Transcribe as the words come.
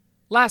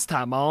Last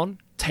time on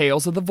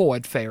Tales of the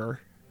Voidfarer.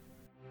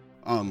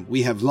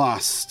 We have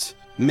lost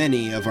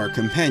many of our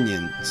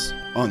companions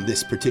on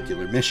this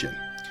particular mission.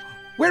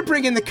 We're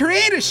bringing the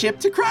creator ship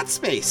to Krot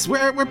Space.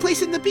 We're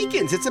placing the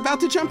beacons. It's about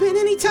to jump in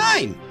any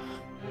time.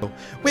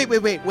 Wait.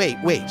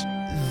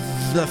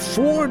 The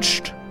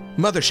Forged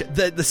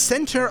Mothership, the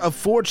center of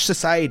Forged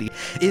Society,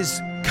 is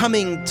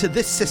coming to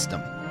this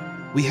system.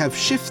 We have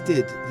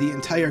shifted the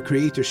entire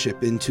creator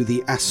ship into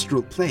the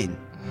astral plane.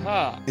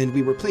 And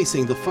we were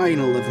placing the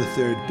final of the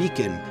third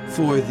beacon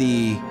for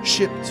the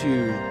ship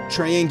to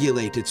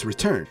triangulate its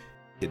return.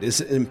 It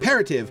is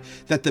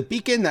imperative that the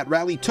beacon that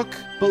Rally took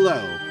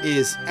below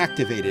is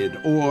activated,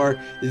 or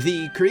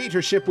the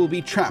creator ship will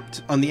be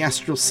trapped on the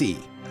astral sea.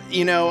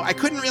 You know, I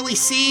couldn't really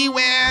see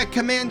where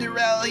Commander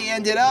Rally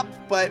ended up,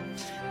 but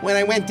when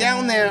I went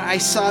down there, I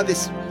saw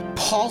this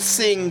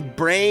pulsing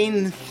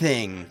brain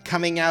thing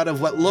coming out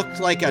of what looked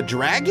like a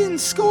dragon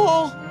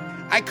skull.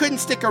 I couldn't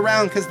stick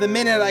around because the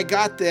minute I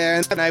got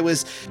there, and I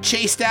was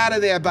chased out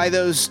of there by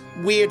those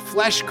weird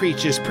flesh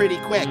creatures pretty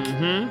quick.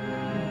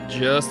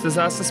 Just as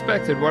I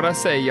suspected. What I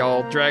say,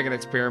 y'all? Dragon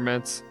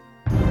experiments.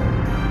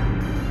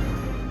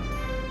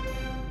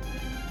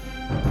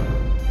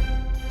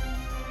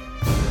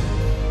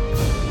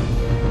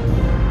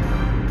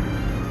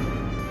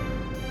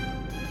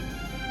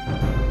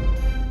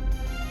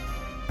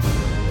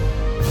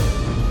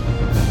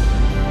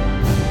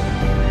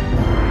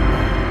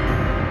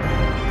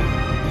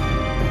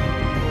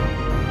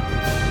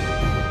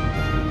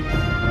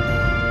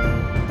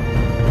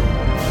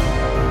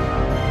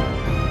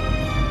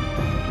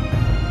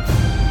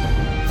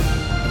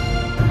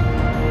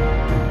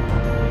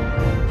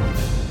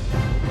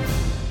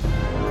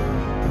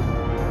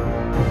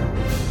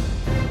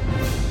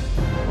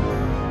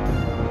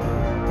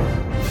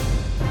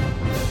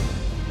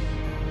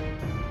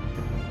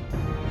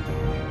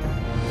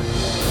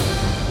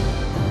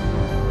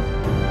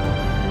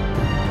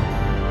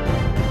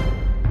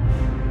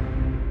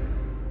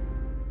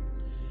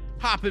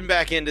 Hopping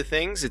back into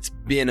things, it's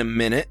been a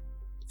minute.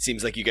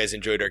 Seems like you guys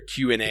enjoyed our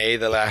Q&A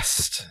the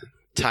last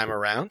time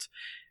around.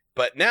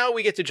 But now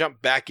we get to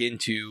jump back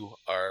into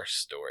our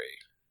story.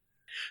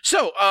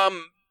 So,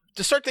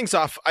 to start things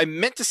off, I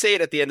meant to say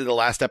it at the end of the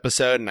last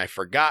episode, and I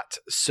forgot,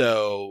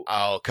 so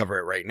I'll cover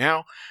it right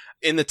now.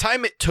 In the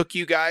time it took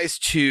you guys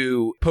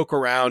to poke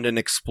around and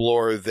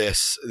explore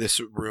this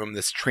room,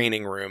 this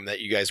training room that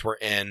you guys were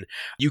in,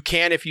 you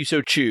can, if you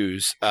so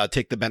choose,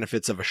 take the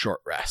benefits of a short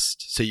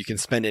rest. So you can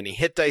spend any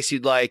hit dice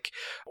you'd like,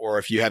 or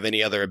if you have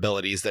any other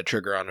abilities that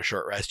trigger on a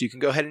short rest, you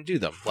can go ahead and do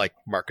them, like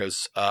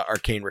Marco's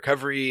Arcane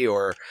Recovery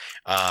or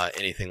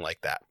anything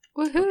like that.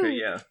 Woohoo! Okay,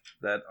 yeah,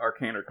 that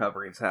Arcane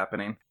Recovery is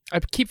happening.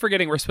 I keep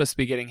forgetting we're supposed to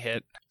be getting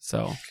hit,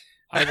 so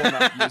I will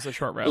not use a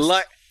short rest.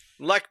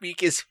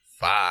 Luckbeak is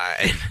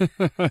fine.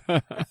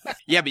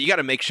 Yeah, but you got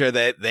to make sure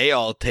that they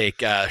all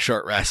take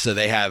short rest so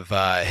they have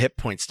hit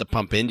points to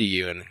pump into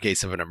you in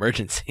case of an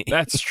emergency.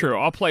 That's true.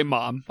 I'll play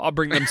mom. I'll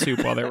bring them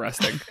soup while they're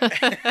resting. All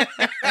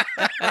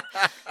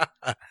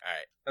right.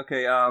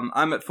 Okay,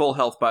 I'm at full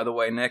health, by the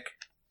way, Nick.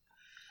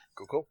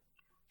 Cool.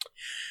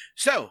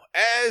 So,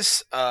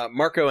 as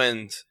Marco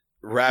and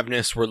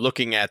Ravnus were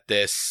looking at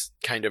this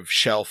kind of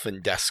shelf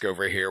and desk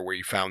over here where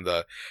you found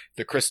the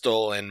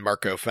crystal, and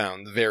Marco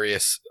found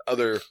various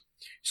other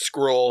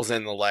scrolls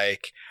and the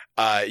like,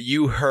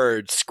 you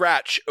heard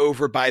Scratch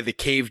over by the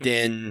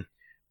caved-in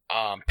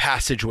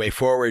passageway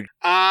forward.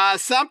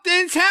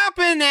 Something's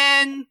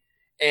happening!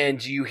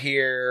 And you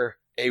hear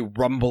a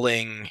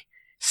rumbling,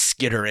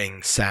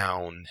 skittering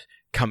sound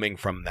coming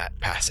from that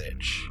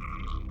passage.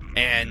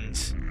 And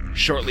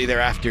shortly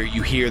thereafter,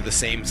 you hear the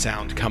same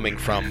sound coming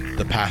from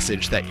the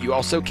passage that you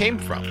also came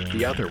from,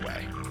 the other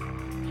way.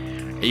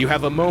 You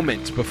have a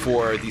moment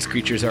before these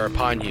creatures are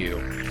upon you.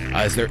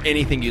 Is there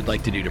anything you'd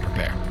like to do to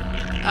prepare?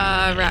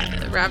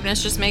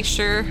 Ravnus just makes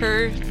sure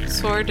her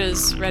sword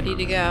is ready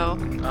to go.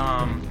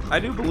 I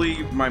do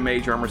believe my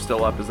mage armor's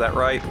still up, is that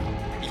right?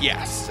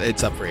 Yes,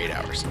 it's up for 8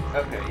 hours.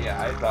 Okay, yeah,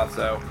 I thought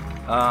so.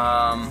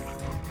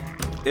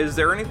 Is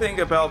there anything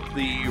about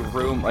the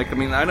room,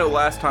 I know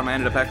last time I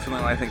ended up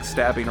accidentally,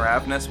 stabbing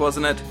Ravnus,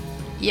 wasn't it?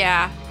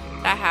 Yeah,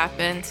 that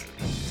happened.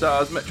 So I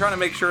was trying to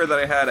make sure that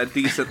I had a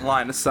decent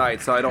line of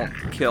sight so I don't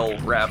kill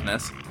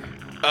Ravnus.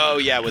 Oh,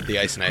 yeah, with the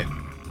ice knife.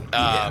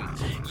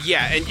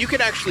 Yeah, and you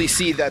can actually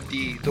see that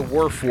the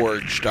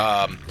Warforged,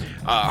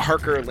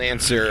 Harker,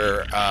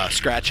 Lancer,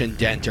 Scratch, and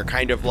Dent are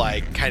kind of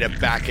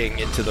backing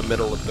into the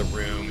middle of the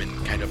room in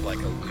kind of like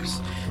a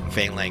loose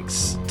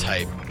phalanx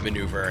type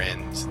maneuver,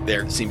 and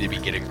they seem to be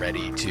getting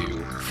ready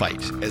to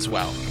fight as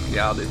well.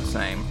 Yeah, I'll do the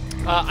same.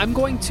 I'm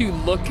going to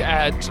look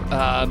at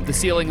the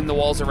ceiling and the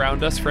walls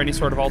around us for any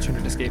sort of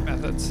alternate escape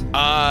methods.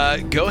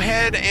 Go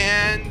ahead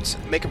and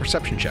make a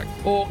perception check.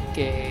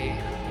 Okay.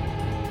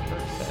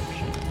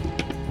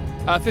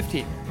 Perception.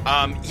 15.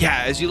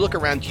 Yeah, as you look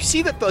around, you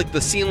see that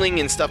the ceiling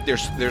and stuff,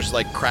 there's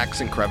like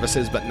cracks and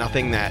crevices, but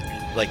nothing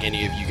that like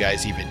any of you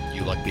guys, even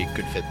you Luckbeak,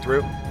 could fit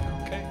through.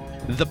 Okay.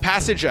 The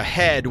passage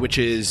ahead, which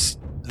is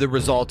the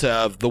result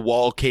of the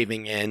wall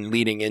caving in,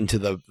 leading into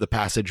the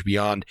passage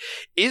beyond,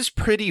 is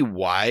pretty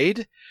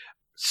wide.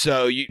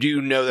 So you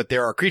do know that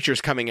there are creatures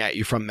coming at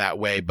you from that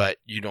way, but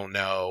you don't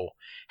know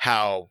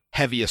how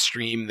heavy a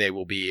stream they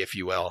will be, if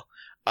you will.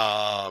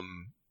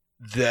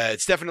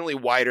 It's definitely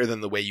wider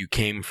than the way you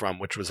came from,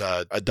 which was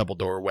a double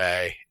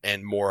doorway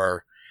and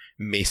more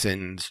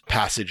masoned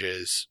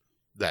passages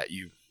that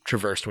you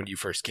traversed when you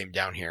first came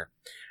down here.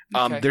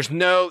 Okay.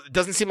 It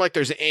doesn't seem like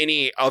there's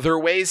any other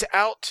ways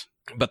out,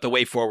 but the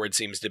way forward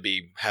seems to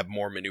have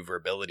more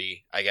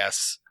maneuverability, I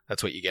guess.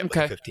 That's what you get with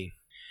 15.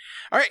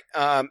 All right.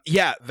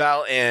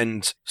 Val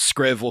and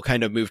Scriv will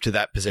kind of move to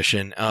that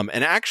position.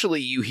 And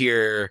actually you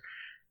hear,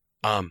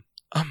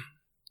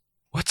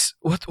 what's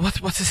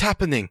is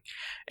happening?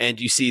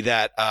 And you see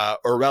that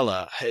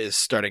Orella is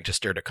starting to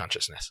stir to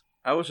consciousness.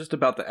 I was just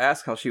about to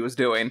ask how she was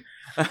doing.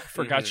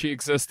 Forgot she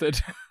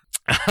existed.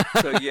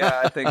 So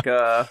yeah, I think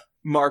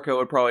Marco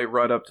would probably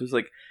run up to us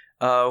like,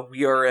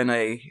 we are in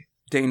a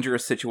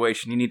dangerous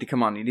situation. You need to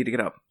come on. You need to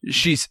get up.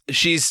 She's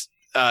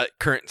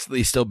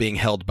currently still being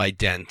held by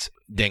Dent,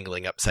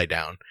 dangling upside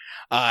down.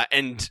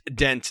 And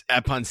Dent,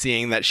 upon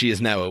seeing that she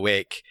is now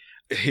awake,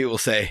 he will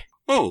say,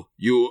 "Oh,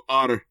 you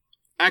are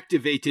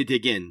activated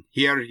again.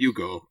 Here you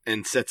go,"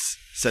 and sets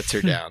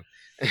her down.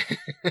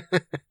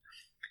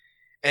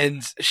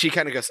 And she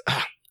kind of goes,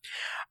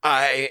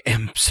 "I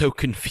am so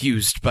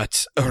confused,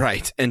 but all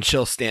right." And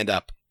she'll stand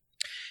up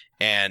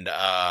and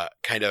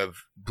kind of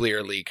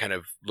blearily kind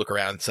of look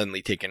around,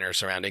 suddenly taking her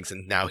surroundings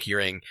and now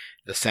hearing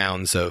the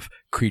sounds of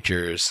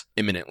creatures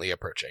imminently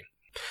approaching.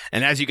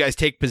 And as you guys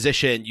take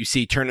position, you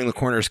see turning the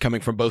corners coming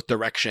from both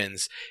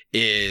directions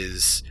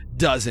is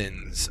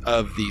dozens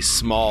of these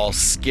small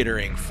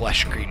skittering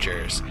flesh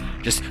creatures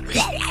just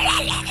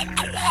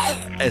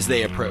as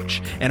they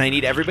approach. And I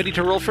need everybody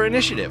to roll for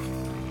initiative.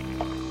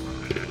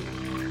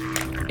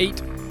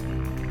 8.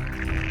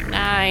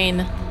 9.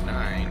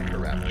 9,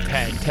 correct.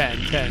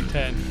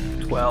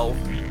 10. 12.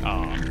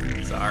 Oh,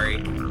 Sorry.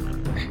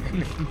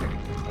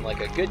 And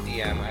like a good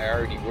DM, I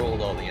already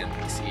rolled all the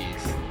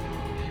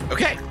NPCs.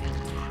 Okay.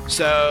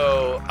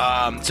 So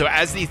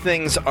as these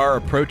things are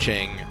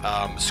approaching,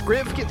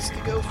 Scriv gets to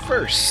go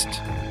first.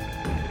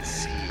 Let's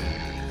see.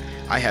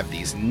 I have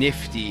these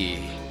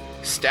nifty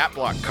stat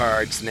block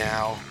cards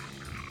now.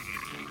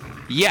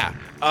 Yeah.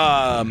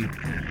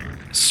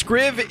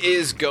 Scriv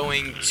is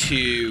going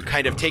to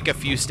kind of take a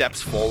few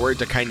steps forward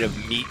to kind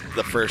of meet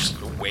the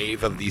first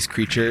wave of these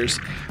creatures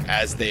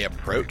as they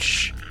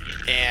approach.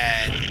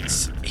 And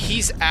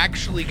he's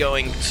actually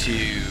going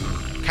to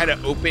kind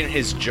of open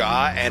his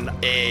jaw, and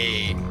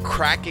a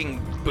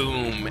cracking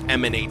boom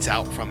emanates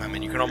out from him.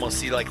 And you can almost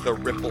see like the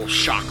ripple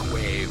shock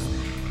wave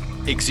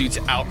exudes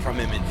out from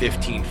him in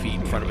 15 feet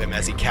in front of him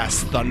as he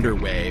casts Thunder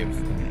Wave.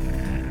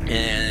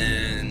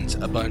 And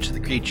a bunch of the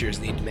creatures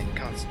need to make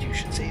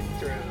Constitution saving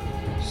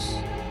throws.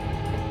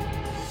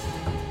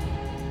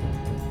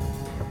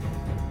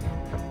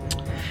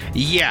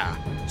 Yeah,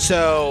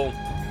 so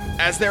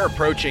as they're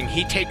approaching,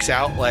 he takes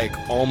out like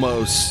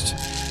almost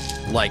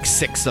like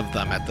 6 of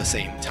them at the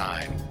same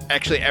time.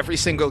 Actually, every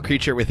single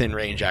creature within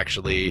range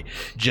actually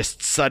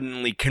just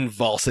suddenly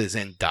convulses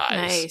and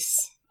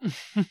dies.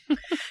 Nice.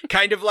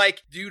 Kind of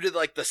like due to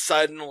like the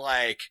sudden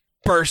like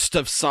burst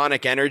of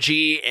sonic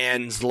energy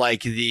and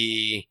like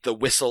the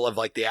whistle of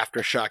like the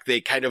aftershock, they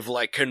kind of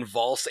like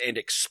convulse and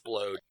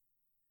explode.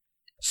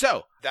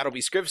 So that'll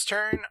be Scriv's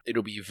turn.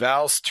 It'll be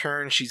Val's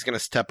turn. She's going to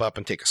step up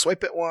and take a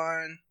swipe at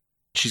one.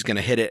 She's going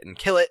to hit it and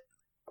kill it.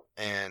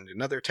 And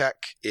another attack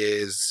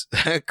is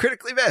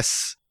critically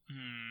miss.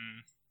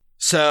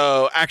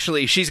 So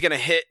actually, she's going to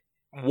hit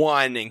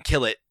one and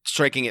kill it,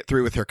 striking it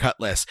through with her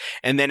cutlass.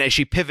 And then as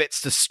she pivots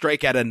to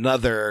strike at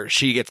another,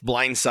 she gets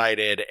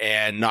blindsided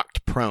and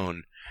knocked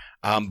prone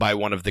by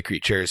one of the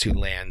creatures who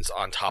lands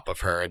on top of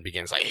her and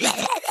begins like...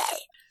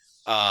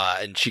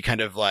 and she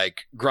kind of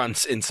like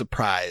grunts in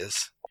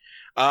surprise.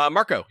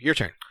 Marco, your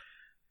turn.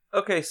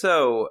 Okay,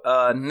 so,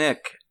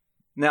 Nick...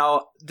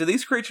 Now, do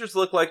these creatures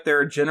look like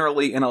they're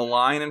generally in a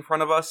line in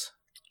front of us?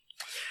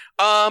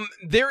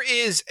 There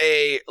is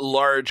a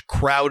large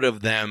crowd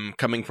of them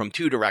coming from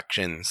 2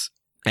 directions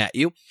at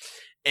you,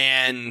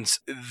 and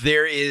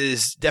there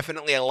is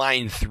definitely a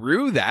line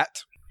through that.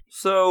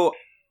 So,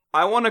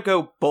 I want to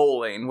go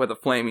bowling with a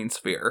flaming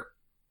sphere.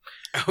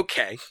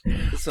 Okay.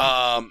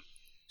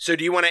 So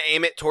do you want to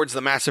aim it towards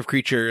the massive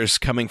creatures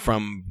coming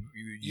from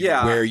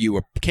where you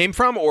came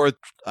from, or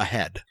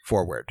ahead,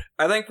 forward?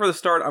 I think for the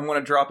start, I'm going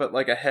to drop it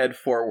like a head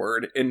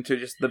forward into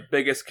just the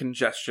biggest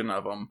congestion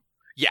of them.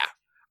 Yeah.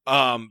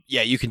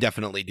 Yeah, you can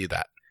definitely do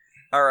that.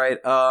 All right.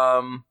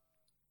 I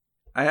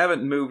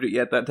haven't moved it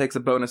yet. That takes a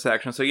bonus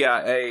action. So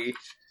yeah,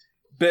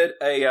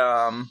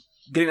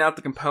 getting out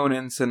the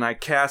components, and I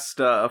cast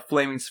a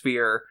flaming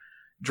sphere,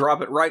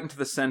 drop it right into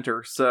the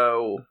center.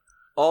 So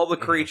all the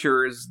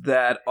creatures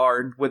that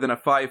are within a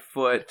 5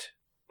 foot,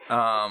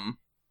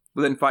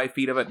 within 5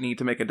 feet of it need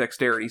to make a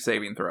dexterity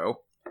saving throw.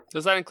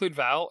 Does that include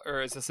Val,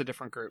 or is this a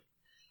different group?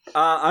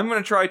 I'm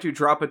going to try to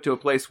drop it to a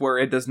place where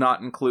it does not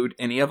include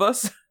any of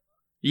us.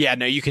 Yeah,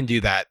 no, you can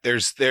do that.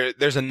 There's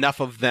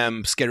enough of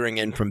them skittering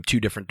in from two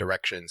different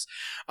directions.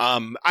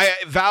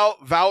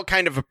 Val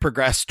kind of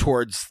progressed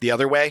towards the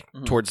other way,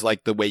 towards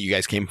like the way you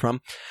guys came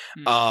from.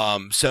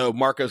 So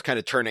Marco's kind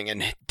of turning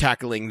and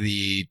tackling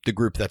the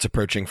group that's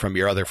approaching from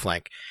your other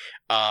flank.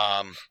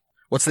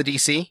 What's the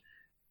DC?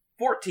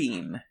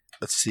 14.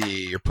 Let's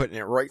see. You're putting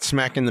it right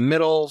smack in the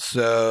middle.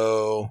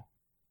 So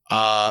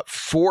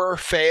 4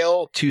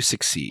 fail, 2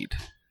 succeed.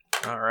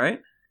 All right.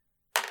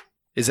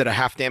 Is it a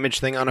half damage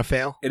thing on a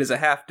fail? It is a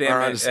half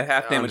damage. A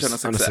half damage on a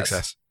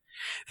success.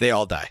 They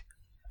all die.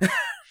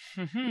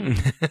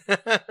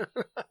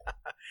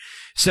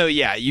 So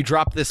yeah, you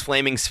drop this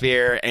flaming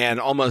sphere, and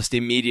almost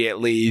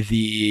immediately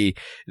the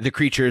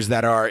creatures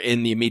that are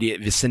in the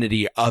immediate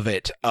vicinity of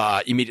it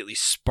immediately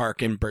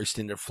spark and burst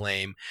into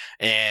flame,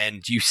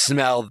 and you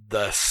smell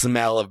the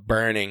smell of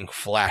burning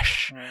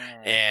flesh,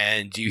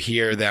 and you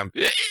hear them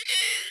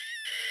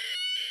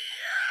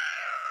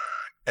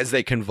as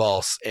they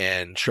convulse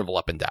and shrivel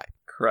up and die.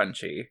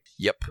 Crunchy.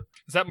 Yep.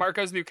 Is that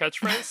Marco's new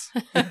catchphrase?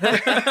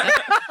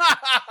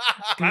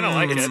 Kind of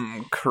like it.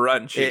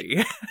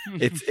 Crunchy.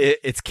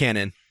 It's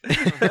canon.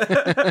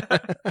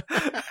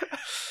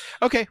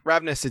 Okay,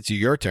 Ravnus, it's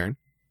your turn.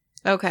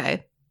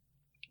 Okay.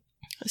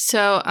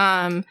 So,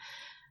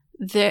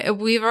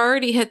 we've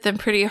already hit them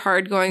pretty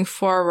hard going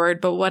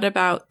forward, but what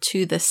about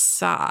to the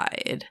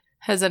side?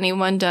 Has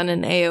anyone done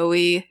an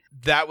AoE?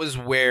 That was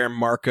where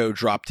Marco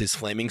dropped his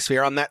flaming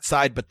sphere on that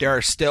side, but there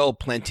are still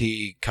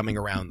plenty coming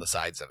around the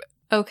sides of it.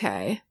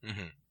 Okay.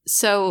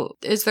 So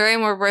is there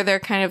anywhere where they're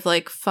kind of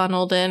like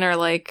funneled in or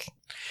like...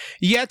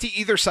 Yeah, to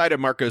either side of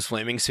Marco's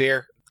flaming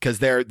sphere, because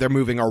they're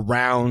moving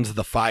around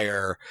the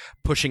fire,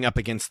 pushing up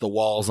against the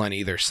walls on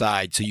either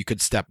side, so you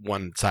could step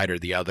one side or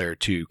the other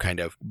to kind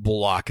of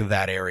block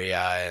that area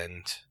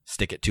and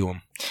stick it to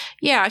them.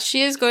 Yeah,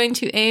 she is going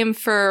to aim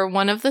for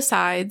one of the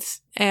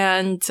sides,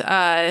 and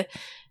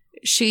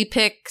she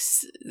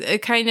picks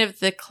kind of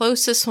the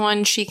closest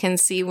one she can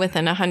see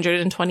within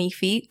 120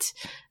 feet,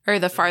 or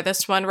the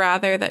farthest one,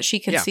 rather, that she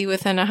can see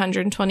within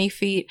 120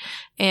 feet.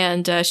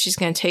 And she's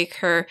going to take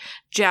her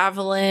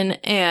javelin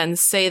and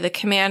say the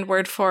command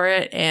word for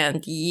it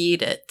and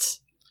yeet it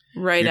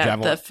right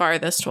at the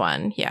farthest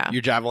one. Yeah.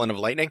 Your javelin of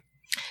lightning?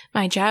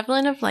 My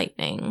javelin of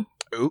lightning.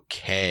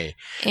 Okay.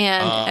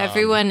 And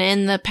everyone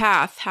in the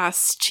path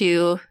has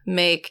to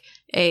make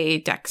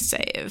a dex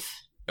save.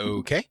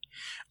 Okay.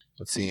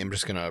 Let's see. I'm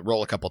just going to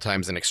roll a couple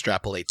times and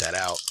extrapolate that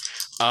out.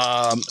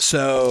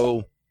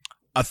 So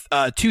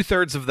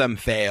 2/3 of them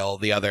fail.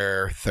 The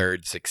other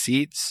third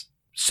succeeds.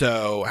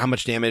 So how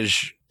much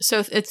damage?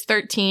 So it's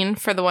 13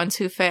 for the ones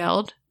who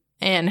failed,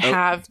 and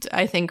halved,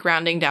 I think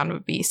rounding down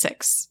would be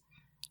 6.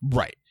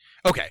 Right.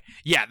 Okay.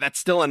 Yeah, that's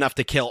still enough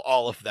to kill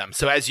all of them.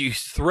 So as you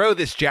throw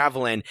this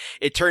javelin,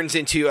 it turns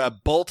into a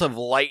bolt of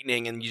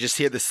lightning, and you just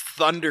hear this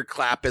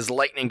thunderclap as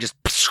lightning just...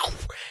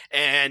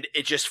 and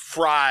it just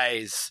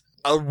fries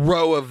a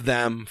row of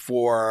them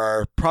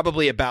for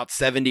probably about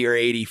 70 or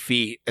 80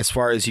 feet as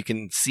far as you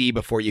can see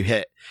before you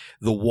hit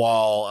the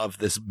wall of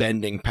this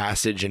bending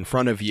passage in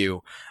front of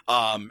you.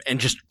 And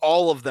just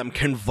all of them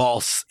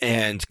convulse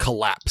and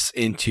collapse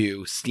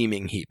into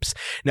steaming heaps.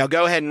 Now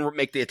go ahead and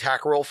make the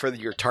attack roll for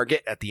your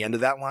target at the end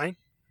of that line.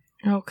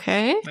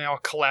 Okay. They all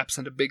collapse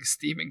into big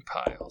steaming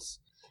piles.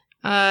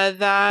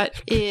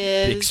 That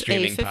is big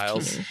steaming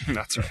piles.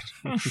 That's right.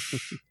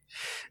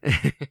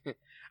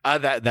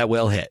 That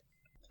will hit.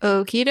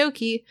 Okie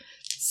dokie.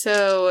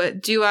 So,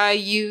 do I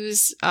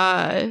use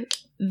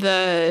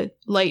the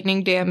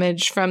lightning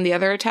damage from the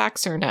other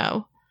attacks or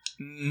no?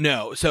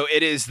 No. So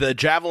it is the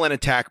javelin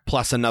attack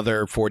plus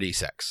another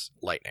 4d6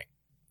 lightning.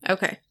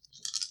 Okay.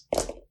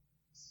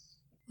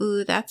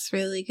 Ooh, that's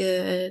really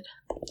good.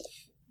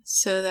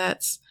 So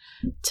that's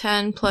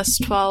 10 plus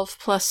 12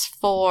 plus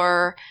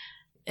 4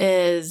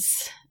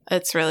 is...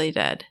 It's really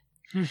dead.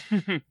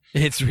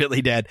 It's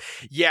really dead.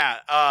 Yeah,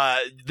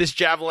 this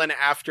javelin,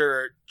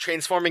 after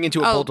transforming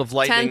into a bolt of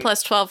lightning... 10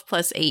 plus 12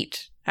 plus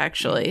 8,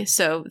 actually.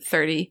 So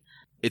 30.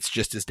 It's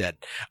just as dead.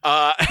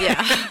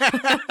 Yeah.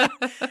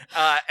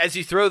 As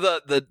you throw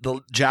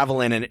the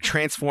javelin and it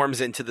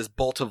transforms into this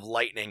bolt of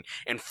lightning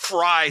and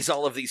fries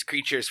all of these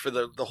creatures for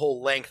the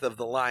whole length of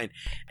the line,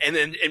 and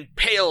then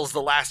impales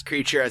the last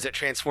creature as it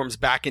transforms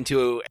back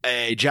into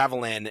a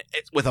javelin.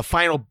 With a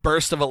final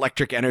burst of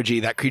electric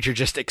energy, that creature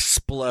just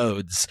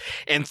explodes.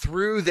 And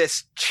through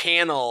this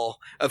channel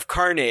of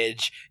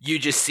carnage, you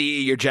just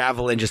see your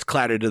javelin just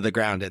clatter to the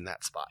ground in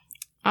that spot.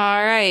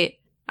 All right.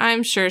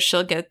 I'm sure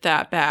she'll get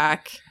that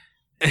back.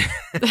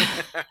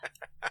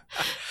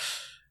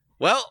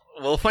 Well,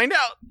 we'll find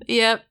out.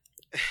 Yep.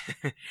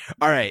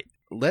 All right.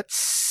 Let's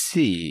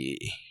see.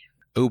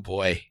 Oh,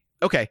 boy.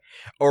 Okay.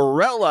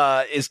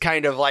 Orella is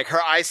kind of like,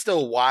 her eyes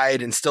still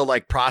wide and still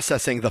like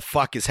processing the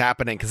fuck is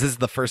happening, because this is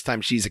the first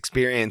time she's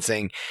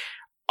experiencing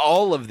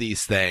all of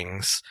these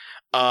things.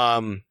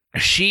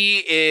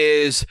 She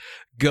is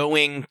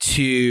going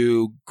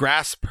to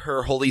grasp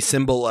her holy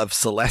symbol of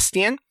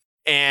Celestian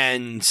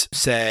and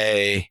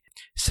say,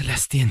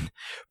 Celestian,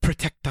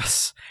 protect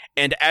us.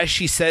 And as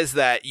she says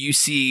that, you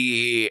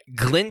see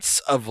glints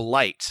of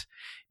light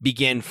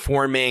begin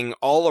forming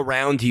all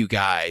around you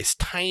guys,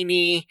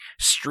 tiny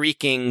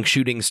streaking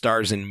shooting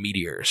stars and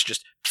meteors,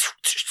 just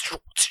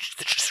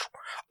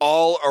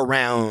all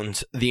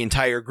around the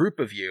entire group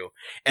of you.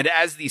 And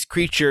as these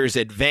creatures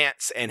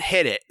advance and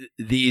hit it,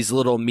 these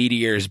little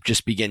meteors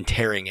just begin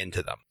tearing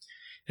into them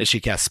as she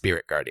casts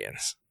Spirit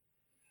Guardians.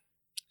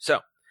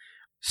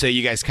 So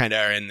you guys kind of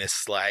are in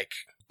this like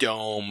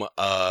dome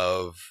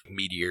of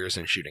meteors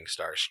and shooting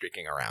stars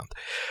streaking around.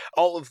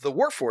 All of the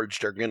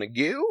Warforged are going to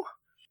go.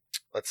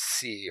 Let's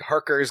see.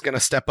 Harker is going to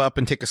step up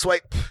and take a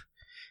swipe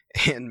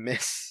and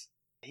miss.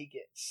 He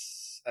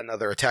gets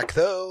another attack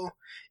though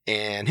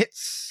and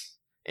hits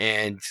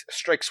and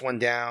strikes one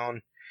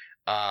down.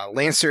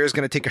 Lancer is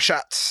going to take a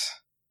shot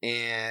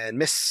and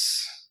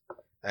miss.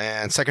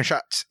 And second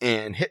shot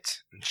and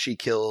hit. She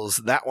kills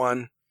that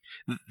one.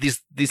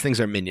 These things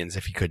are minions,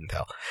 if you couldn't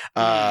tell.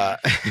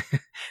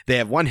 They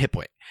have 1 hit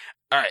point.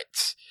 All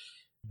right.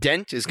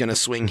 Dent is going to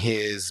swing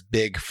his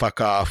big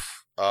fuck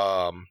off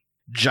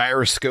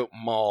gyroscope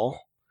maul,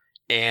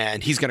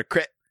 and he's going to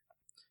crit.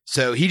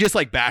 So he just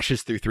like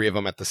bashes through 3 of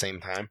them at the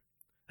same time.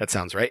 That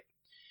sounds right.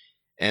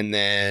 And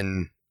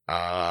then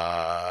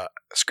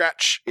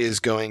Scratch is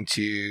going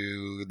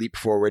to leap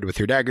forward with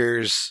her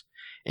daggers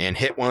and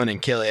hit one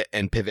and kill it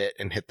and pivot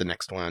and hit the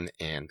next one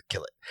and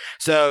kill it.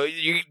 So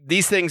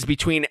these things,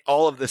 between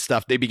all of this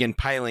stuff, they begin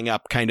piling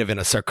up kind of in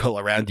a circle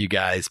around you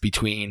guys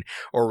between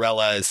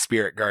Aurella's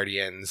Spirit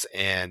Guardians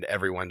and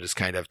everyone just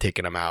kind of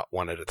taking them out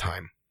one at a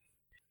time.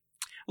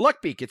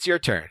 Luckbeak, it's your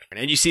turn.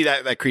 And you see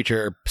that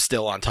creature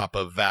still on top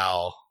of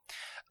Val.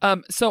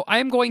 So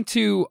I'm going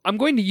to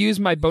use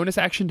my bonus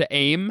action to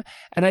aim,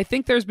 and I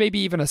think there's maybe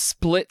even a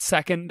split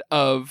second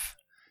of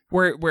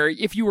where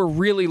if you were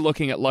really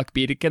looking at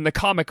Luckbeak in the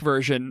comic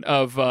version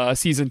of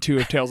season 2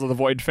 of Tales of the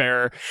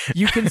Voidfarer,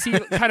 you can see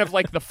kind of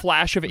like the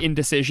flash of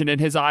indecision in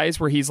his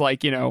eyes where he's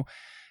like,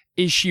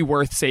 is she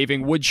worth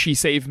saving? Would she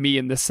save me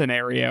in this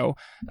scenario?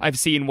 I've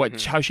seen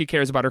how she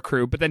cares about her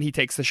crew, but then he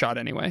takes the shot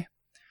anyway.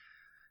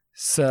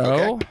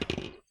 So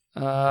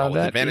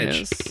that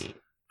advantage. is...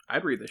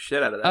 I'd read the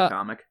shit out of that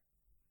comic.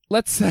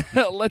 Let's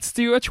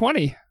do a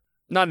 20.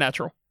 Not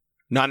natural.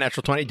 Not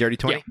natural 20, dirty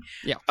 20?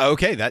 Yeah.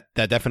 Okay, that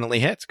definitely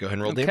hits. Go ahead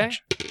and roll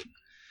damage.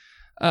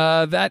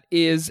 That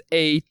is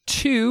a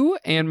 2,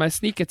 and my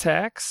sneak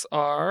attacks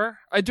are...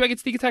 do I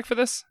get sneak attack for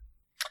this?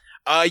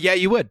 Yeah,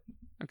 you would.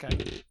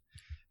 Okay.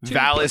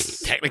 Val is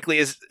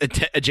technically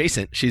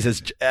adjacent. She's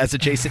as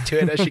adjacent to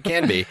it as she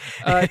can be.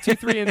 2,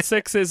 3, and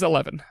 6 is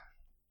 11.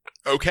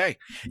 Okay.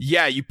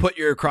 Yeah, you put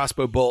your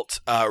crossbow bolt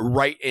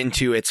right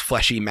into its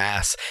fleshy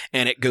mass,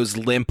 and it goes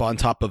limp on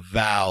top of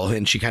Val,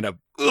 and she kind of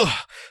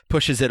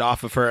pushes it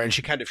off of her, and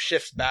she kind of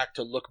shifts back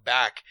to look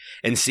back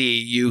and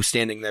see you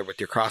standing there with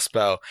your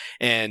crossbow,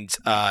 and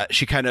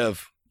she kind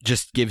of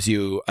just gives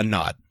you a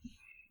nod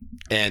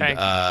and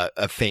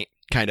a faint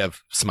kind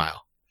of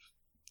smile.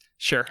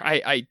 Sure,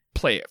 I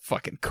play it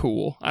fucking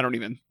cool. I don't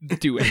even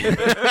do anything.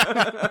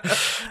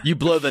 You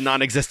blow the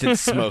non-existent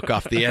smoke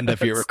off the end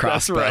of your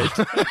crossbow. That's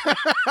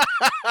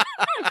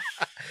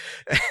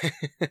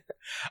right.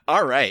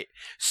 All right.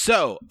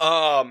 So,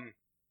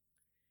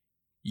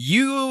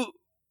 you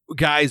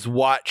guys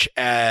watch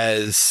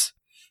as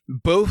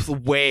both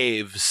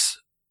waves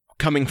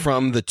coming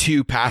from the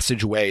 2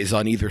 passageways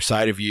on either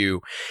side of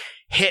you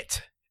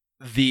hit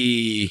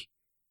the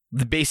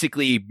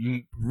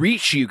basically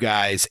reach you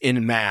guys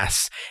en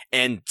masse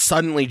and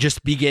suddenly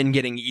just begin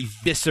getting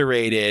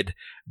eviscerated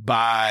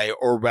by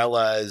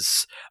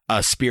Aurella's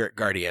Spirit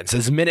Guardians.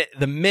 The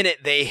minute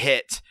they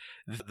hit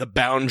the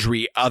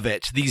boundary of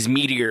it, these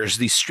meteors,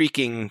 these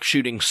streaking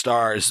shooting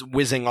stars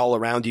whizzing all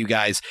around you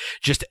guys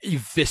just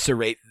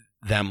eviscerate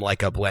them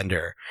like a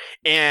blender.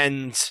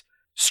 And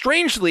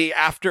strangely,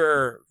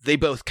 after they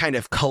both kind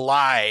of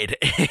collide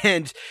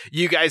and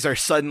you guys are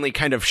suddenly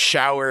kind of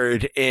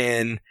showered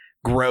in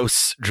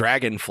gross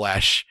dragon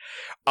flesh,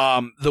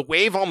 the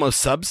wave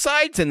almost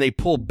subsides and they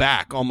pull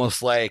back,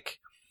 almost like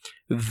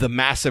the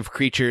massive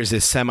creatures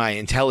is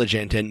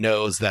semi-intelligent and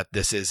knows that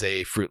this is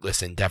a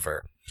fruitless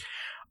endeavor.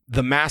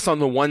 The mass on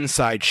the one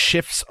side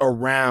shifts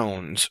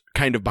around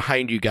kind of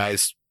behind you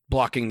guys,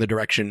 blocking the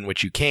direction in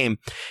which you came,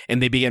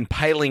 and they begin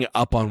piling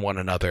up on one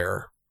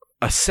another,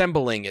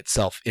 assembling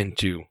itself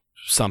into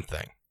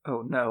something.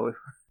 Oh no.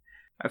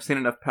 I've seen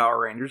enough Power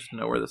Rangers to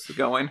know where this is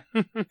going.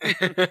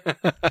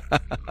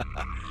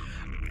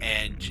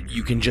 And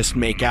you can just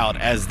make out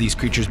as these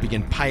creatures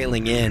begin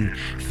piling in,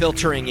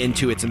 filtering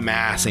into its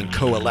mass and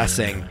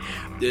coalescing,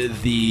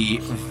 the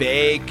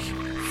vague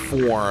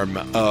form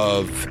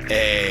of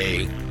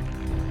a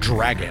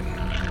dragon.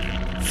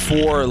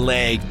 4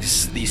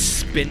 legs, these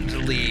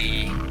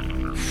spindly,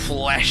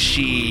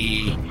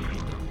 fleshy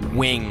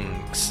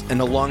wings, an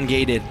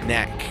elongated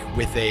neck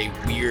with a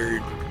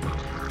weird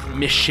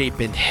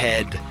misshapen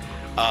head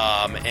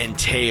and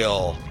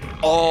tail,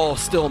 all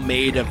still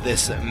made of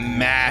this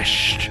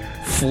mashed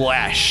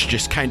flesh,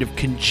 just kind of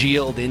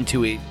congealed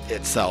into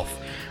itself.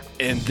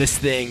 and this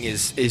thing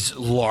is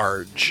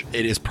large.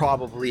 It is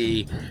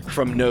probably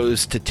from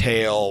nose to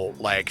tail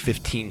like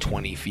 15,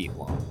 20 feet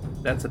long.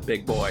 That's a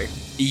big boy.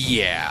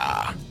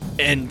 Yeah.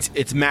 And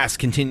its mass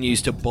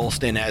continues to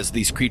bolster as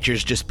these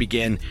creatures just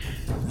begin.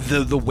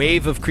 The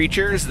wave of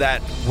creatures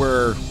that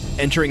were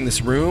entering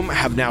this room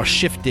have now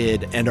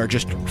shifted and are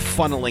just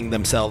funneling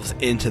themselves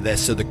into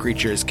this, so the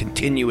creature is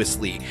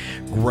continuously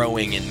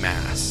growing in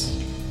mass.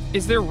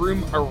 Is there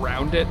room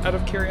around it out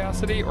of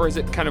curiosity, or is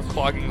it kind of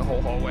clogging the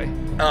whole hallway?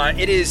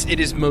 It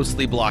is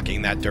mostly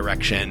blocking that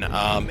direction.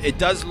 It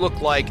does look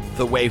like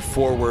the way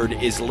forward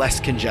is less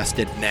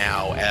congested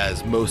now,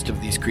 as most of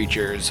these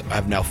creatures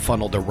have now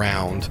funneled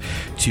around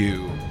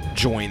to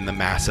join the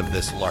mass of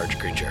this large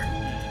creature.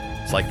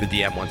 It's like the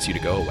DM wants you to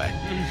go away.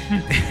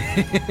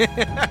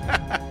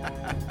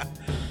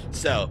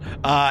 So,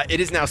 it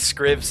is now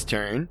Scriv's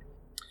turn.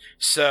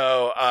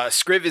 So,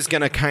 Scriv is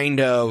going to kind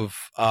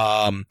of...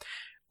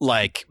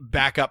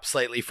 back up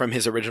slightly from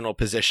his original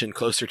position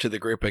closer to the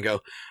group and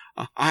go,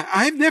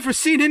 I've never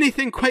seen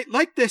anything quite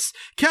like this,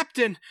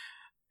 Captain.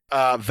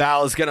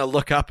 Val is going to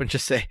look up and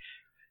just say,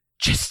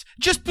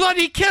 just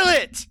bloody kill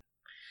it.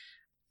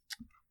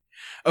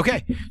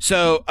 Okay,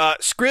 so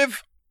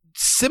Scriv,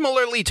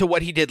 similarly to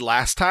what he did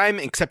last time,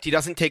 except he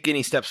doesn't take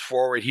any steps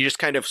forward, he just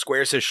kind of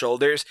squares his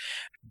shoulders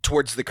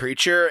towards the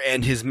creature,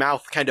 and his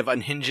mouth kind of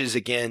unhinges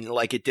again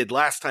like it did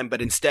last time,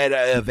 but instead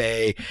of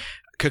a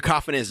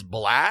cacophonous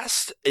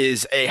blast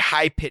is a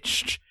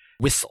high-pitched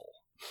whistle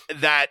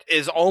that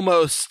is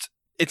almost,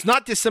 it's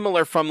not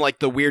dissimilar from like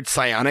the weird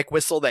psionic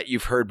whistle that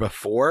you've heard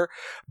before,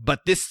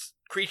 but this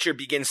creature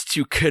begins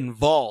to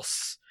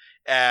convulse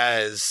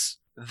as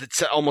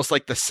it's almost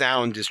like the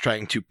sound is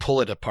trying to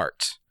pull it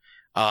apart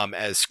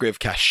as Scriv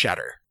casts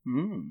Shatter.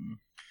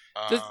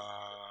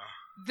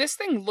 This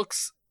thing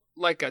looks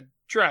like a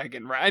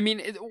dragon, right? I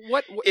mean, it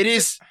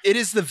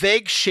is the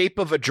vague shape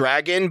of a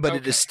dragon, but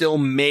it is still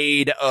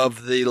made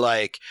of the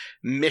like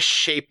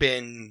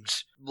misshapen,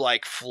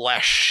 like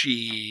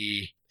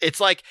fleshy.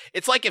 It's like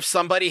if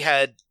somebody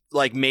had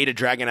like made a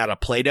dragon out of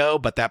Play-Doh,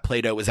 but that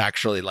Play-Doh was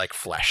actually like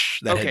flesh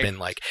that had been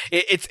like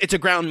it's a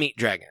ground meat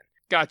dragon.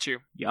 Got you.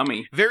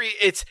 Yummy.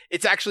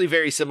 It's actually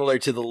very similar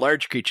to the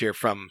large creature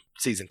from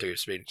season 3 of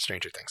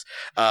Stranger Things.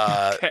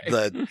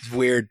 The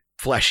weird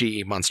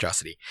fleshy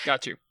monstrosity.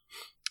 Got you.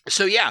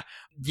 So yeah,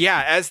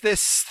 as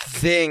this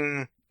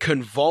thing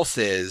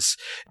convulses,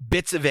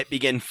 bits of it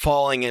begin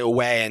falling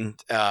away and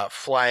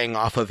flying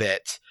off of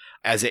it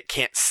as it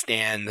can't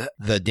stand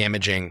the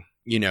damaging,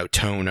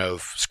 tone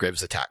of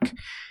Scriv's attack.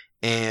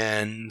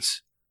 And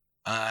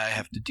I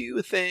have to do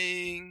a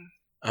thing.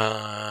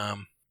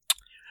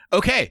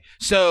 Okay,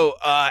 so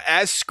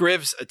as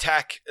Scriv's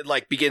attack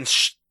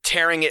begins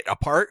tearing it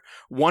apart,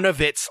 one of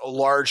its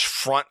large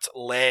front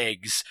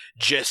legs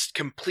just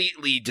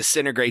completely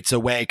disintegrates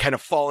away, kind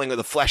of falling, with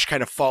the flesh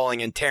kind of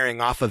falling and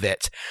tearing off of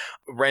it,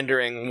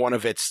 rendering one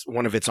of its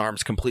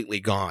arms completely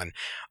gone.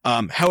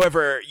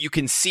 However, you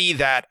can see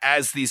that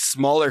as these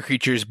smaller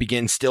creatures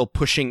begin still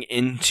pushing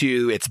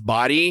into its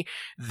body,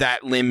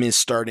 that limb is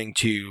starting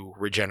to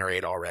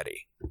regenerate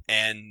already.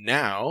 And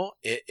now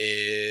it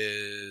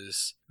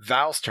is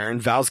Val's turn.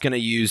 Val's going to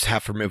use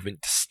half her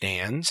movement to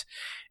stand.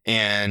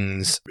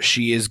 And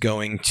she is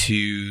going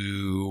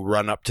to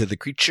run up to the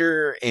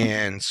creature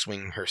and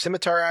swing her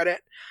scimitar at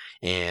it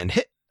and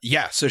hit.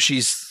 Yeah, so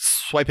she's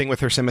swiping with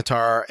her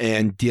scimitar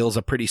and deals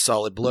a pretty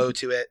solid blow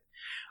to it.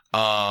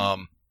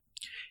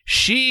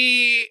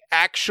 She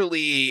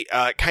actually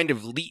kind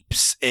of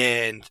leaps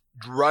and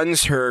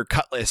runs her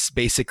cutlass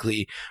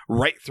basically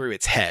right through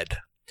its head.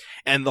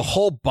 And the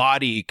whole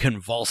body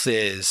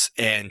convulses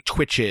and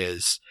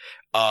twitches.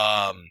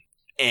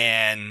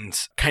 And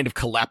kind of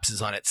collapses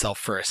on itself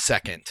for a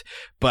second.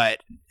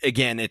 But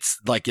again, it's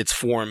like its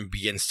form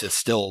begins to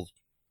still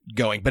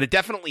going. But it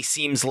definitely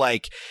seems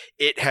like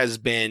it has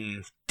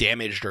been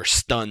damaged or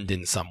stunned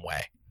in some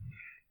way.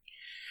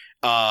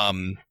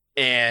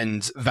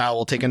 And Val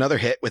will take another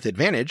hit with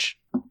advantage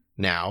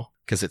now,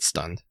 because it's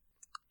stunned.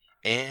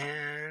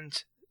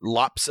 And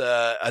lops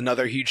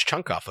another huge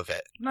chunk off of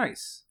it.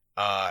 Nice.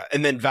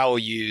 And then Val will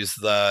use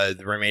the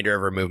remainder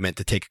of her movement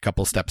to take a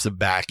couple steps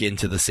back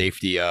into the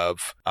safety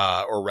of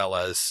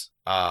Aurella's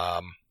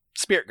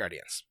Spirit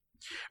Guardians.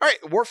 All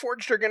right,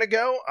 Warforged are going to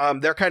go.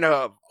 They're kind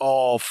of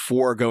all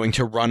four going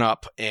to run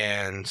up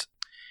and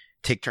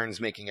take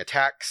turns making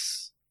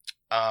attacks.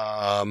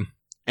 And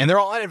they're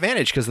all at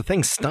advantage because the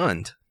thing's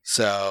stunned.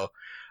 So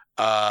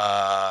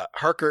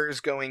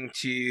Harker's going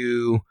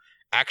to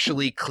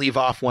actually cleave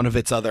off one of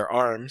its other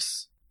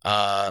arms.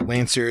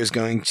 Lancer is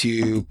going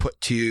to put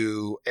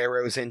 2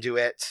 arrows into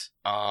it.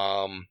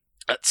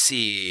 Let's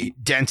see.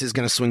 Dent is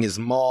going to swing his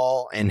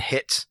maul and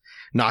hit,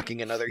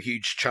 knocking another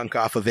huge chunk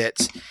off of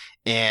it.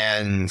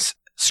 And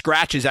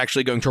Scratch is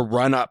actually going to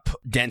run up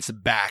Dent's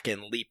back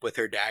and leap with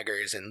her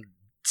daggers and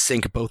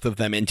sink both of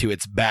them into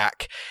its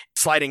back,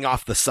 sliding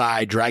off the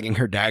side, dragging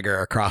her dagger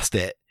across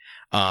it.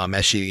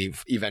 as she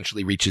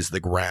eventually reaches the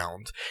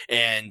ground.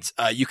 And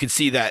you can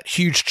see that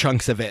huge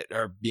chunks of it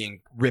are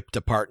being ripped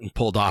apart and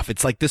pulled off.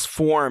 It's like this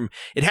form,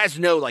 it has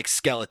no like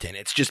skeleton.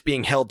 It's just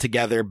being held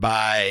together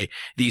by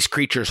these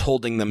creatures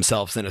holding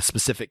themselves in a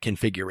specific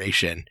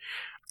configuration.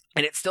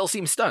 And it still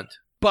seems stunned.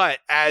 But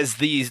as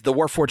the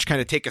Warforged kind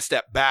of take a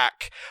step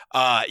back,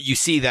 you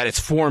see that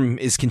its form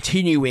is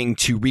continuing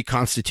to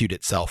reconstitute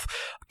itself,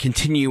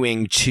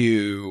 continuing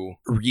to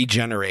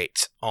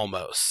regenerate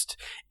almost.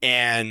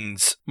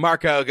 And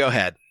Marco, go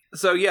ahead.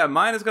 So yeah,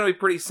 mine is going to be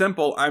pretty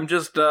simple. I'm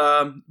just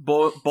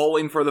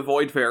bowling for the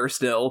Voidfarer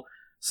still.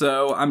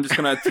 So I'm just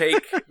going to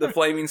take the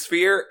Flaming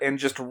Sphere and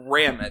just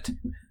ram it.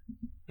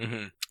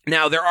 Mm-hmm.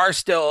 Now, there are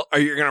still...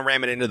 you're going to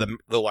ram it into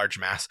the large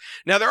mass.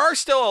 Now, there are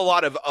still a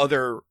lot of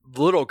other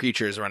little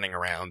creatures running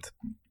around,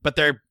 but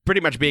they're pretty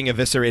much being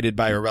eviscerated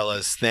by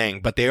Aurella's thing,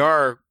 but they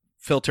are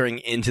filtering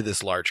into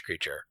this large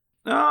creature.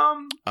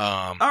 All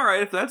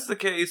right, if that's the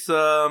case,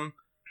 how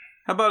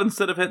about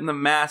instead of hitting the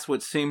mass,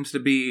 which seems to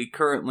be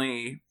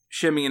currently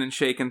shimmying and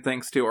shaking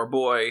thanks to our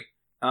boy,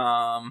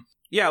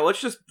 yeah,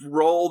 let's just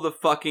roll the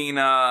fucking,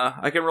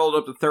 I can roll it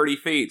up to 30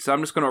 feet, so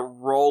I'm just gonna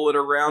roll it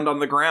around on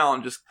the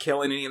ground, just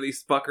killing any of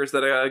these fuckers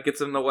that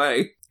gets in the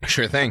way.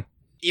 Sure thing.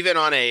 Even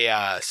on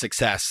a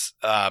success,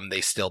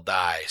 they still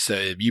die.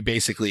 So you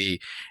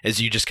basically,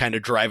 as you just kind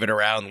of drive it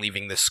around,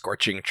 leaving this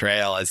scorching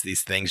trail as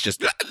these things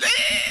just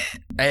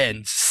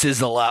and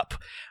sizzle up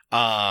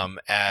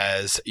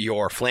as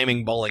your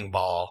flaming bowling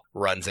ball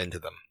runs into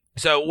them.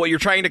 So what you're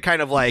trying to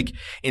kind of like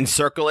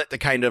encircle it to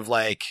kind of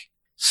like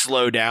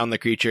slow down the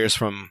creatures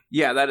from...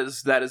 Yeah, that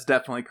is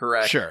definitely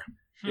correct. Sure.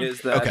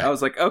 Is that okay. I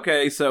was like,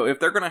 okay, so if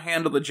they're going to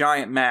handle the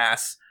giant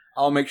mass,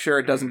 I'll make sure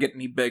it doesn't get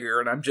any bigger,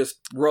 and I'm just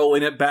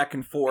rolling it back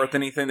and forth.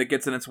 Anything that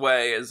gets in its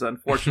way is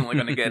unfortunately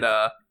going to get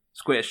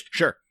squished.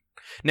 Sure.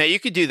 Now, you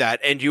could do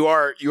that, and you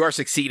are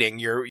succeeding.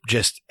 You're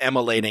just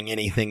emulating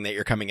anything that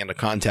you're coming into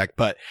contact,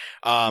 but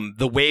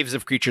the waves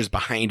of creatures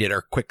behind it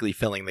are quickly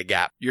filling the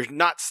gap. You're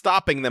not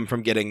stopping them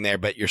from getting there,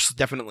 but you're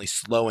definitely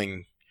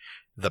slowing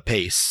the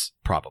pace,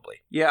 probably.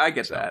 Yeah, I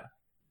get that.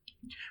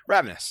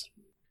 Ravenous.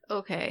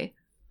 Okay.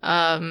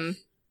 I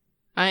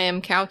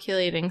am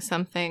calculating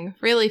something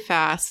really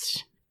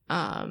fast.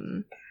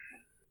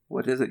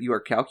 What is it you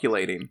are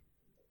calculating?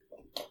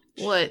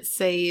 What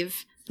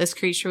save this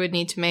creature would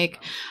need to make.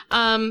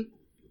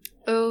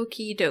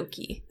 Okie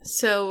dokie.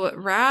 So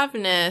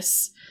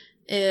Ravenous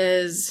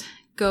is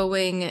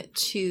going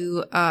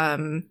to,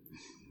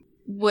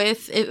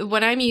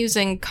 when I'm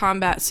using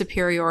combat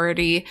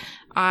superiority,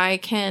 I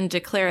can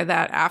declare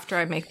that after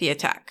I make the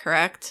attack,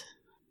 correct?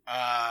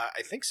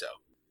 I think so.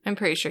 I'm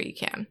pretty sure you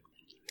can.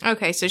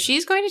 Okay, so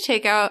she's going to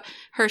take out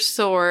her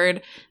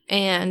sword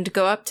and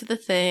go up to the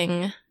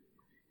thing,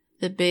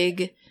 the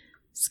big,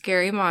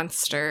 scary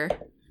monster.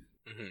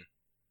 Mm-hmm.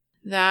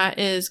 That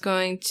is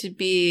going to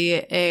be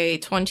a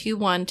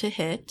 21 to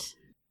hit.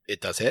 It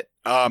does hit.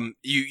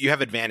 You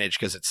have advantage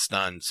because it's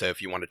stunned, so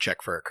if you want to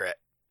check for a crit.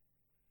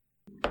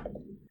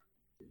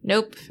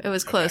 Nope, it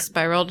was close, but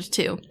I rolled a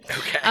 2.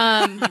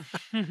 Okay.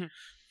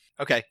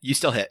 Okay, you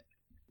still hit.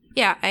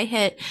 Yeah, I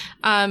hit.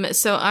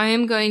 So I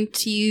am going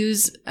to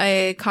use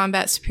a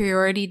combat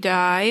superiority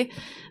die,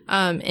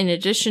 in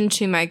addition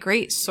to my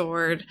great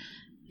sword,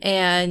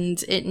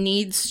 and it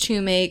needs to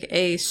make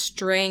a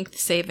strength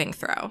saving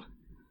throw.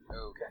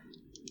 Okay.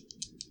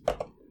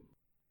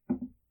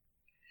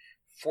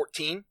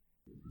 14?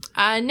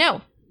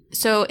 No.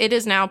 So it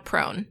is now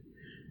prone.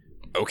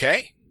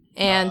 Okay.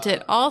 And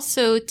it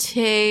also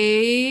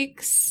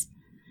takes,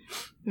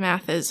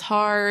 math is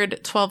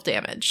hard, 12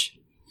 damage.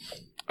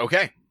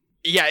 Okay.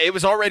 Yeah, it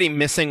was already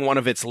missing one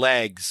of its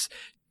legs.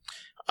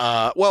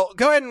 Well,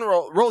 go ahead and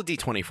roll a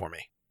d20 for me.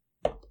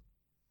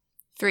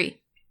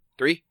 3.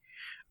 3?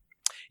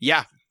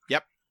 Yeah.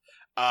 Yep.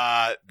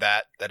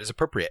 That is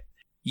appropriate.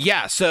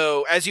 Yeah,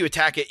 so as you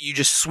attack it, you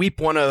just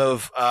sweep one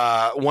of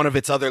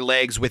its other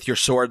legs with your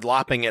sword,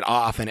 lopping it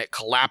off, and it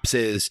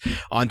collapses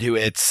onto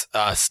its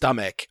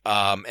stomach.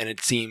 And it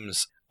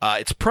seems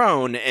it's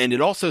prone, and it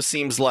also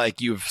seems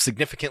like you've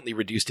significantly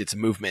reduced its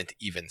movement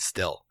even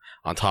still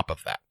on top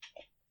of that.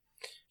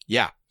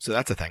 Yeah, so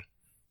that's a thing.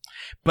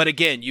 But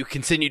again, you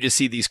continue to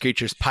see these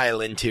creatures pile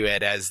into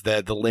it as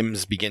the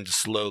limbs begin to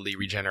slowly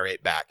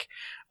regenerate back.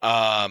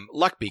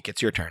 Luckbeak,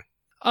 it's your turn.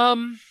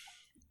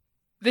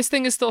 This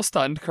thing is still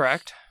stunned,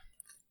 correct?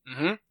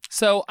 Mm-hmm.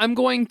 So I'm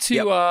going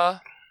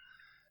to,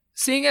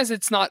 seeing as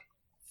it's not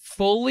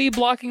fully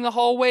blocking the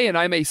hallway and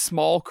I'm a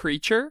small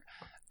creature,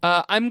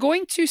 I'm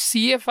going to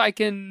see if I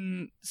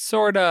can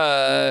sort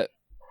of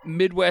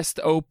Midwest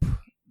ope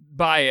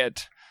by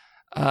it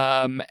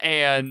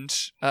and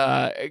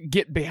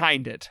get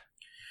behind it.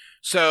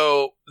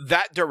 So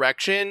that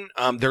direction,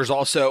 there's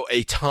also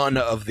a ton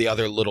of the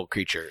other little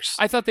creatures.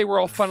 I thought they were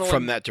all funneling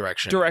from that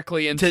direction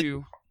directly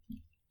into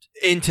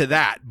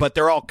that, but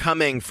they're all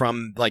coming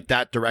from like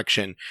that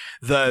direction.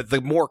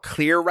 The more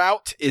clear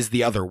route is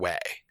the other way,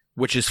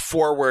 which is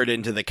forward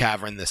into the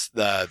cavern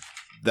the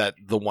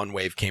one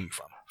wave came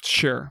from.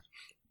 Sure.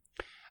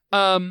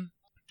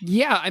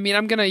 Yeah, I mean,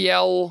 I'm gonna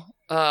yell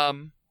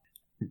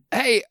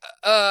Hey,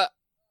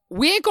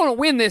 we ain't gonna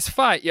win this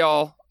fight,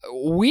 y'all.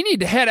 We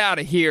need to head out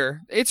of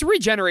here. It's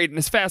regenerating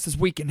as fast as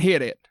we can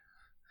hit it.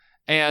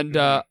 And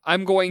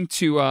I'm going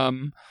to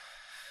I'm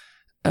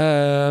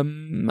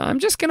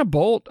just gonna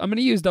bolt. I'm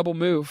gonna use double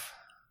move.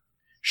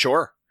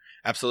 Sure.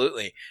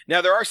 Absolutely.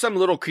 Now there are some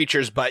little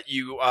creatures, but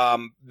you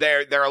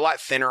they're a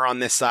lot thinner on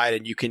this side,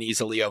 and you can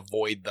easily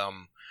avoid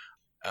them.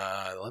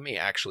 Let me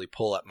actually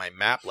pull up my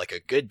map like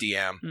a good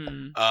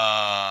DM.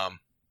 I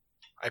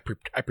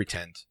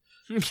pretend.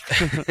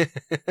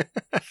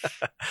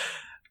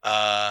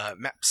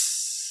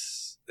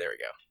 Maps. There we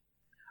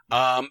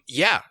go.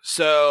 Yeah.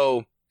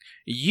 So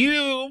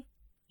you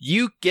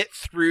get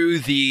through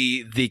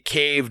the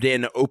caved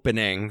in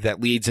opening that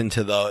leads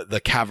into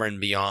the cavern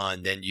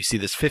beyond, and you see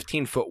this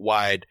 15-foot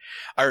wide,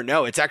 or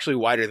no, it's actually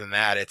wider than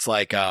that. It's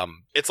like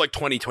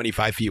 20,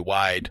 25 feet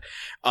wide.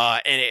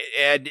 And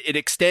it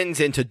extends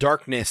into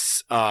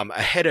darkness,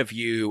 ahead of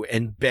you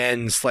and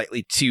bends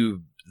slightly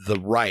to the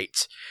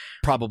right,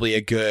 probably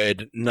a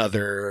good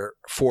another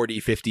 40,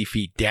 50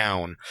 feet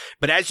down.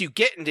 But as you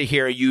get into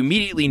here, you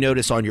immediately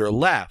notice on your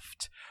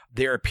left,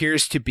 there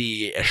appears to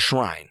be a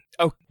shrine.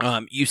 Oh,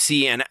 you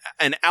see an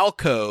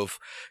alcove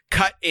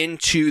cut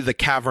into the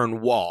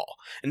cavern wall.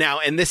 Now,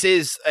 and this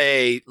is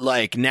a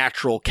like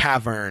natural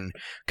cavern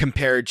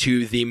compared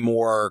to the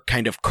more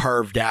kind of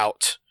carved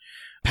out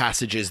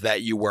passages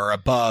that you were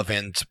above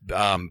and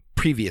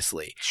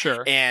previously.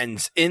 Sure.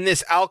 And in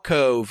this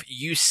alcove,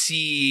 you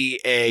see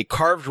a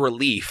carved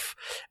relief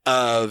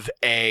of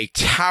a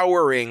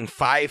towering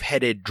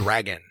 5-headed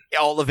dragon.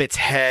 All of its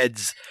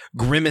heads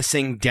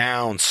grimacing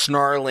down,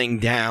 snarling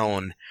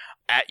down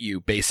at you,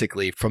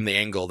 basically, from the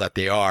angle that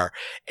they are.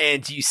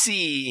 And you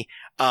see,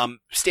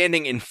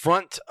 standing in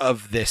front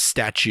of this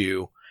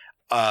statue,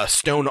 a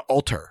stone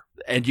altar.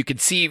 And you can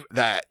see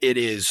that it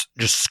is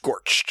just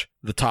scorched,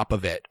 the top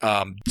of it,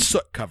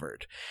 soot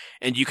covered.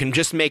 And you can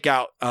just make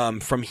out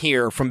from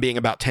here, from being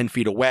about 10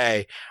 feet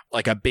away,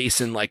 like a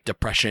basin-like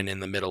depression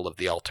in the middle of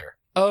the altar.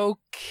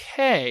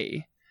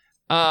 Okay.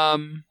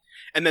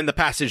 And then the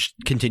passage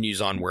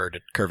continues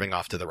onward, curving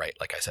off to the right,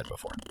 like I said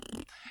before.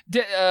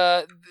 Did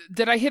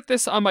I hit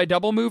this on my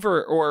double move,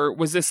 or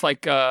was this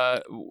like,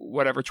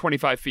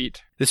 25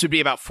 feet? This would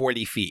be about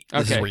 40 feet.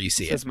 This is where you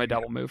see it. This is my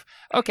double move.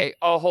 Okay,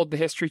 I'll hold the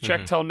history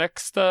check till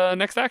next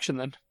action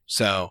then.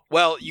 So,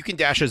 well, you can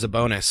dash as a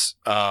bonus,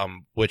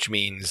 which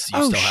means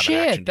you still have an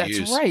action to use.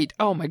 That's right.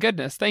 Oh my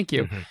goodness, thank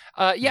you.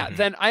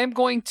 Then I am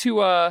going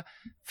to,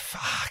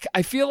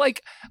 I feel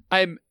like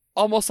I'm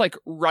almost like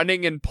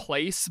running in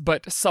place,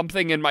 but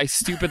something in my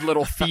stupid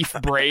little thief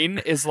brain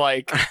is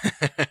like,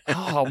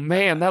 oh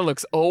man, that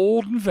looks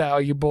old and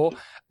valuable.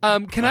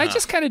 Can I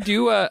just kind of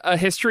do a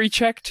history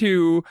check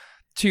to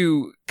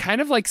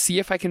kind of like see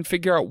if I can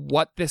figure out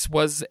what this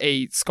was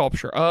a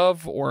sculpture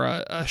of or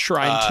a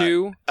shrine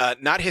to?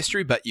 Not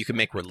history, but you can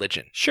make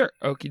religion. Sure.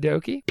 Okie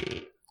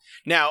dokie.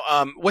 Now,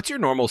 what's your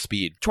normal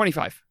speed?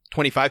 25.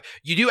 25.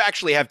 You do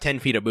actually have 10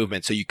 feet of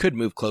movement, so you could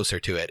move closer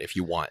to it if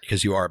you want,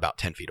 because you are about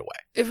 10 feet away.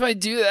 If I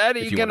do that, are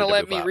you going to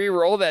let me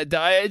re-roll that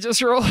die I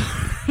just rolled?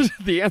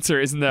 The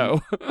answer is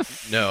no.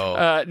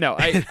 No. No,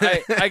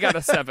 I got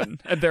a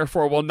 7, and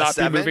therefore will not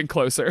be moving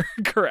closer.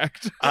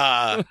 Correct.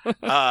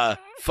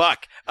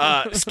 Fuck.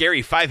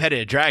 Scary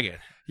 5-headed dragon.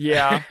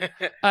 Yeah.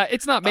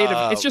 It's not made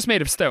of, it's just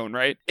made of stone,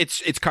 right?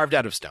 It's carved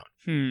out of stone.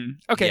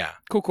 Okay. Yeah.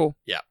 Cool.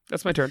 Yeah.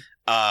 That's my turn.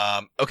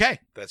 Okay.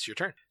 That's your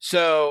turn.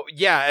 So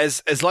yeah,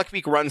 as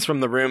Luckbeak runs from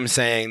the room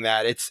saying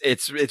that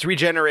it's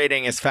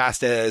regenerating as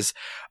fast as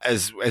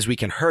we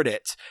can hurt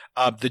it,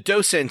 the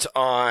docent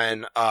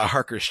on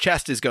Harker's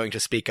chest is going to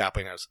speak up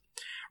and goes,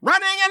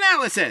 "Running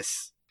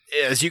analysis!"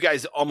 As you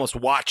guys almost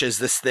watch as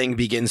this thing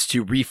begins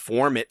to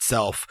reform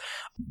itself,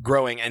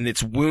 growing, and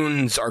its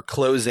wounds are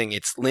closing,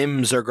 its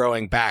limbs are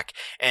growing back,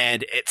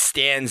 and it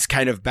stands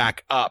kind of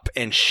back up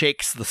and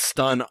shakes the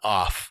stun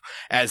off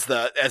as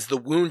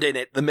the wound in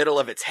it, the middle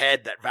of its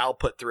head that Val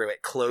put through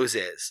it,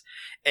 closes.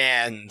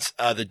 And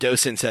the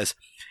docent says,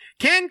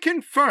 "Can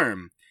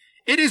confirm.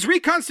 It is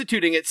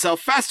reconstituting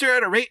itself faster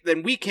at a rate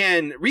than we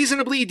can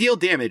reasonably deal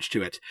damage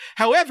to it.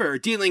 However,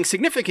 dealing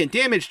significant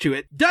damage to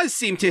it does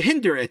seem to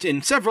hinder it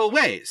in several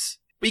ways.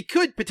 We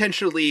could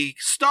potentially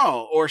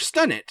stall or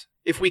stun it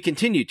if we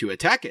continue to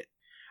attack it."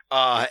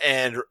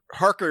 And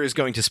Harker is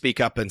going to speak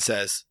up and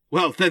says,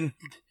 "Well, then,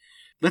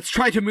 let's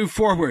try to move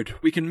forward.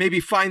 We can maybe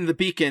find the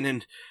beacon,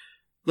 and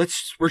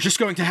we're just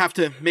going to have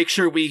to make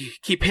sure we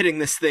keep hitting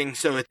this thing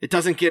so it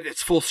doesn't get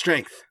its full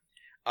strength."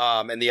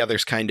 And the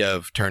others kind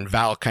of turn.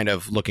 Val, kind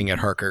of looking at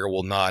Harker,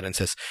 will nod and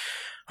says,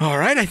 "All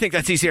right, I think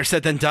that's easier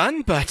said than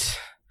done, but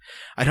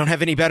I don't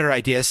have any better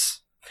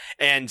ideas."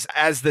 And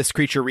as this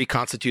creature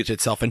reconstitutes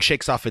itself and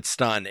shakes off its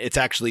stun, it's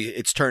actually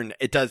its turn.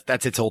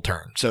 That's its whole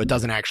turn. So it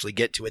doesn't actually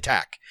get to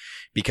attack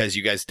because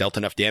you guys dealt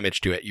enough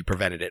damage to it. You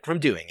prevented it from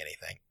doing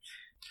anything.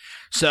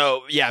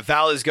 So yeah,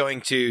 Val is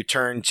going to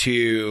turn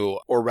to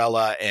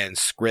Orella and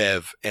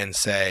Scriv and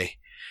say,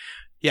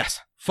 "Yes,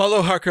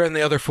 follow Harker and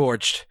the other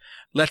forged.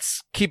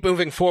 Let's keep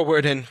moving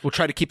forward, and we'll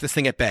try to keep this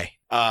thing at bay."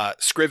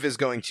 Scriv is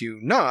going to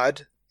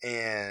nod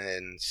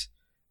and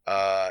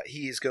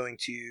He is going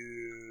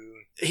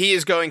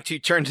to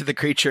turn to the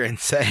creature and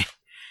say,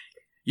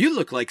 "You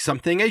look like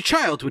something a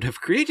child would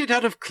have created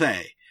out of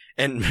clay,"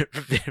 and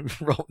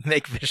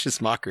make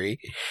vicious mockery,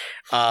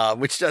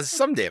 which does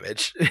some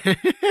damage,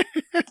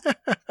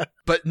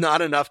 but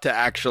not enough to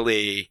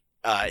actually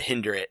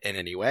hinder it in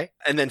any way.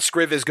 And then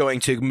Scriv is going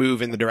to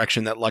move in the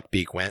direction that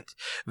Luckbeak went.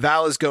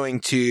 Val is going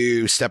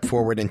to step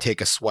forward and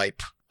take a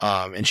swipe,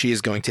 and she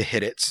is going to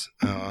hit it.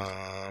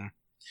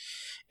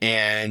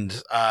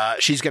 And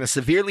she's going to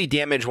severely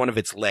damage one of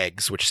its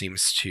legs, which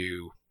seems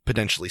to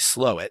potentially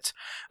slow it.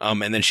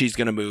 And then she's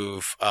going to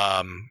move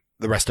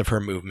the rest of her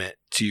movement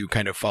to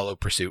kind of follow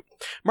pursuit.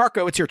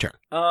 Marco, it's your turn.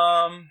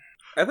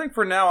 I think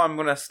for now I'm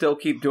going to still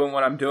keep doing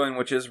what I'm doing,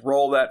 which is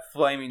roll that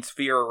flaming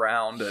sphere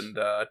around and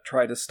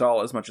try to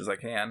stall as much as I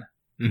can.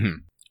 Mm-hmm.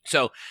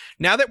 So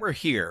now that we're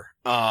here,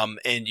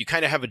 and you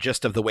kind of have a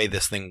gist of the way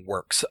this thing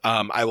works,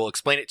 I will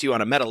explain it to you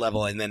on a meta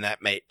level, and then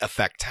that may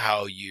affect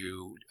how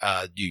you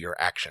do your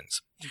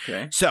actions.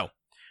 Okay. So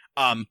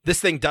this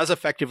thing does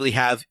effectively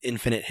have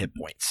infinite hit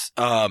points.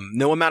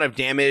 No amount of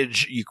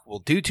damage you will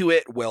do to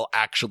it will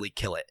actually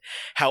kill it.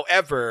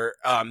 However,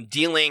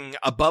 dealing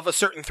above a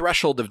certain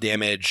threshold of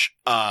damage,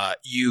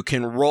 you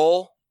can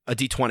roll a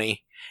d20,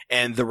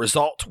 and the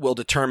result will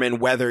determine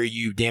whether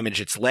you damage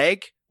its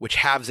leg, which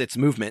halves its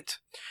movement,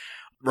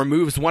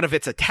 removes one of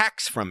its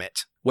attacks from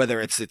it, whether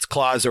it's its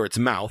claws or its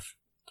mouth,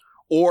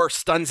 or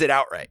stuns it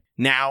outright.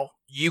 Now,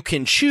 you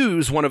can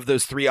choose one of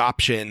those three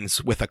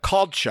options with a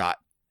called shot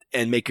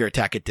and make your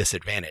attack at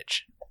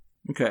disadvantage.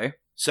 Okay.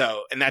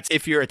 So, and that's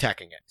if you're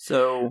attacking it.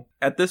 So,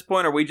 at this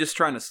point, are we just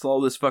trying to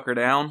slow this fucker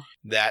down?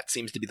 That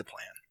seems to be the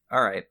plan.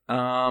 All right.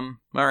 All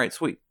right,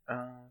 sweet.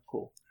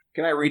 Cool.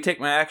 Can I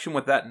retake my action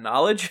with that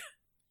knowledge?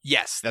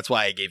 Yes, that's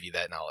why I gave you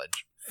that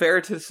knowledge.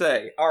 Fair to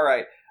say. All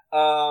right.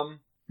 All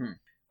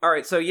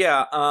right, so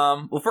yeah,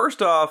 well,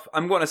 first off,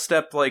 I'm going to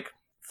step,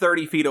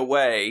 30 feet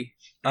away,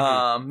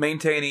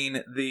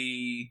 maintaining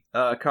the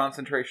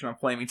concentration on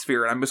Flaming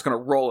Sphere, and I'm just going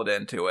to roll it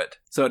into it.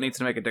 So it needs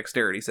to make a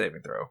dexterity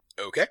saving throw.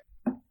 Okay.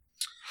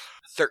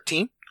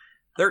 13.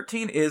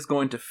 13 is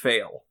going to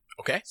fail.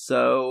 Okay.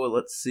 So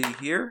let's see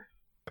here.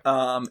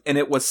 And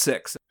it was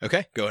 6.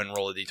 Okay, go ahead and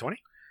roll a d20.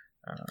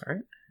 All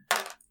right.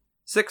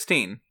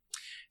 16.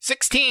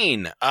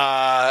 16.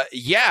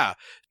 Yeah.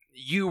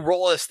 You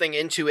roll this thing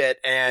into it,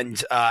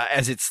 and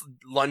as it's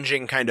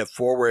lunging kind of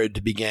forward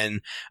to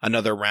begin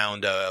another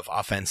round of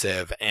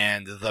offensive,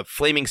 and the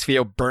flaming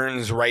sphere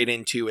burns right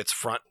into its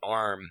front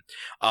arm,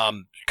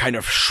 kind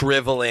of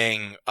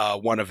shriveling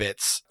one of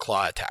its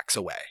claw attacks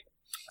away.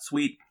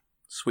 Sweet.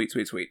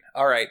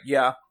 All right,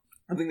 yeah.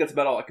 I think that's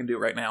about all I can do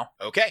right now.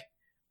 Okay.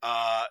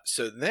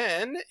 So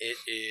then it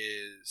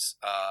is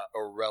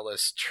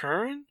Aurella's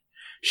turn.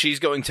 She's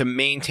going to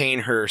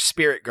maintain her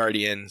spirit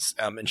guardians,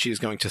 and she's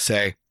going to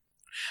say,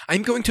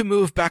 "I'm going to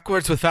move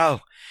backwards with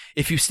Val.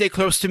 If you stay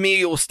close to me,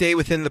 you will stay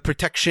within the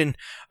protection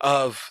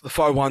of the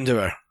Far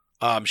Wanderer."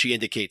 She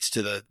indicates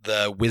to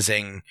the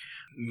whizzing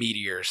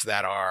meteors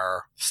that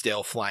are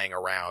still flying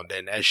around,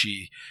 and as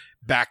she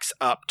backs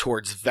up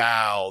towards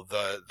Val,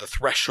 the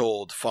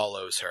threshold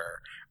follows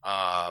her,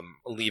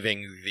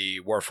 leaving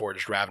the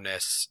Warforged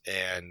Ravenous.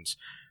 And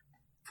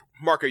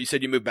Marco, you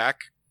said you moved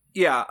back?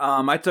 Yeah,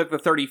 I took the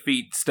 30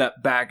 feet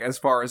step back as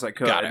far as I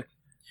could. Got it.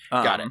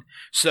 Got it.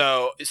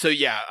 So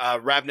yeah,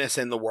 Ravenous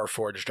and the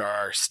Warforged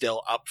are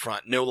still up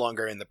front, no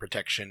longer in the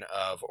protection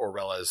of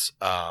Aurella's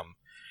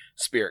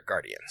spirit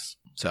guardians.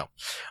 So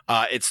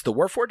it's the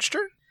Warforged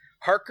turn.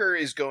 Harker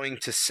is going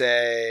to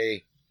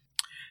say,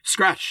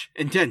 "Scratch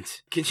and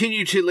Dent,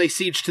 continue to lay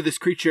siege to this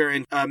creature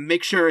and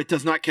make sure it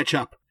does not catch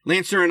up.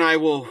 Lancer and I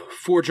will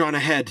forge on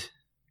ahead.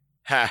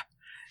 Ha.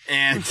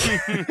 And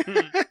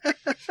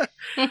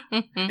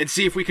and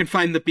see if we can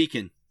find the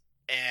beacon."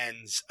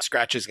 And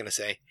Scratch is going to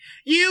say,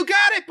 "You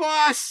got it,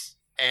 boss!"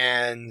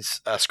 And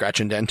Scratch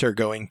and Dent are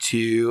going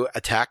to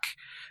attack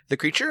the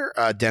creature.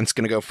 Dent's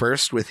going to go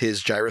first with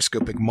his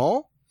gyroscopic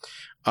maul.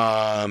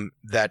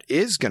 That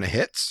is going to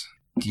hit.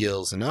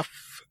 Deals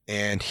enough.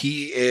 And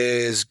he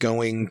is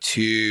going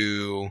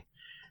to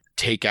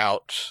take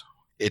out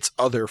its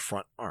other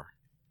front arm.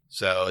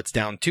 So it's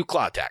down 2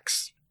 claw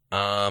attacks.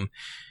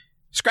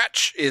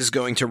 Scratch is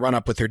going to run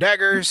up with her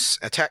daggers.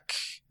 Attack.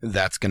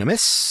 That's going to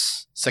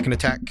miss. Second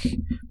attack.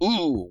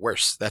 Ooh,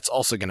 worse. That's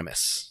also going to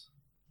miss.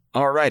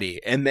 Alrighty.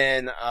 And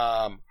then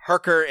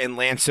Harker and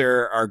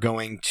Lancer are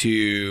going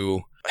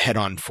to head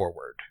on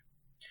forward.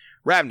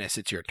 Ravenous,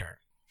 it's your turn.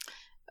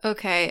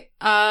 Okay.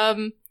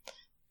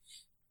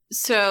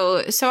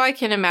 So I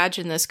can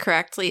imagine this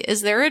correctly.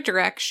 Is there a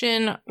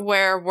direction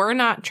where we're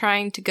not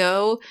trying to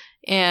go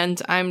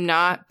and I'm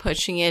not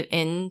pushing it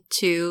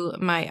into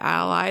my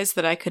allies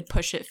that I could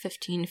push it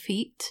 15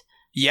 feet?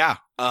 Yeah.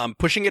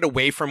 Pushing it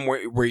away from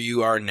where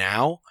you are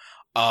now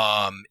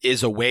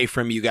is away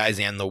from you guys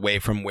and away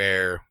from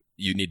where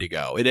you need to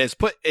go.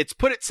 It's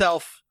put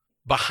itself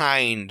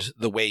behind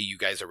the way you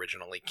guys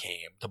originally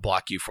came to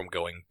block you from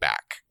going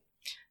back.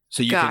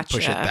 So you can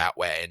push it that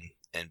way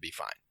and be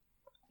fine.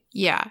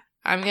 Yeah,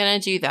 I'm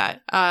going to do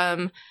that.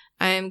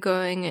 I am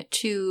going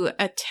to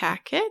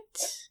attack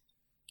it.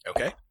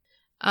 Okay.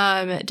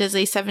 Does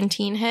a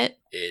 17 hit?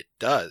 It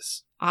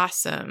does.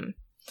 Awesome.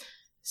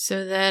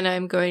 So then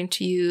I'm going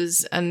to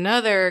use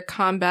another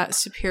combat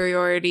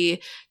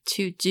superiority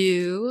to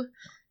do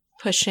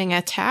pushing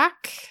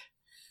attack.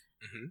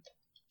 Mm-hmm.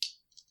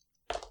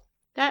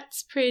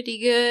 That's pretty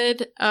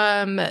good.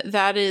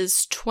 That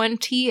is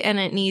 20, and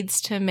it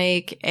needs to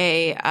make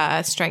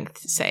a strength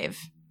save.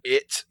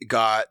 It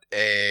got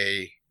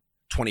a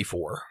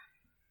 24.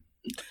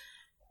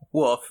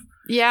 Woof.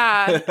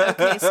 Yeah.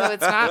 Okay, so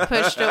it's not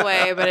pushed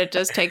away, but it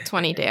does take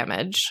 20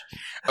 damage.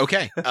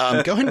 Okay. Go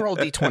ahead and roll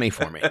d20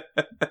 for me.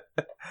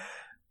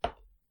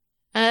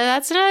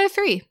 That's another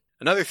 3.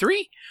 Another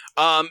 3?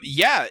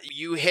 Yeah,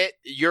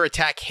 your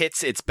attack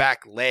hits its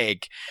back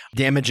leg,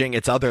 damaging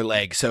its other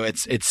leg, so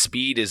its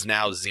speed is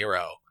now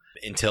 0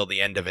 until the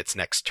end of its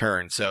next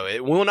turn, so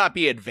it will not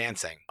be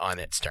advancing on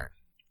its turn.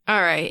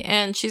 All right,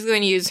 and she's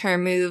going to use her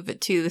move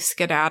to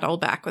skedaddle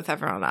back with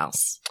everyone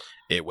else.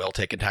 It will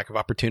take attack of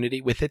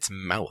opportunity with its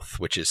mouth,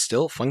 which is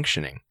still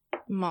functioning.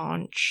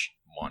 Munch.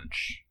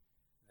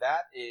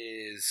 That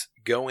is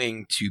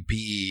going to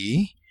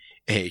be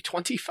a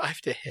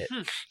 25 to hit.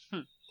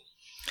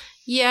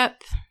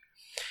 Yep.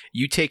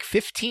 You take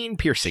 15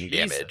 piercing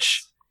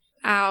damage.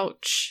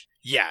 Ouch.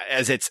 Yeah,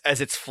 as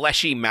its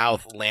fleshy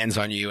mouth lands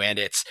on you, and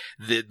it's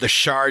the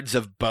shards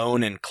of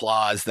bone and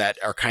claws that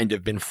are kind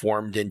of been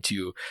formed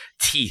into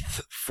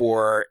teeth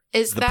for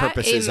the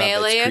purposes of its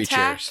creatures.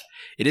 Attack?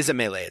 It is a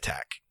melee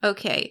attack.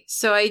 Okay,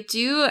 so I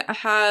do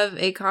have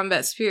a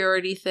combat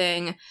superiority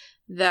thing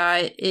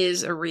that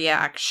is a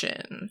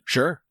reaction.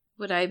 Sure.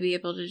 Would I be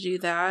able to do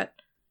that?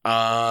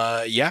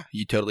 Yeah,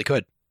 you totally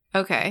could.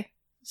 Okay.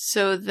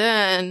 So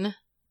then,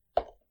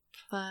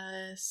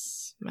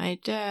 plus my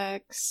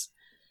dex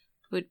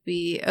would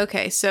be...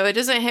 Okay, so it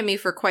doesn't hit me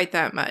for quite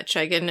that much.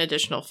 I get an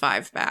additional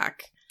 5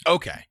 back.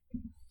 Okay.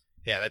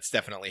 Yeah, that's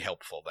definitely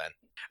helpful then.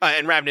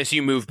 And Ravnus,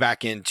 you move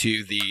back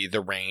into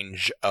the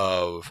range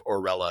of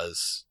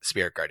Aurella's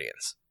Spirit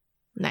Guardians.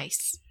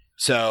 Nice.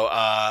 So,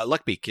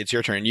 Luckbeak, it's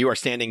your turn. You are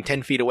standing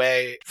 10 feet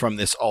away from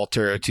this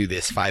altar to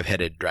this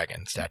 5-headed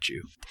dragon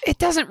statue. It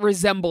doesn't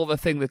resemble the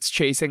thing that's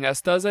chasing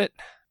us, does it?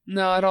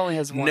 No, it only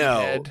has one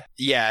head.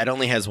 Yeah, it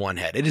only has one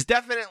head. It is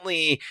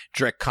definitely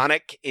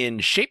draconic in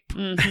shape,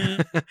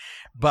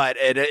 but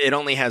it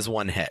only has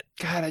one head.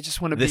 God, I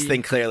just want to This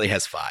thing clearly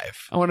has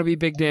 5. I want to be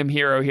big damn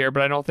hero here,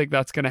 but I don't think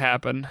that's going to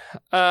happen.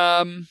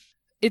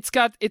 It's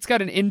got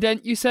an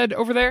indent, you said,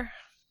 over there?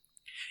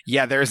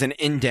 Yeah, there's an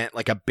indent,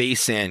 like a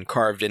basin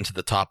carved into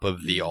the top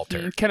of the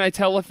altar. Can I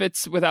tell if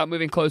it's, without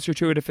moving closer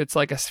to it, if it's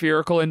like a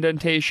spherical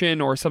indentation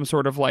or some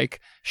sort of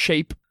like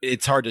shape?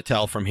 It's hard to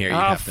tell from here. You'd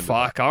have to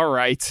fuck. All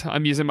right.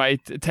 I'm using my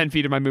 10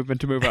 feet of my movement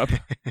to move up.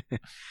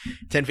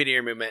 10 feet of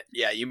your movement.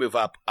 Yeah, you move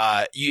up.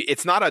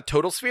 It's not a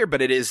total sphere,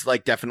 but it is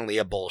like definitely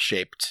a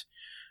bowl-shaped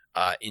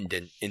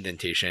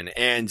indentation,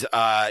 and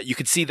you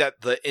can see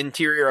that the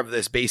interior of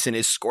this basin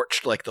is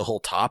scorched, like the whole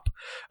top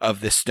of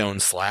this stone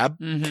slab,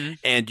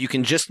 and you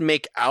can just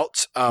make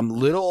out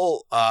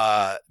little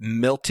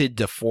melted,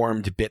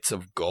 deformed bits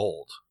of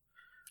gold,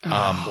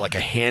 like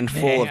a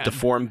handful of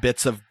deformed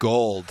bits of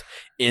gold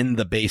in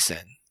the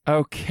basin.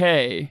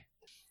 Okay,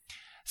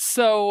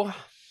 so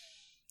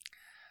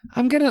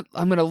I'm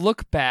gonna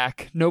look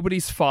back.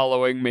 Nobody's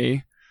following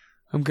me.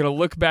 I'm gonna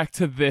look back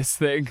to this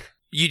thing.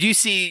 You do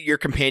see your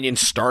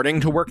companions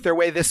starting to work their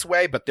way this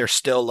way, but they're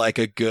still like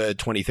a good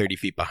 20, 30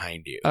 feet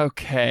behind you.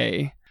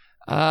 Okay.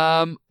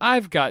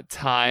 I've got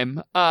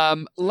time.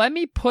 Let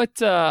me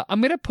put, I'm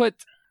going to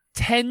put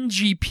 10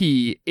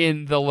 GP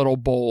in the little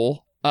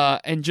bowl,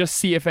 and just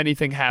see if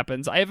anything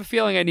happens. I have a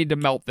feeling I need to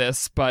melt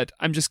this, but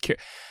I'm just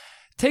curious.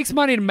 Takes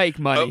money to make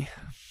money.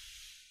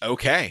 Oh.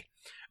 Okay.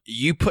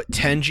 You put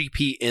 10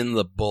 GP in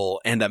the bowl,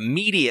 and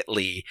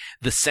immediately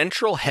the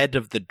central head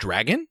of the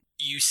dragon,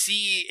 you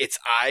see its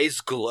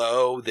eyes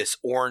glow this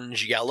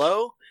orange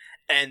yellow,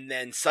 and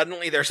then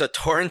suddenly there's a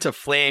torrent of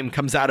flame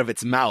comes out of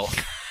its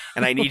mouth,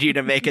 and I need you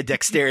to make a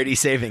dexterity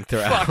saving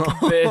throw. Fuck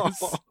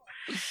this.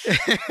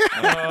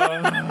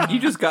 You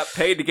just got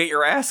paid to get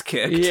your ass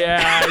kicked.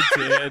 Yeah,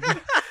 I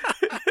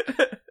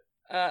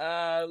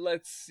did.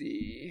 Let's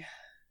see.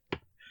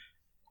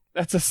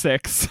 That's a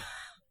 6.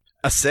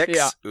 A 6?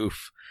 Yeah.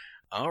 Oof.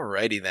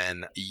 Alrighty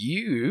then.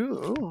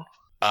 You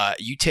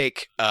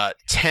take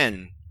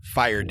 10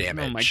 fire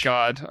damage. Oh my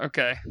god.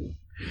 Okay.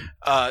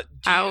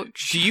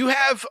 Ouch. Do you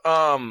have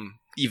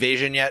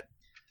evasion yet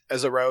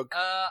as a rogue?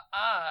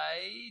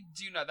 I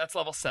do not. That's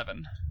level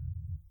 7.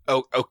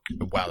 Oh,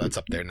 wow, that's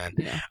up there then.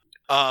 Yeah.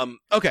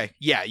 Okay.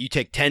 Yeah, you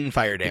take 10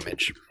 fire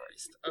damage.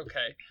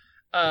 Okay.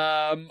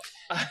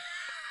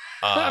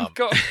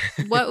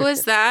 What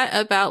was that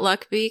about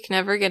Luckbeak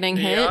never getting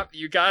hit? Yep,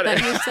 you got it.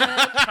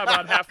 How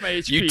about half my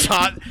HP?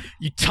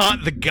 You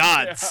taunt the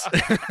gods.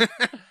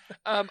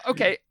 Yeah.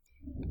 Okay.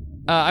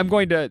 I'm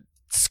going to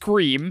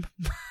scream.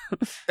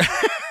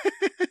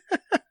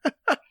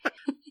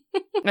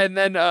 And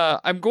then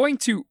I'm going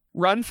to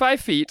run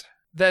 5 feet,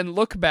 then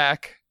look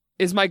back.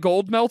 Is my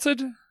gold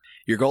melted?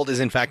 Your gold is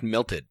in fact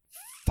melted.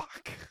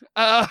 Fuck.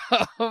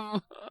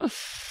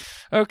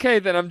 Okay,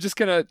 then I'm just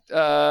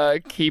gonna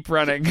keep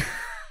running.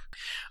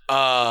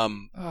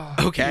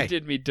 Okay. You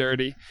did me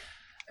dirty.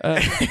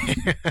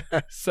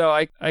 So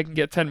I can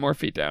get 10 more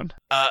feet down.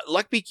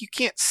 Luckbeak, you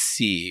can't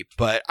see,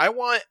 but I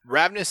want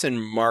Ravnus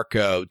and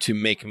Marco to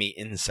make me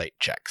insight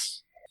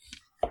checks.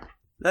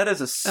 That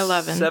is a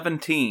 11.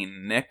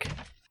 17, Nick.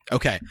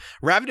 Okay.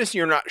 Ravnus,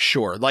 you're not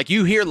sure. Like,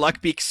 you hear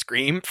Luckbeak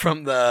scream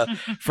from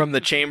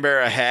the chamber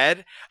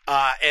ahead,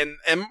 and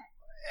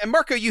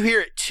Marco, you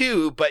hear it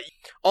too, but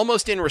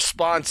almost in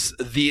response,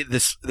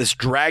 this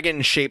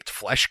dragon-shaped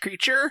flesh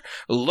creature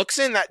looks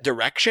in that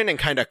direction and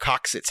kind of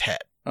cocks its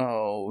head.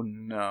 Oh,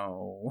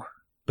 no.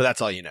 But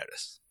that's all you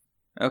notice.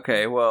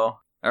 Okay,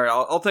 well, all right,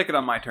 I'll take it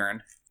on my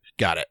turn.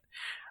 Got it.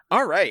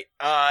 All right.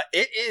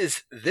 It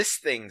is this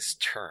thing's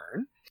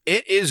turn.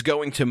 It is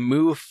going to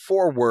move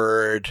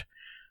forward.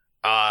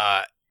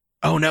 Oh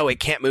no, it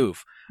can't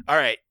move. All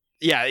right.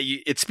 Yeah,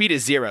 its speed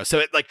is 0, so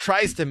it like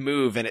tries to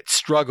move and it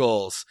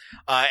struggles,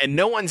 and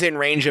no one's in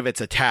range of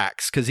its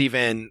attacks because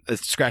even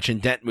Scratch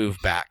and Dent move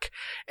back,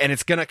 and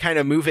it's gonna kind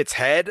of move its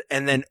head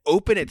and then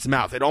open its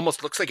mouth. It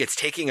almost looks like it's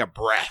taking a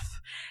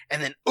breath,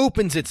 and then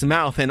opens its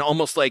mouth, and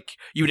almost like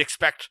you would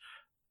expect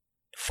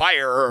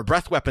fire or a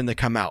breath weapon to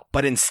come out,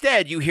 but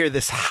instead you hear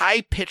this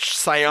high-pitched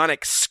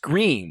psionic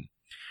scream,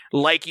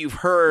 like you've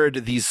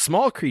heard these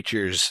small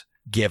creatures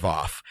give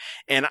off,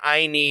 and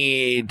I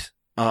need.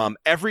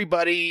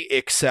 Everybody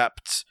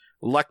except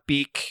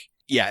Luckbeak.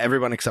 Yeah,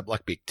 everyone except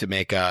Luckbeak to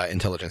make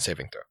intelligence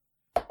saving throw.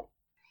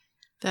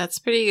 That's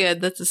pretty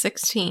good. That's a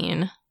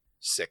 16.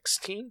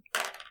 16?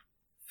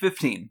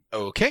 15.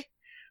 Okay.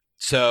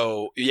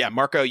 So, yeah,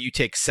 Marco, you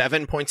take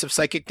 7 points of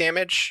psychic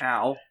damage.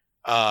 Ow.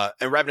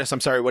 And Ravnus,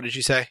 I'm sorry, what did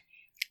you say?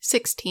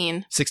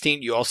 16.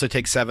 16. You also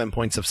take 7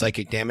 points of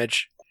psychic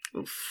damage.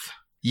 Oof.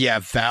 Yeah,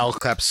 Val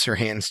claps her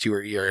hands to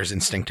her ears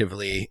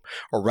instinctively.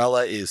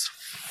 Orella is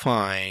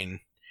fine.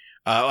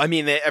 I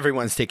mean,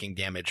 everyone's taking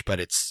damage, but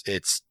it's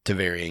to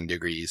varying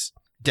degrees.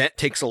 Dent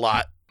takes a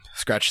lot.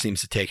 Scratch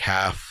seems to take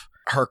half.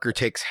 Harker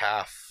takes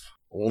half.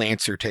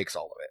 Lancer takes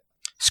all of it.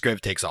 Scriv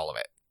takes all of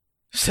it.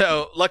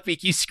 So,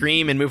 Luckbeak, you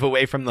scream and move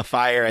away from the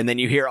fire, and then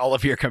you hear all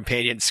of your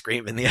companions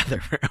scream in the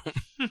other room.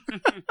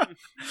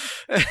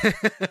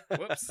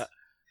 Whoops.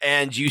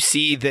 And you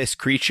see this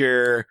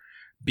creature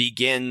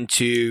begin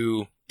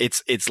to...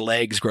 Its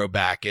legs grow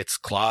back, its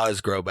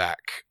claws grow back,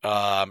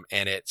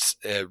 and it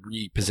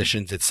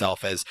repositions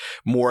itself as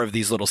more of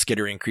these little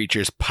skittering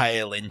creatures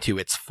pile into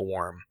its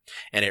form,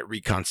 and it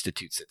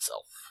reconstitutes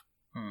itself.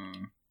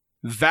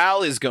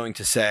 Val is going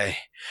to say,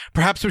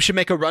 perhaps we should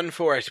make a run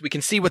for it. We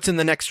can see what's in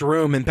the next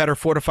room and better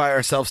fortify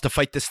ourselves to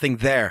fight this thing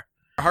there.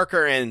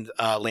 Harker and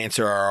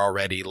Lancer are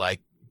already,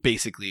 like,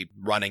 basically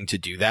running to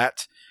do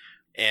that,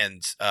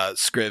 and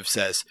Scriv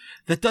says,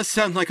 that does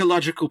sound like a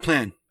logical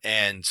plan.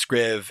 And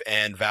Scriv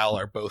and Val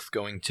are both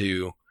going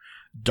to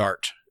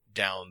dart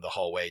down the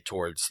hallway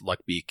towards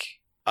Luckbeak.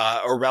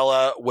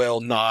 Orella will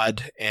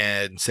nod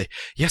and say,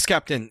 yes,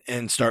 Captain,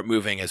 and start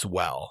moving as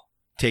well,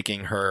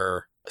 taking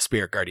her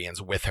spirit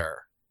guardians with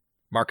her.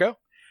 Marco?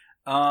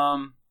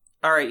 All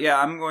right,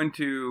 yeah, I'm going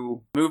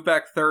to move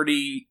back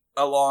 30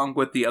 along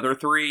with the other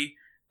 3,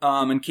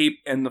 and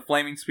the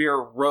flaming spear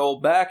roll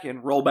back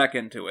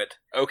into it.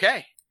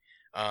 Okay.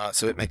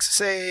 So it makes a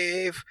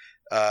save.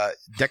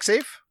 Dex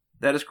save?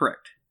 That is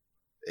correct.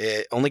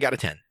 It only got a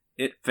 10.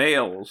 It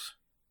fails.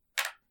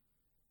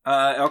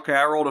 Okay,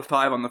 I rolled a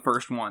 5 on the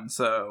first one,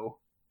 so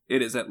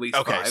it is at least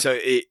 5.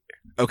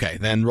 Okay,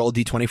 then roll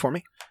D20 for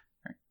me.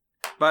 Right.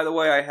 By the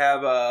way, I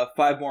have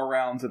 5 more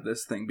rounds of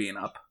this thing being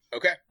up.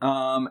 Okay.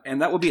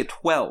 And that would be a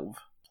 12.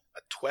 A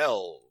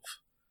 12.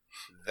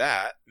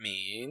 That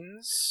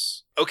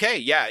means... Okay,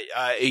 yeah,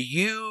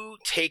 you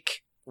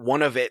take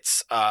one of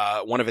its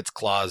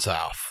claws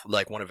off,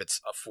 like one of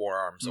its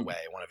forearms away,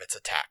 one of its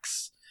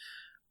attacks.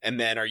 And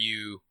then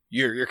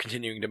you're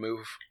continuing to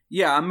move?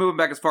 Yeah, I'm moving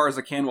back as far as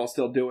I can while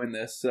still doing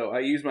this, so I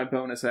use my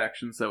bonus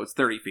action, so it's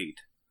 30 feet.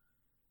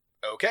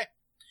 Okay.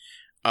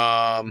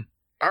 All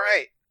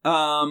right.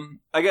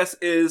 I guess,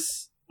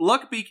 is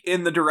Luckbeak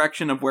in the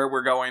direction of where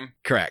we're going?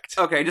 Correct.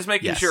 Okay, just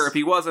making sure. If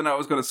he wasn't, I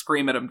was going to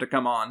scream at him to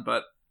come on,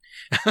 but...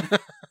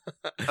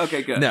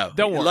 Okay, good. No,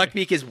 don't worry.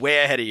 Luckbeak is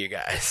way ahead of you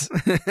guys.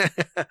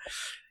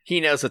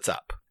 He knows what's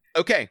up.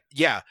 Okay,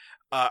 yeah.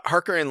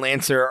 Harker and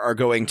Lancer are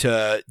going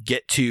to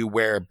get to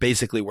where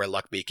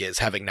Luckbeak is,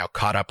 having now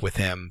caught up with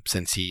him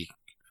since he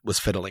was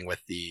fiddling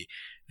with the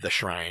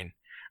shrine.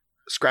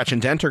 Scratch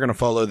and Dent are going to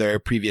follow their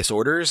previous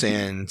orders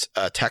and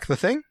attack the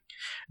thing.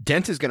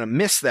 Dent is going to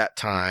miss that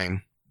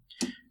time.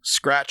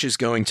 Scratch is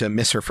going to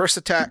miss her first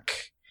attack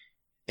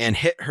and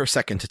hit her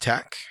second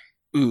attack.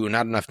 Ooh,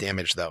 not enough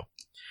damage though.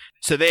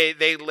 So they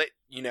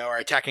are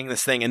attacking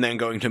this thing and then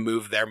going to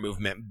move their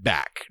movement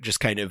back, just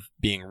kind of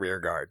being rear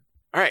guard.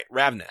 All right,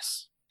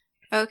 Ravnus.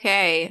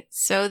 Okay,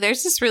 so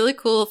there's this really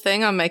cool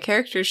thing on my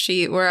character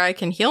sheet where I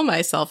can heal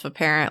myself,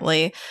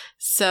 apparently.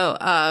 So,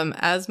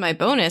 as my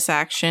bonus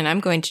action,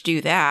 I'm going to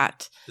do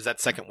that. Is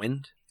that second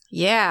wind?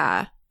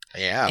 Yeah.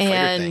 Yeah,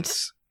 fighter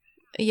things.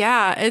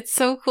 Yeah, it's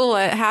so cool.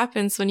 It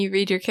happens when you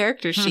read your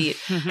character sheet.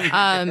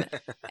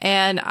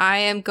 And I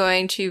am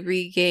going to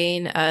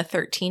regain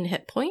 13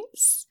 hit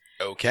points.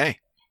 Okay.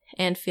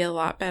 And feel a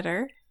lot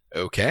better.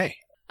 Okay.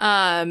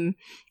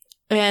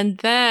 And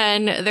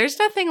then there's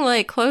nothing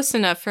like close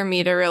enough for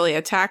me to really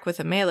attack with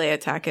a melee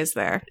attack, is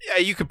there? Yeah,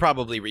 you could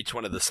probably reach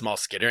one of the small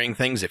skittering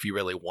things if you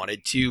really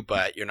wanted to,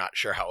 but you're not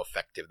sure how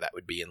effective that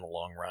would be in the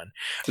long run.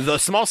 The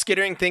small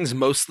skittering things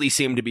mostly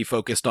seem to be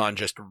focused on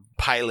just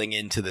piling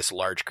into this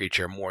large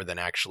creature more than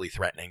actually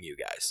threatening you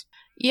guys.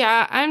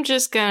 Yeah, I'm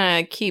just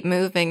gonna keep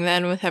moving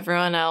then with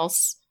everyone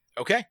else.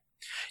 Okay.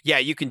 Yeah,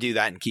 you can do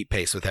that and keep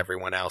pace with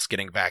everyone else,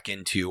 getting back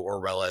into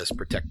Orwella's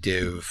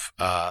protective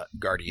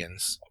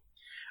guardians.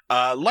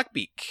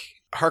 Luckbeak,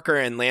 Harker,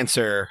 and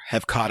Lancer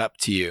have caught up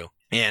to you,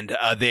 and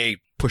they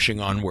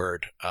pushing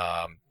onward,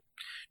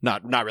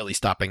 not really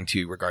stopping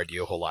to regard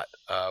you a whole lot.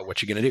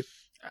 What you gonna do?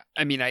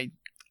 I mean, I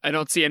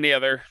don't see any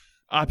other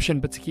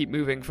option but to keep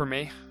moving for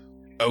me.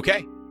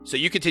 Okay, so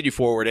you continue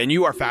forward, and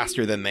you are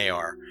faster than they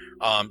are.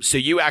 So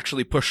you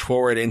actually push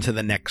forward into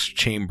the next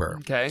chamber.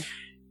 Okay.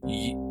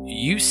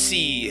 You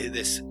see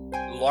this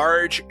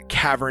large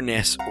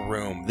cavernous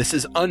room. This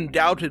is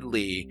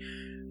undoubtedly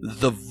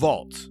the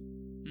vault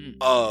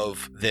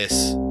of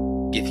this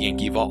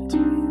Githyanki vault.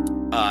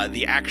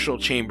 The actual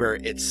chamber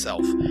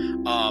itself.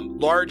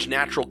 Large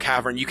natural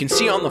cavern. You can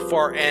see on the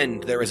far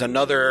end there is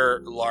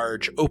another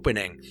large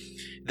opening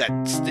that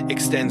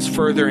extends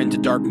further into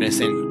darkness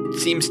and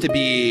seems to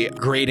be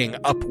grading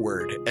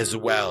upward as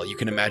well. You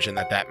can imagine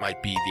that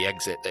might be the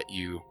exit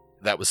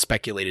that was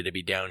speculated to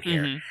be down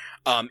here.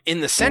 Mm-hmm. In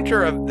the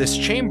center of this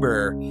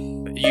chamber,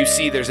 you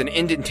see there's an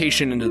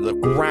indentation into the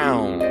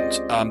ground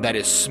that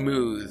is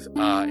smooth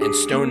and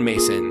stone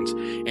masoned,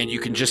 and you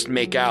can just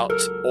make out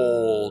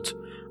old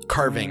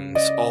carvings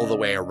all the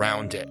way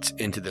around it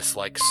into this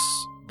like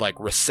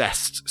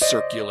recessed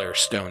circular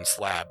stone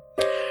slab.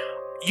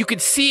 You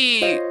could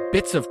see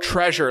bits of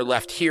treasure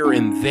left here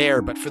and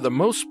there, but for the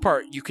most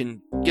part, you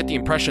can get the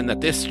impression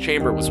that this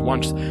chamber was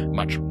once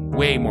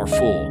way more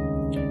full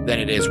than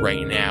it is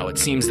right now. It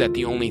seems that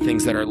the only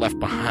things that are left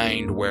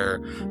behind were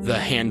the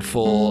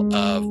handful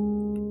of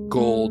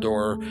gold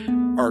or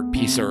art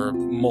piece or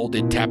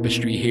molded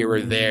tapestry here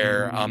or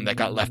there that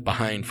got left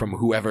behind from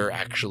whoever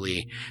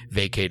actually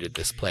vacated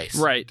this place.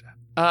 Right.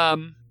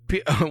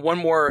 One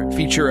more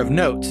feature of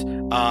note,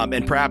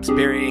 and perhaps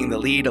burying the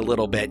lead a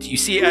little bit, you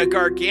see a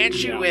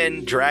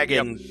gargantuan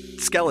dragon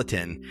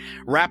skeleton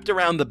wrapped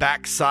around the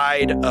back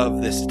side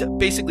of this,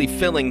 basically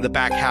filling the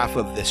back half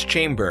of this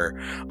chamber.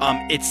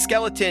 Its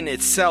skeleton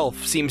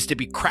itself seems to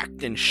be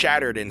cracked and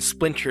shattered and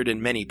splintered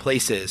in many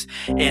places,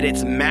 and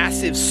its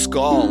massive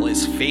skull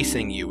is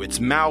facing you, its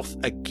mouth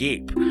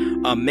agape,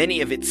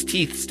 many of its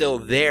teeth still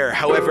there.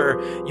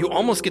 However, you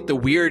almost get the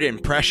weird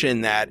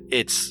impression that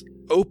it's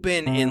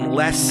open in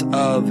less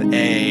of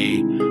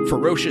a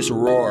ferocious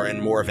roar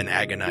and more of an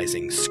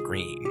agonizing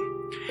scream.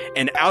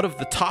 And out of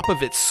the top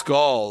of its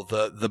skull,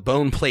 the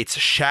bone plates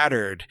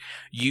shattered,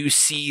 you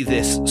see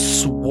this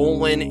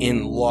swollen,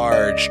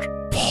 enlarged,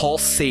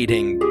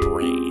 pulsating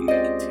brain.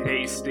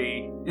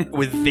 Tasty.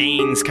 With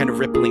veins kind of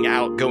rippling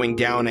out, going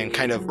down, and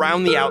kind of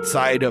round the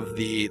outside of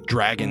the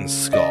dragon's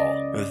skull.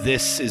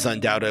 This is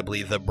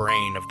undoubtedly the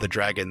brain of the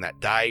dragon that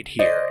died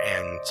here,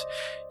 and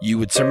you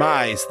would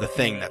surmise the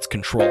thing that's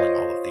controlling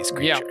all of these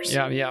creatures.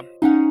 Yeah.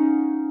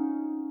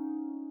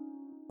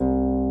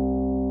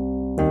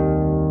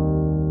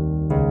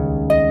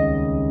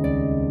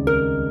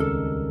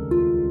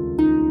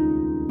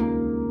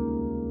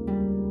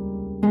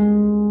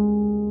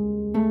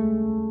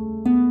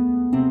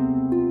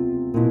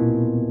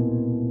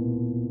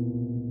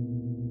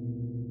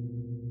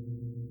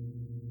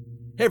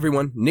 Hey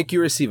everyone, Nick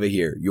Urasiva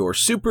here, your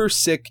super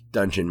sick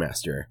dungeon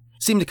master.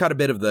 Seemed to caught a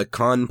bit of the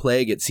con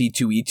plague at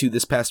C2E2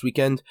 this past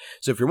weekend,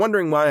 so if you're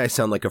wondering why I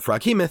sound like a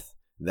froghemoth,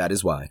 that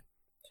is why.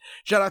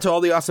 Shout out to all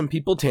the awesome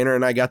people Tanner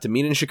and I got to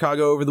meet in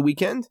Chicago over the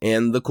weekend,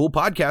 and the cool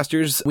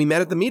podcasters we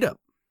met at the meetup.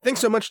 Thanks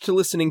so much to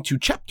listening to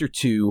Chapter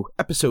 2,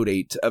 Episode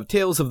 8 of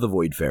Tales of the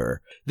Voidfarer.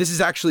 This is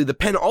actually the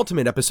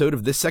penultimate episode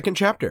of this second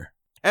chapter.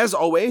 As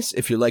always,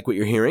 if you like what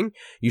you're hearing,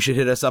 you should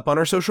hit us up on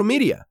our social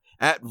media,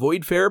 at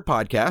Voidfarer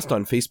Podcast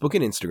on Facebook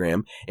and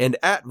Instagram, and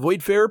at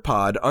Voidfarer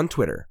Pod on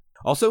Twitter.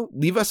 Also,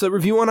 leave us a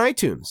review on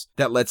iTunes.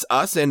 That lets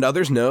us and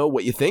others know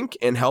what you think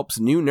and helps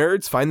new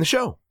nerds find the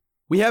show.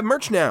 We have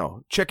merch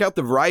now. Check out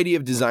the variety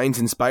of designs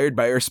inspired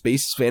by our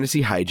space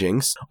fantasy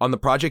hijinks on the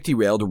Project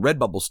Derailed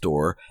Redbubble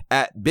store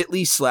at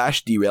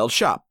bit.ly/derailed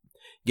shop.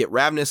 Get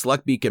Ravnus,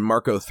 Luckbeak, and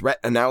Marco threat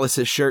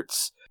analysis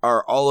shirts,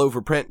 our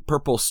all-over print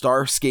purple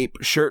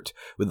Starscape shirt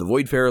with the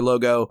Voidfarer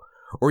logo,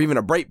 or even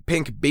a bright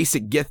pink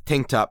basic Gith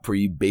tank top for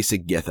you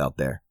basic Gith out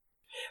there.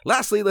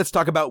 Lastly, let's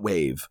talk about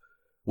Wave.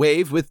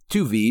 Wave, with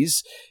 2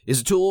 V's,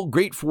 is a tool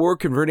great for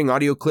converting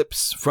audio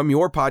clips from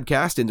your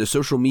podcast into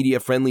social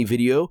media-friendly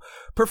video,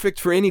 perfect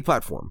for any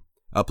platform.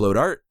 Upload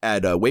art,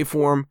 add a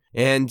waveform,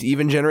 and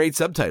even generate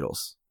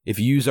subtitles. If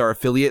you use our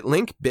affiliate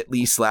link,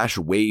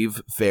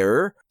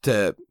 bit.ly/wavefarer,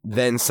 to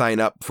then sign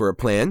up for a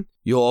plan,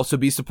 you'll also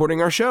be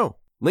supporting our show.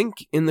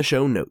 Link in the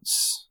show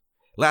notes.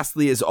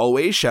 Lastly, as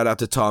always, shout out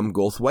to Tom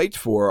Goldthwait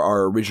for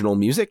our original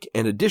music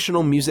and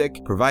additional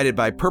music provided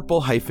by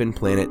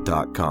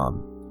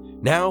purple-planet.com.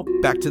 Now,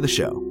 back to the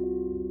show.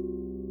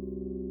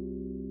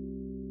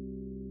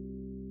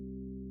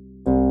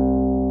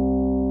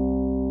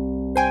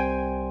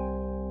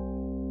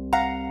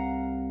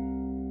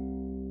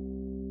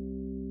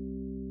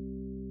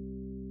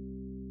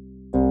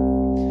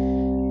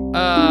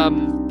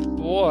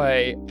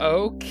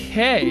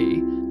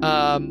 Okay.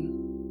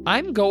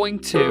 I'm going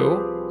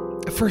to...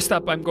 First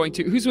up,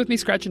 Who's with me,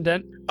 Scratch and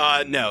Dent?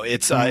 No,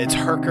 it's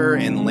Herker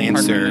and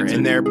Lancer,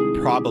 and they're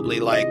probably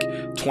like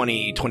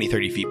 20,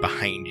 30 feet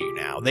behind you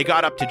now. They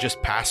got up to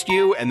just past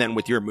you, and then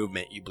with your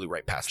movement, you blew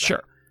right past them.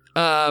 Sure.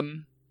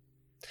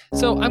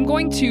 So I'm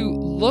going to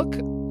look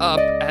up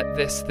at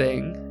this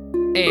thing,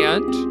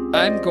 and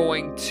I'm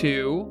going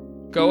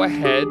to go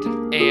ahead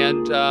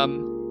and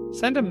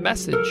send a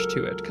message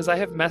to it, because I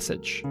have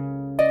message.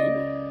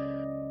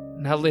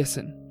 Now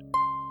listen,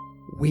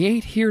 we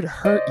ain't here to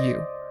hurt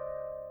you.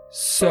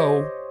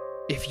 So,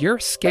 if you're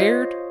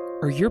scared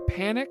or you're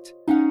panicked,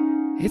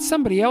 it's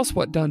somebody else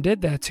what done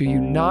did that to you,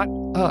 not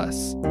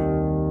us.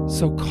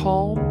 So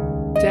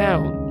calm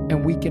down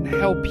and we can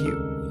help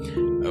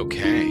you.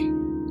 Okay.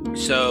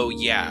 So,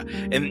 yeah.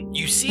 And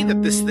you see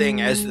that this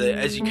thing, as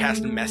you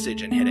cast a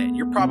message and hit it,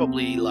 you're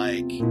probably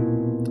like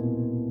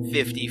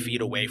 50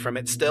 feet away from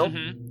it still.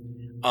 Mm-hmm.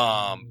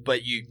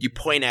 But you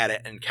point at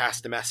it and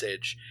cast a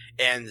message,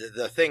 and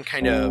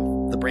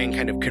the brain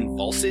kind of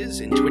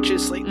convulses and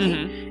twitches slightly,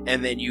 mm-hmm.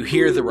 and then you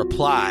hear the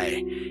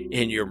reply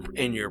in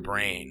your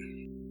brain.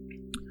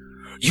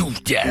 You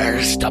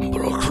dare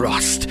stumble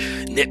across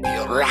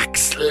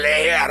Nibirak's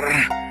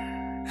lair?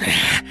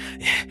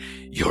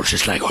 You're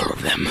just like all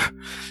of them.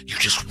 You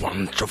just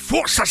want to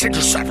force us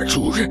into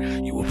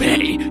servitude. You will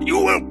pay. You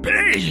will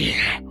pay.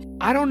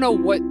 I don't know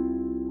what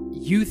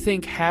you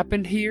think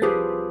happened here,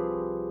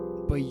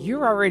 but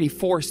you're already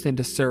forced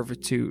into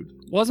servitude.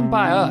 Wasn't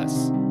by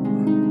us.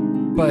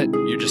 But...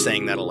 You're just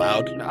saying that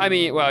aloud? I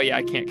mean, well, yeah,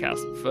 I can't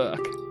cast... Fuck.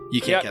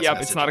 You can't cast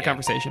message, it's not a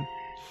conversation.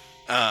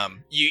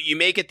 You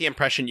may get the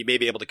impression you may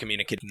be able to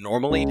communicate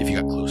normally if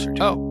you got closer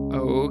to it. Oh,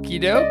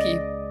 okie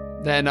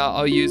dokie. Then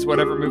I'll use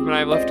whatever movement I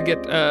have left to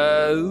get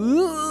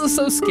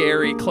so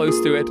scary close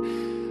to it.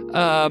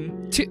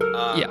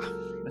 Yeah.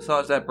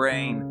 Massage that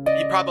brain.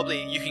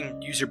 You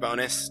can use your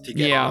bonus to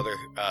get another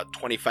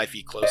 25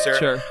 feet closer.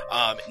 Sure.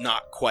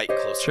 Not quite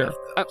close enough,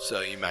 though,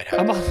 so you might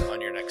have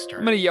on your next turn.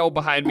 I'm going to yell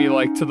behind me,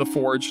 like, to the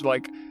forge,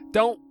 like,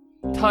 don't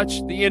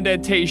touch the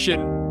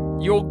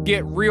indentation. You'll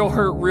get real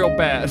hurt real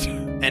bad.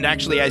 And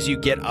actually, as you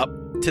get up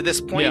to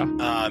this point,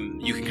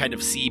 you can kind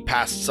of see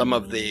past some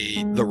of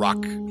the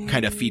rock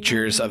kind of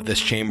features of this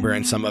chamber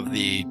and some of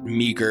the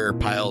meager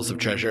piles of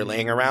treasure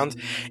laying around.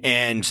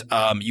 And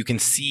you can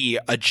see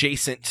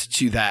adjacent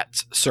to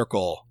that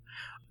circle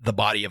the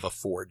body of a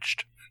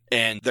forged.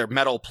 And their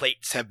metal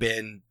plates have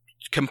been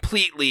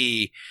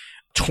completely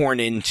torn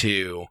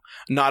into,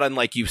 not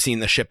unlike you've seen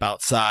the ship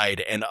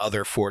outside and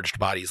other forged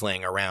bodies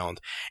laying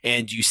around.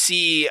 And you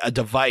see a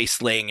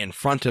device laying in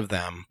front of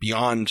them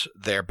beyond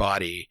their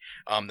body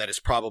that is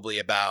probably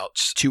about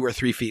 2 or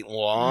 3 feet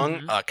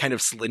long, mm-hmm. Kind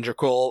of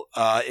cylindrical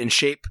in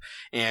shape,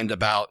 and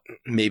about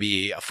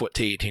maybe 1 foot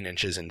to 18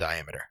 inches in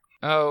diameter.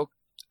 Oh.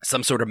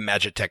 Some sort of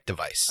Magitech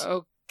device.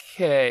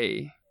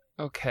 Okay.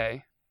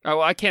 Oh,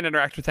 well, I can't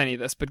interact with any of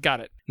this, but got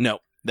it.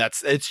 No,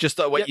 it's just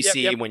what you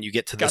see when you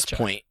get to this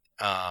point.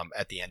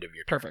 At the end of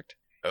your turn. Perfect.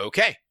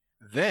 Okay.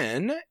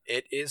 Then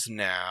it is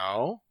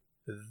now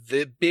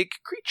the big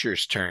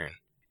creature's turn.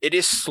 It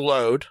is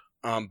slowed,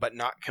 but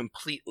not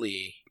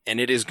completely, and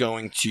it is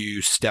going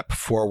to step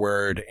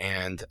forward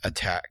and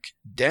attack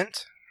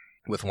Dent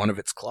with one of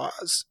its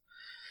claws,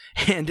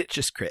 and it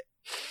just crit.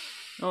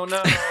 Oh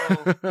no.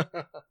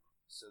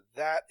 So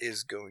that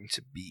is going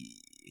to be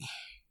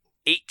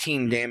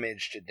 18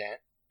 damage to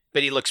Dent,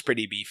 but he looks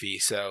pretty beefy,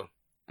 so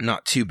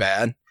not too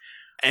bad.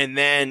 And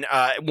then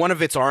one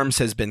of its arms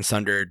has been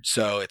sundered,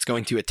 so it's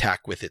going to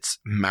attack with its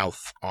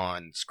mouth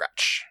on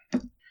Scratch.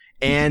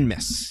 And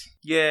miss.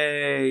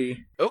 Yay.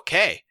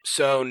 Okay,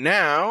 so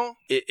now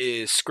it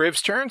is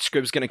Scriv's turn.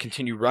 Scriv's going to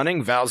continue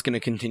running. Val's going to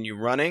continue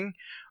running.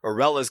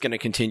 Aurella's going to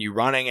continue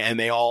running, and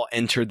they all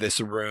enter this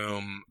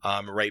room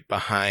right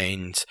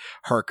behind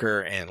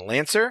Herker and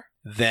Lancer.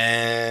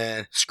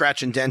 Then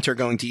Scratch and Dent are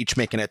going to each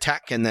make an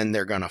attack, and then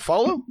they're going to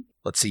follow.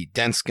 Let's see,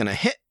 Dent's going to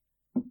hit,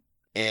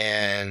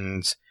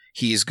 and...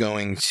 he's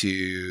going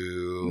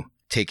to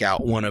take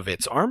out one of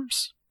its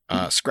arms.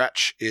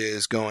 Scratch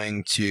is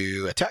going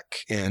to attack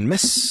and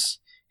miss.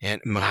 And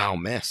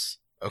miss.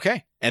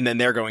 Okay. And then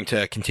they're going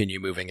to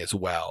continue moving as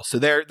well. So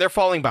they're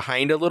falling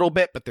behind a little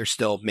bit, but they're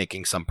still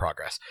making some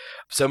progress.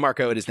 So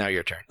Marco, it is now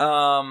your turn.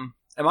 Am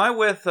I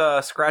with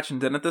Scratch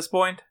and Dent at this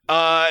point?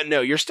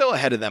 No, you're still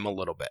ahead of them a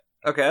little bit.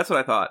 Okay, that's what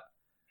I thought.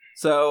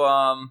 So,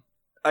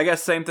 I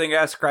guess same thing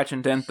as Scratch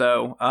and Dent,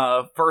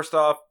 though. First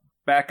off,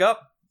 back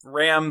up.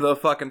 Ram the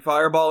fucking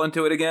fireball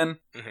into it again.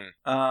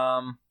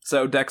 Mm-hmm.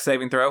 So Dex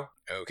saving throw.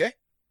 Okay.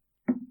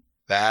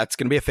 That's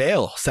going to be a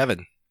fail.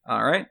 7.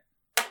 All right.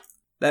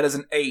 That is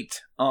an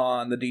 8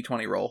 on the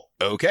D20 roll.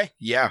 Okay,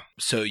 yeah.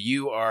 So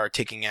you are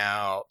taking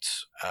out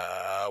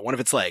one of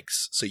its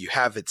legs, so you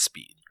have its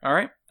speed. All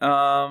right.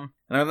 And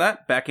other than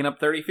that, backing up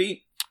 30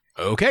 feet.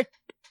 Okay.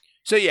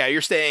 So yeah,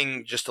 you're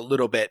staying just a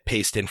little bit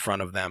paced in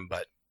front of them,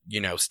 but,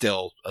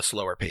 still a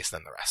slower pace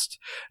than the rest.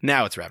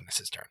 Now it's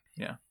Ravnus's turn.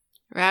 Yeah.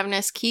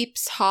 Ravnus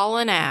keeps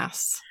hauling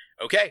ass.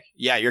 Okay.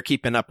 Yeah, you're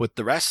keeping up with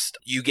the rest.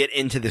 You get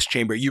into this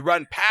chamber. You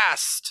run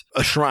past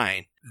a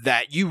shrine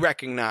that you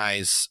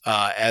recognize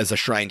as a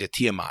shrine to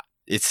Tiamat.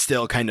 It's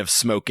still kind of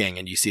smoking,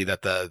 and you see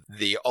that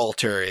the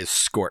altar is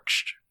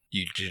scorched.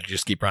 You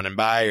just keep running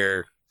by,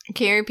 or...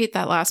 Can you repeat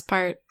that last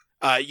part?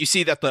 You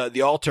see that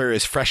the altar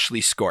is freshly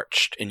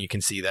scorched, and you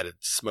can see that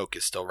smoke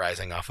is still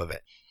rising off of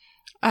it.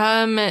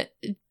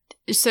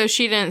 So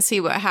she didn't see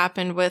what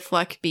happened with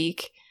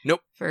Luckbeak.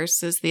 Nope.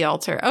 Versus the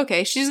altar.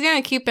 Okay, she's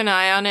gonna keep an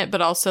eye on it,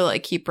 but also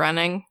keep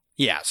running.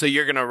 Yeah, so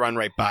you're gonna run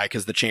right by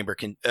because the chamber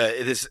can.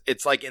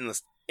 It's like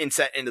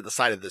inset into the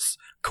side of this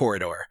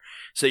corridor,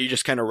 so you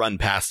just kind of run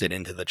past it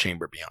into the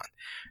chamber beyond,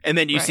 and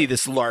then you see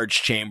this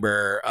large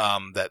chamber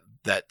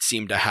that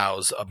seemed to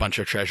house a bunch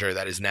of treasure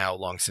that is now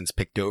long since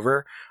picked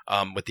over,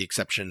 with the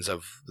exceptions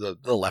of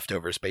the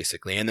leftovers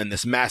basically, and then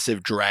this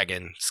massive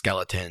dragon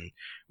skeleton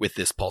with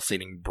this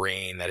pulsating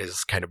brain that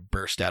is kind of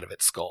burst out of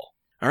its skull.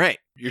 All right.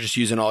 You're just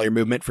using all your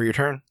movement for your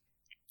turn?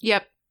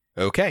 Yep.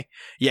 Okay.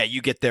 Yeah,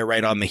 you get there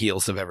right on the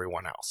heels of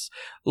everyone else.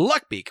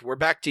 Luckbeak, we're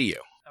back to you.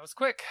 That was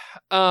quick.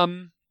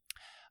 I'm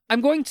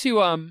going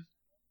to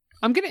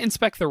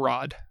inspect the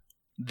rod.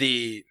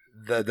 The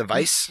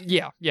device?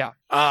 Yeah.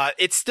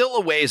 It's still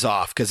a ways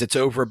off because it's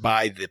over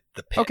by the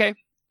pit. Okay.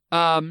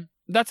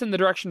 That's in the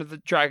direction of the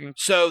dragon.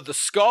 So the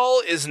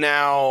skull is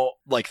now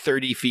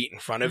 30 feet in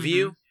front of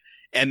you.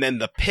 And then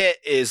the pit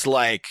is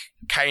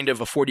kind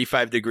of a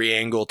 45-degree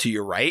angle to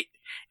your right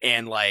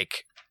and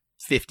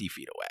 50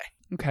 feet away.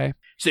 Okay.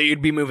 So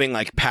you'd be moving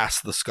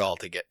past the skull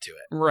to get to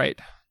it. Right.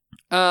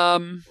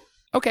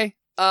 Okay.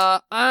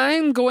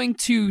 I'm going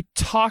to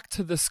talk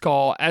to the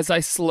skull as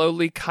I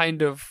slowly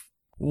kind of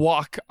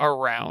walk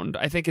around.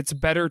 I think it's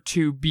better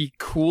to be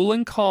cool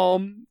and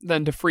calm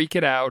than to freak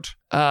it out.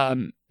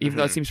 Even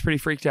though it seems pretty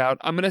freaked out.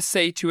 I'm going to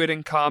say to it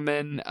in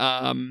common,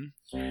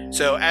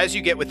 So as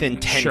you get within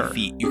 10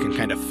 feet, you can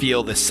kind of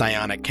feel the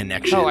psionic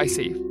connection. Oh, I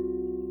see.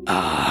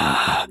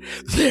 Ah,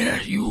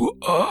 there you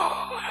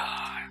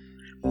are.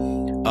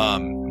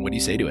 What do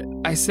you say to it?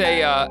 I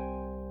say,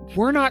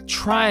 we're not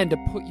trying to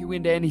put you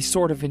into any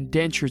sort of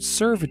indentured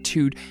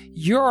servitude.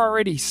 You're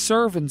already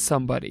serving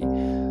somebody.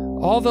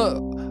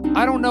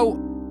 I don't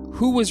know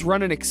who was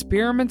running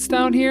experiments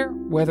down here,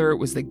 whether it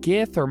was the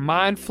Gith or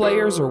Mind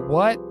Flayers or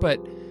what, but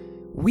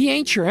we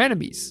ain't your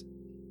enemies.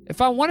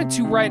 If I wanted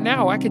to right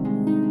now, I could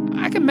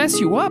mess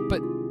you up,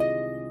 but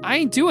I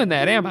ain't doing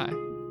that, am I?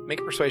 Make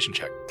a persuasion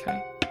check.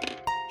 Okay.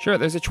 Sure,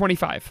 there's a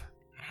 25.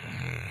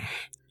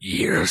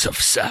 Years of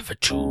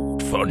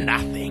servitude for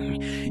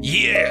nothing.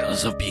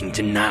 Years of being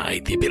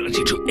denied the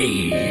ability to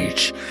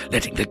age.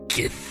 Letting the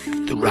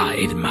Gith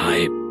ride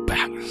my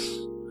backs.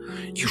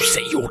 You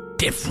say you're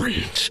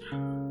different.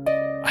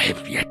 I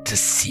have yet to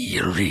see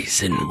a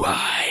reason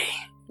why.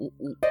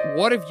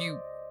 What have you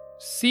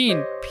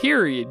seen,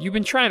 period? You've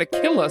been trying to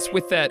kill us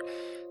with that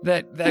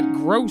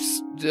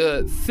gross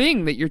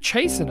thing that you're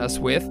chasing us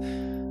with.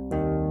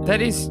 That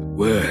is...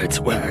 Words.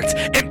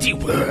 Empty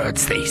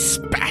words. They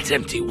spat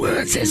empty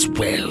words as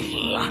well.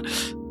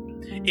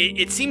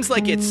 It seems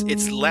like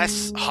it's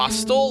less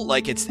hostile,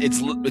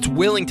 it's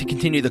willing to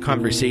continue the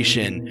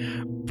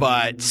conversation,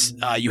 but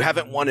you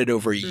haven't won it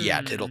over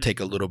yet. It'll take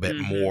a little bit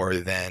more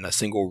than a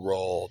single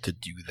roll to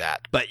do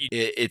that, but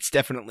it's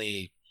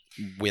definitely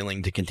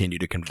willing to continue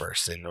to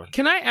converse.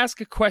 Can I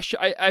ask a question?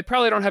 I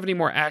probably don't have any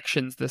more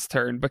actions this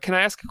turn, but can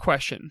I ask a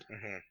question?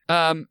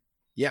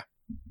 Yeah.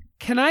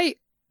 Can I...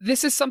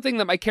 This is something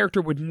that my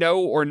character would know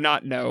or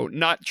not know,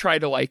 not try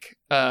to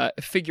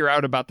figure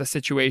out about the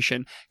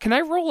situation. Can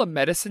I roll a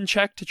medicine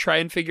check to try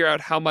and figure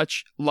out how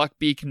much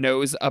Luckbeak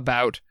knows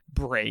about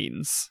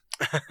brains?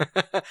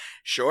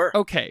 Sure.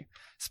 Okay.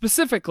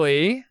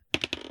 Specifically,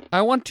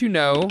 I want to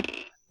know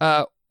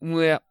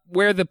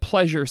where the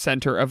pleasure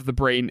center of the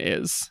brain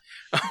is.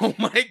 Oh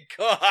my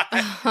god.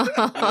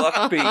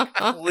 Luckbeak,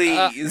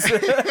 please.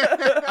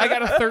 I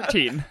got a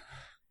 13.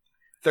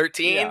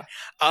 13? Yeah.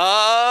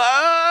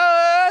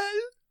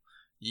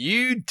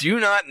 You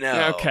do not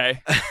know.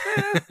 Okay.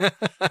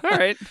 All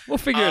right. We'll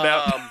figure it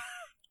out.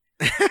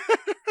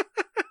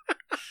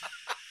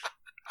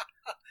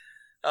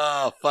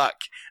 Oh, fuck.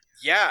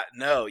 Yeah,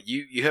 no,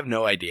 you have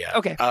no idea.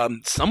 Okay.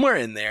 Somewhere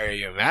in there,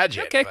 you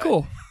imagine. Okay,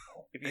 cool.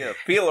 If you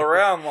feel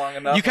around long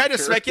enough, you kind of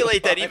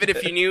speculate that even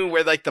if you knew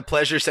where the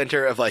pleasure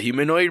center of a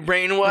humanoid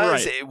brain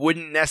was, it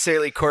wouldn't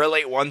necessarily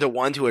correlate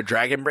 1-to-1 to a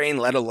dragon brain,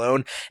 let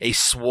alone a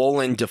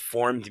swollen,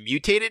 deformed,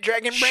 mutated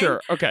dragon brain.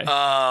 Sure. Okay.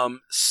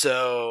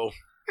 So.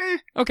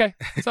 Okay.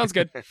 Sounds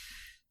good.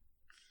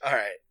 All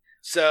right.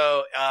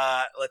 So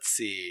let's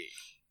see.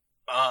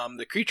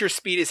 The creature's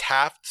speed is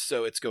halved,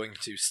 so it's going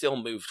to still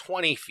move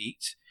 20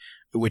 feet.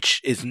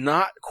 which is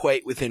not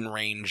quite within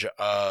range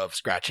of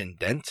Scratch and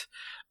Dent.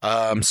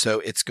 So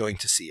it's going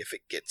to see if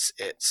it gets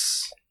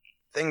its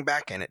thing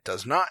back, and it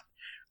does not.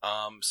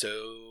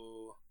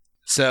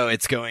 So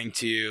it's going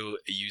to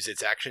use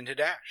its action to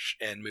dash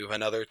and move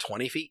another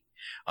 20 feet,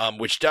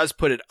 which does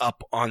put it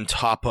up on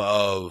top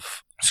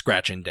of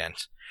Scratch and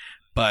Dent.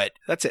 But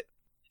that's it.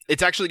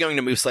 It's actually going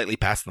to move slightly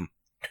past them.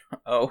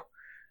 Oh.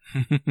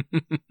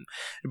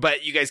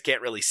 But you guys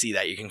can't really see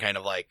that. You can kind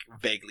of like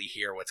vaguely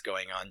hear what's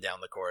going on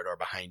down the corridor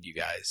behind you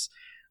guys.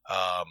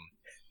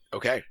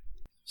 Okay.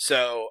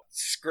 So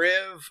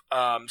Scriv,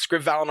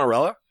 Val, and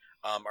Orella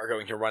are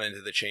going to run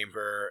into the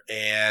chamber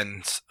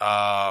and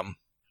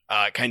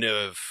kind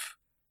of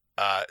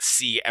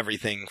see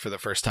everything for the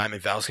first time.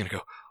 And Val's going to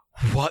go,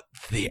 "What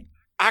the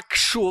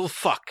actual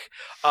fuck?"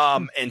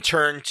 And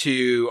turn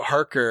to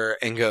Harker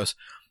and goes,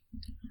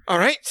 "All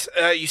right,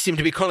 you seem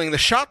to be calling the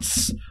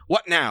shots.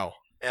 What now?"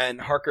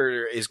 And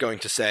Harker is going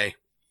to say,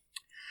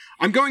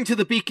 "I'm going to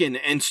the beacon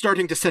and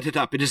starting to set it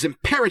up. It is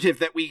imperative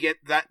that we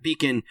get that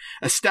beacon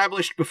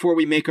established before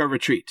we make our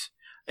retreat."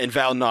 And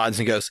Val nods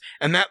and goes,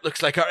 "And that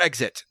looks like our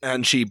exit."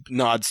 And she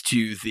nods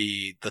to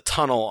the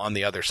tunnel on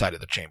the other side of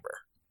the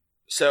chamber.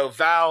 So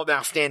Val,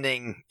 now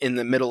standing in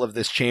the middle of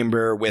this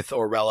chamber with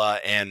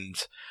Orella and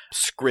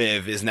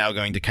Scriv, is now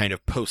going to kind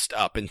of post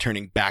up and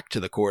turning back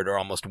to the corridor,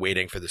 almost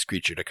waiting for this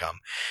creature to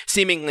come.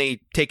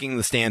 Seemingly taking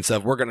the stance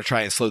of, we're going to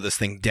try and slow this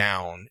thing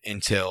down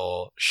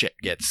until shit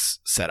gets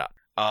set up.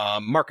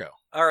 Marco.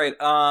 All right.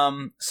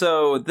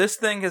 So this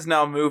thing has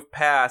now moved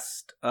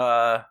past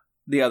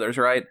the others,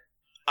 right?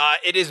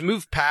 It has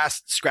moved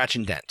past Scratch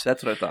and Dent.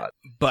 That's what I thought.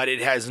 But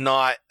it has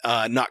not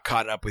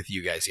caught up with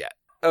you guys yet.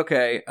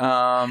 Okay.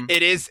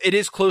 It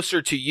is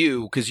closer to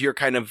you because you're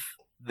kind of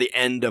the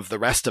end of the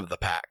rest of the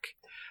pack.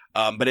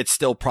 But it's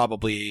still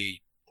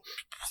probably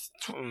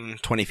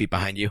 20 feet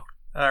behind you.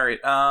 All right.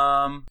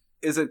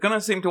 Is it going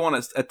to seem to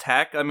want to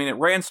attack? I mean, it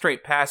ran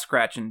straight past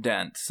Scratch and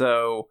Dent,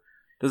 so...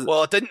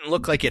 Well, it didn't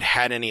look like it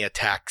had any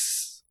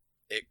attacks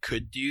it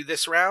could do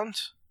this round.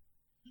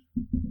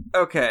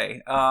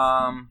 Okay.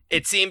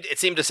 It seemed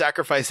to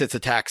sacrifice its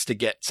attacks to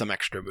get some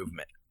extra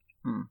movement.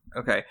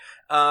 Okay.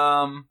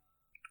 All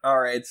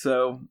right,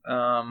 so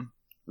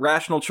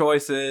rational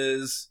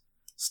choices...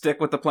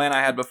 Stick with the plan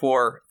I had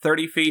before.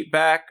 30 feet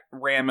back,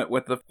 ram it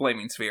with the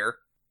flaming sphere.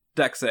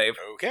 Deck save.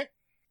 Okay.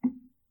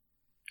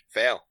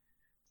 Fail.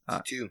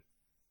 2.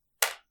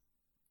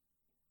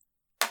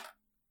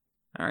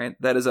 All right,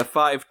 that is a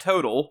 5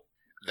 total.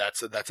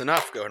 That's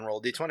enough. Go and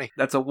roll d20.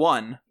 That's a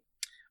 1.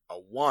 A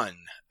 1.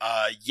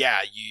 Yeah,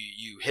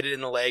 you hit it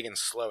in the leg and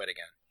slow it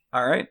again.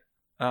 All right.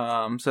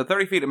 So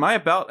 30 feet. Am I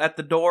about at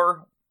the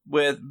door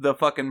with the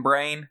fucking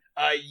brain?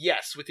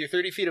 Yes, with your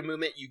 30 feet of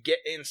movement, you get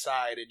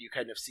inside and you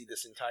kind of see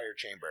this entire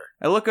chamber.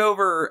 I look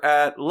over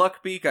at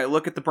Luckbeak, I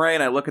look at the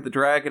brain, I look at the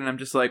dragon, and I'm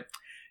just like,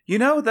 you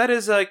know, that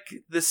is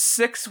like the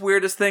 6th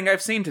weirdest thing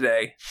I've seen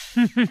today.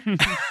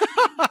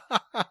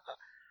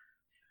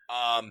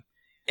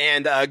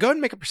 And go ahead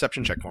and make a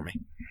perception check for me.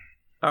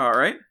 All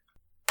right.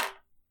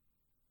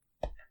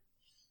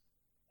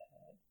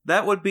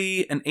 That would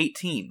be an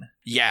 18.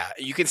 Yeah,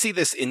 you can see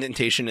this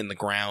indentation in the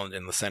ground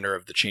in the center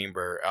of the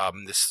chamber,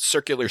 this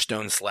circular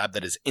stone slab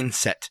that is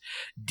inset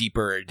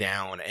deeper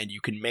down, and you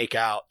can make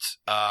out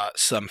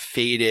some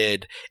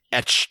faded,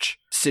 etched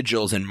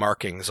sigils and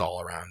markings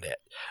all around it.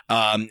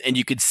 And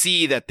you could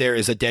see that there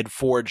is a dead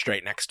forged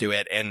right next to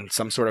it, and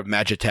some sort of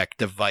Magitech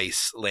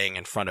device laying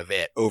in front of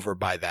it over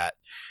by that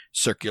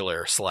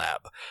circular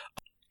slab.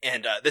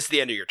 And this is the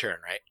end of your turn,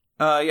 right?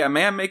 Yeah,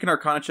 may I make an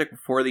Arcana check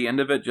before the end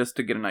of it just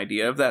to get an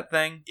idea of that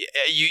thing?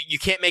 You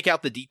can't make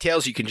out the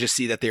details. You can just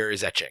see that there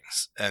is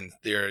etchings, and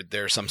there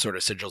are some sort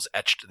of sigils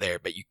etched there,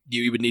 but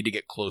you would need to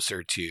get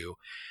closer to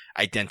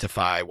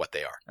identify what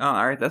they are. Oh,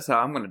 all right, that's how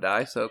I'm going to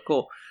die, so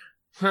cool.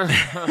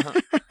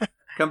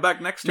 Come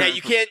back next turn.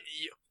 Yeah,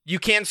 you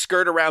can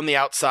skirt around the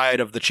outside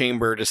of the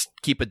chamber to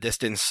keep a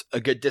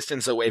good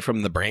distance away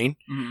from the brain,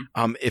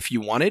 if you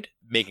wanted,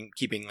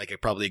 keeping like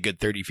probably a good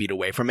 30 feet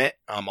away from it,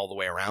 all the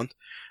way around.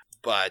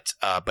 But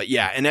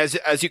yeah, and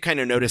as you kind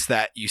of notice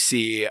that, you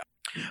see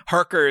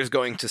Harker is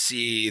going to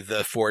see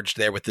the forge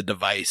there with the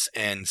device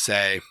and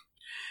say,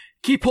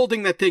 "Keep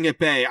holding that thing at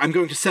bay. I'm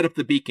going to set up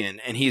the beacon."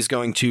 And he's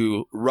going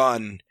to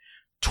run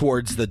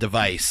towards the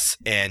device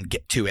and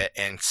get to it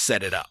and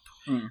set it up.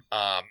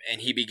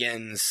 And he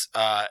begins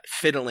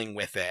fiddling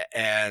with it.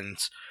 And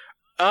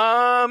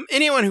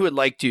anyone who would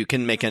like to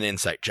can make an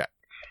insight check.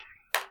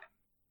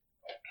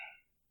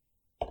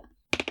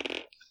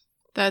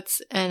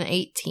 That's an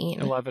 18.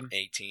 11.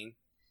 18.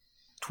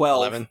 12.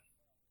 11.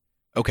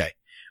 Okay.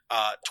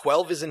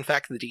 12 is in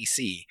fact the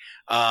DC.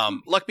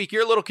 Luckbeak,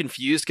 you're a little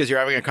confused because you're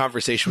having a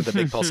conversation with a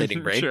big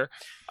pulsating brain. Sure.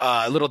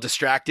 A little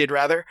distracted,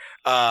 rather.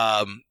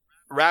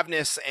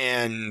 Ravnus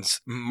and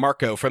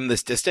Marco, from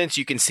this distance,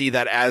 you can see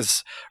that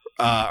as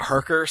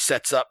Harker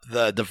sets up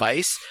the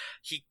device,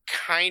 he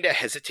kind of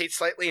hesitates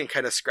slightly and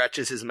kind of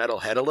scratches his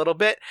metal head a little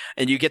bit,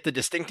 and you get the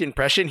distinct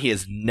impression he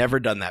has never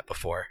done that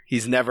before.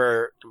 He's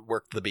never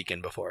worked the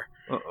beacon before.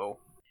 Uh-oh.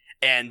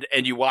 And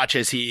you watch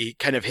as he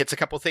kind of hits a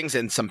couple things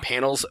and some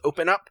panels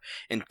open up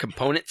and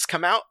components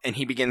come out, and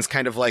he begins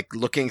kind of like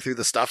looking through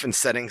the stuff and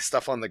setting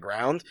stuff on the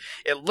ground.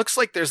 It looks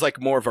like there's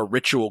like more of a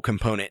ritual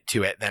component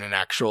to it than an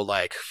actual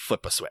like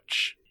flip a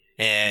switch.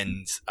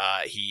 And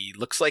he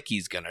looks like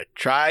he's gonna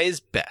try his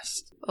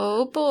best.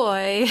 Oh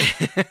boy.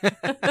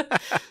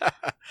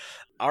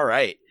 All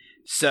right.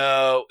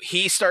 So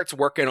he starts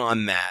working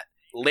on that.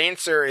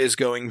 Lancer is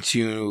going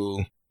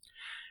to...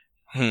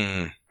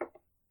 I'm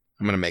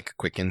going to make a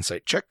quick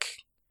insight check.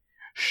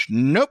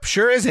 Nope,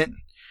 sure isn't.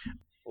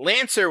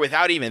 Lancer,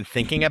 without even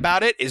thinking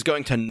about it, is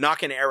going to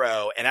knock an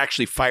arrow and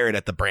actually fire it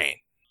at the brain.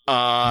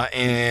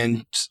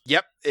 And,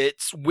 yep,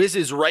 it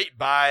whizzes right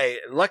by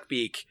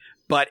Luckbeak,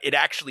 but it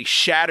actually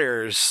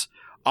shatters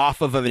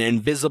off of an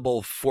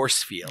invisible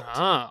force field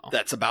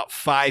that's about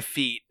 5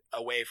 feet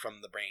away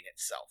from the brain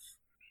itself.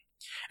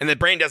 And the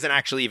brain doesn't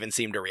actually even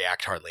seem to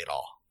react hardly at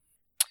all.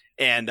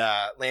 And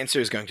Lancer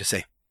is going to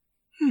say,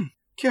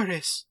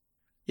 Curious.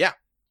 Yeah.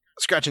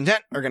 Scratch and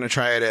Dent are going to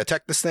try to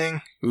attack this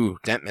thing. Ooh,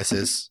 Dent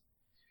misses.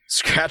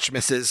 Scratch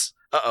misses.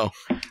 Uh-oh.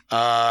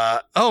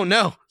 Oh,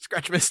 no.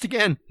 Scratch missed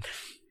again.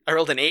 I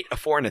rolled an 8, a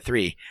 4, and a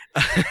 3.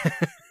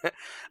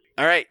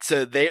 All right,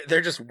 so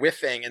they're just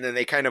whiffing, and then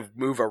they kind of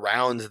move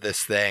around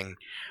this thing.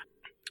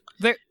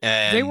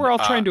 They were all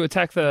trying to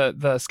attack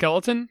the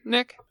skeleton,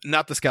 Nick?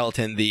 Not the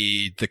skeleton,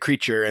 the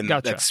creature, and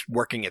Gotcha. that's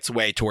working its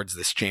way towards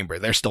this chamber.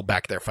 They're still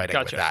back there fighting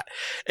with that.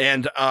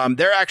 And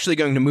they're actually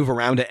going to move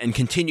around it and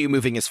continue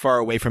moving as far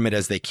away from it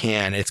as they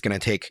can. It's going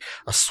to take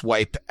a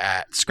swipe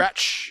at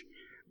Scratch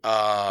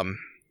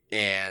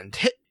and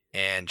hit.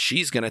 And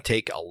she's going to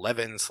take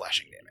 11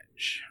 slashing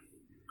damage.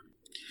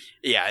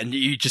 Yeah, and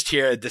you just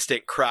hear a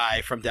distinct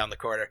cry from down the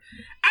corner.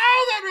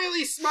 Ow, that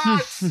really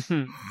smarts!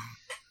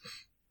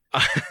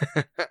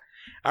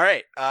 All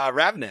right,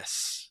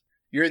 Ravnus.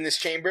 You're in this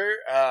chamber.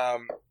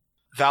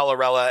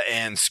 Valorella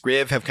and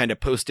Scriv have kind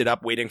of posted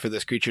up waiting for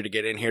this creature to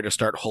get in here to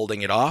start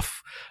holding it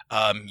off.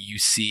 You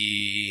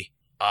see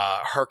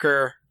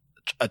Harker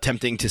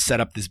attempting to set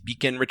up this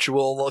beacon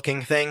ritual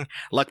looking thing.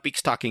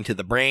 Luckbeak's talking to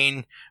the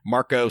brain.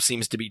 Marco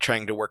seems to be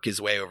trying to work his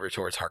way over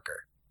towards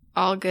Harker.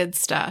 All good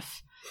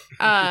stuff.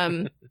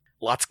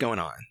 Lots going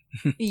on.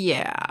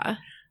 Yeah.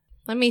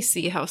 Let me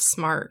see how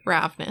smart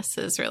Ravnus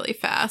is really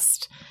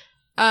fast.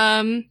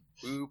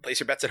 Ooh, place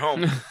your bets at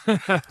home.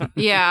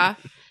 Yeah.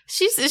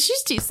 She's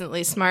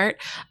decently smart.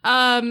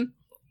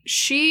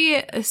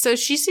 She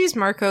sees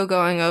Marco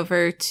going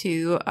over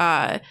to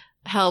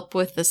help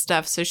with the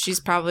stuff, so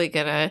she's probably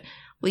gonna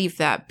leave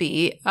that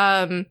be.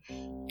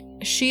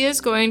 She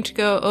is going to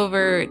go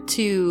over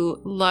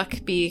to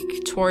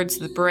Luckbeak towards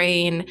the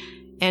brain,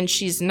 and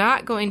she's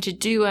not going to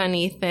do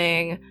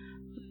anything,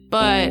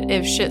 but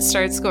if shit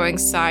starts going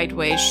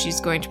sideways,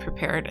 she's going to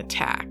prepare an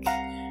attack.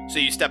 So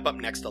you step up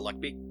next to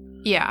Luckbeak?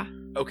 Yeah.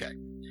 Okay.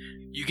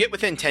 You get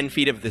within 10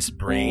 feet of this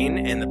brain,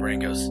 and the brain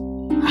goes,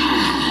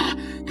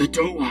 The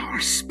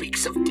Doar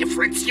speaks of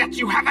difference, yet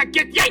you have a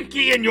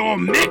Githyanki in your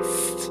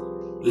midst!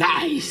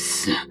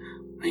 Lies.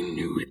 I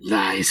knew it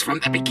lies from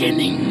the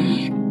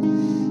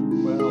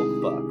beginning.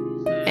 Well, fuck.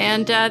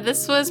 And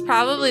this was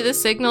probably the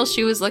signal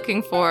she was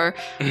looking for.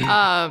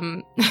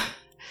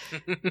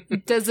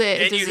 Does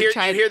it? you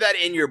hear that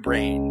in your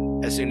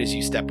brain as soon as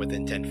you step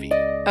within 10 feet.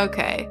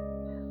 Okay.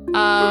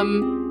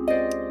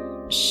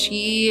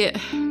 She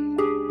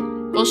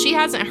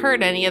hasn't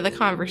heard any of the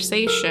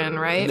conversation,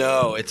 right?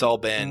 No, it's all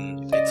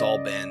been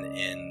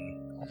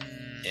in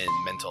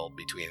mental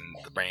between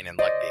the brain and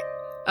Luckbeak.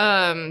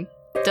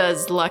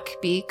 Does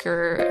Luckbeak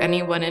or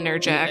anyone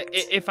interject?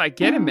 If I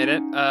get a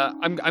minute,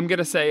 I'm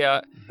gonna say,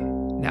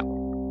 now,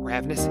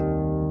 Ravnus,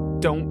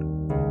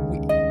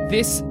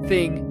 this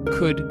thing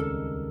could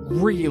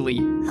really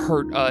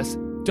hurt us.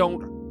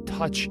 Don't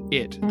touch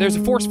it. There's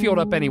a force field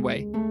up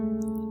anyway.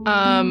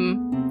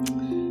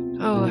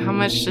 Oh, how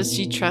much does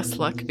she trust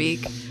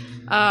Luckbeak?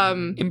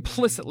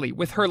 Implicitly,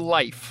 with her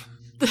life.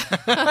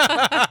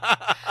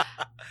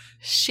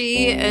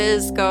 She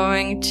is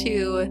going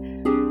to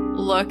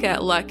look at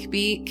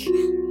Luckbeak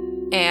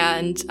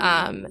and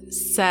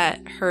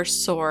set her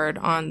sword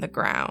on the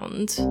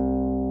ground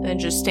and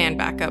just stand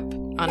back up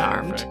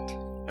unarmed. Perfect.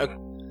 Okay.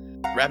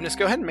 Ravnus,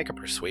 go ahead and make a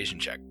persuasion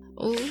check.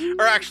 Ooh.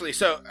 Or actually,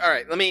 all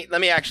right, let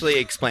me actually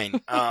explain.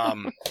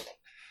 I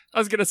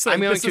was gonna say, I'm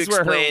going this to is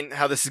where explain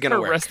how this is going to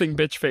her work. resting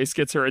bitch face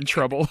gets her in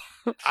trouble.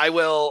 I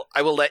will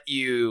let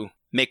you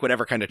make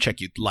whatever kind of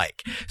check you'd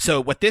like. So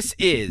what this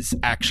is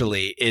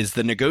actually is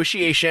the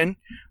negotiation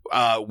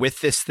with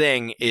this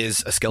thing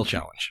is a skill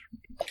challenge.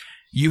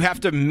 You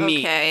have to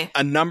meet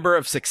a number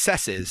of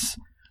successes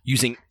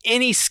using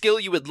any skill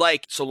you would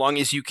like, so long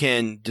as you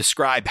can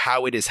describe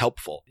how it is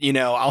helpful. You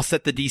know, I'll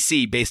set the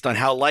DC based on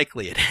how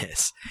likely it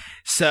is.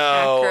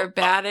 So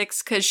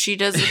acrobatics, because she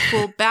does a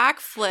cool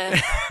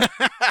backflip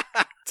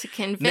to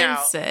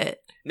convince it.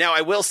 Now,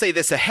 I will say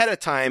this ahead of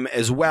time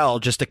as well,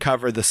 just to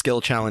cover the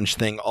skill challenge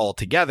thing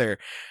altogether.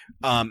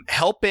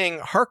 Helping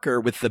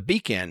Harker with the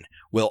beacon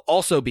will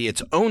also be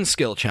its own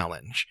skill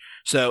challenge.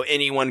 So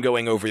anyone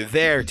going over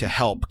there to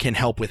help can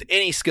help with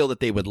any skill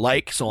that they would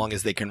like, so long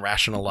as they can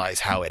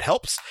rationalize how it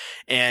helps.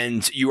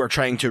 And you are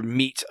trying to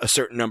meet a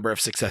certain number of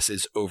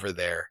successes over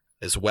there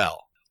as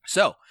well.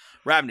 So,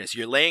 Ravnus,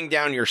 you're laying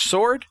down your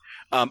sword.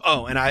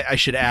 And I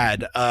should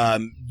add,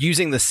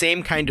 using the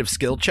same kind of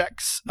skill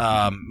checks,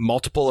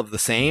 multiple of the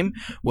same,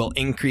 will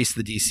increase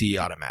the DC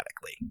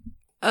automatically.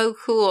 Oh,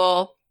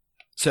 cool.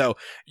 So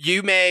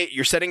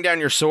you're setting down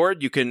your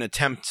sword. You can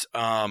attempt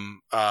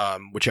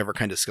whichever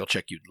kind of skill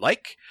check you'd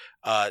like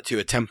to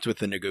attempt with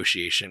the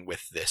negotiation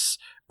with this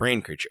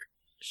brain creature.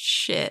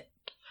 Shit.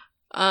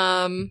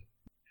 And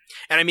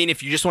I mean,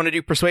 if you just want to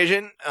do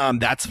persuasion,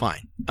 that's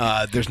fine.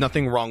 There's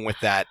nothing wrong with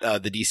that.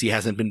 The DC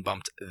hasn't been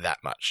bumped that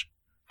much.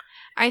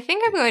 I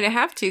think I'm going to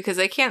have to, because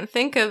I can't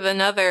think of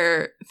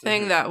another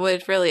thing that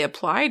would really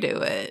apply to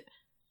it.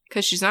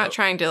 Because she's not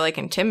trying to, like,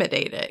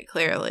 intimidate it,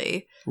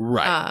 clearly.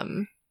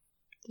 Right.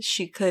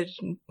 She could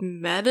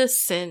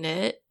medicine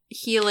it,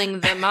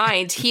 healing the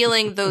mind,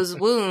 healing those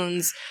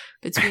wounds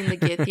between the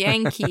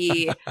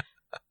Githyanki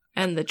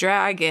and the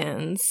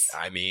dragons.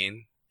 I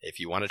mean, if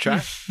you want to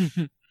try.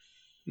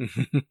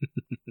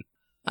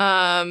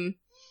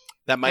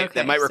 That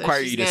might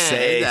require you to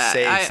say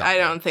something. I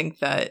don't think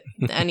that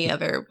any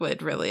other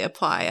would really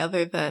apply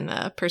other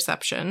than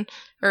perception.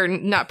 Or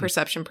not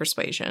perception,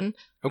 persuasion.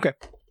 Okay.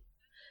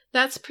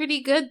 That's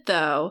pretty good,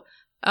 though.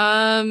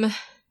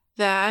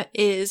 That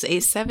is a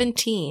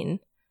 17.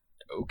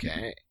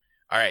 Okay.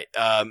 All right.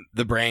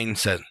 The brain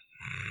says,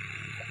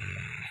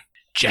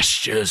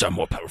 gestures are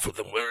more powerful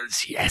than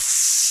words,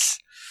 yes.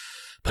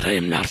 But I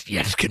am not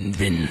yet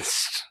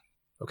convinced.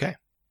 Okay.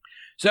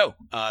 So,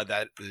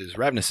 that is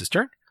Ravnus'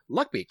 turn.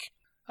 Luckbeak.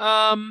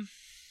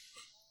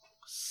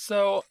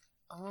 So,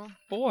 oh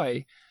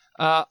boy.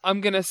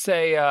 I'm gonna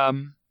say,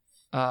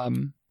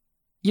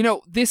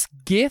 this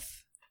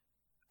Gith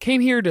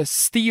came here to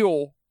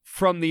steal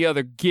from the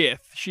other Gith.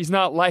 She's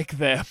not like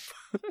them.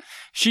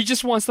 She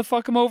just wants to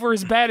fuck him over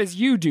as bad as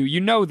you do.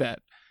 You know that.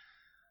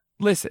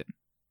 Listen,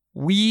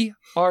 we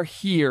are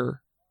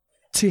here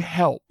to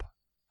help.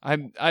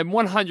 I'm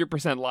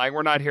 100% lying.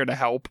 We're not here to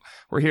help.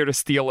 We're here to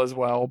steal as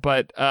well.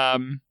 But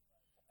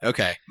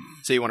okay.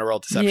 So you want to roll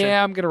deception?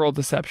 Yeah, I'm gonna roll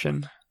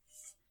deception.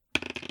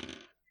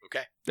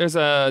 Okay. There's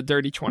a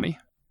dirty 20.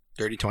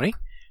 Dirty 20?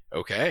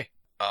 Okay.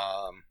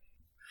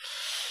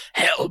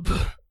 Help.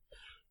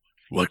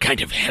 What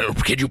kind of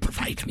help can you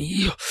provide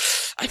me?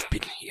 I've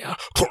been here,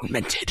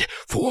 tormented,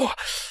 for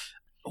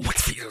what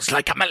feels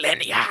like a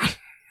millennia.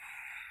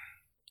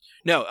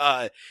 No,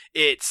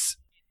 it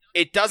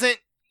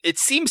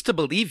seems to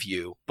believe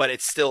you, but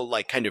it's still,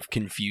 like, kind of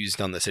confused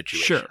on the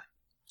situation. Sure.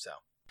 So.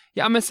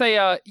 Yeah, I'm gonna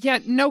say,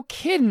 no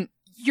kidding.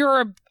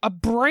 You're a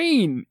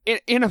brain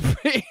in a...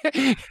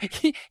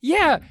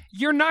 Yeah,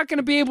 you're not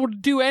gonna be able to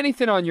do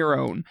anything on your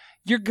own.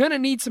 You're gonna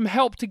need some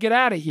help to get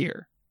out of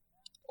here.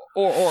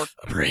 Or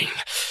a brain.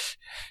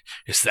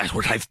 Is that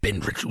what I've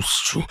been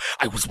reduced to?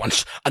 I was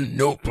once a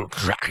noble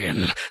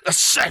dragon, a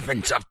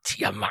servant of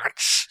Tiamat.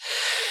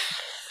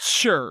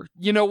 Sure,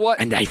 you know what?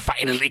 And I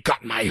finally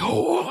got my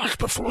hold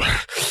before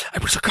I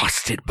was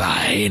accosted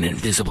by an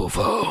invisible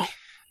foe.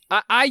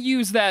 I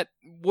use that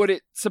would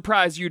it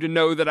surprise you to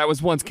know that I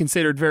was once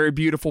considered very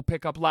beautiful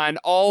pickup line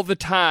all the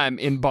time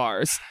in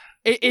bars.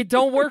 It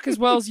don't work as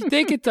well as you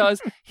think it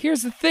does.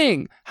 Here's the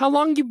thing. How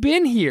long you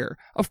been here?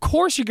 Of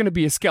course you're going to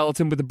be a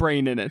skeleton with a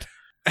brain in it.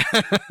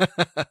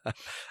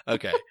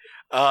 Okay.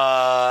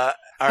 All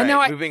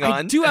right, moving on.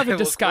 I do have a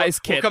disguise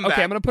kit. We'll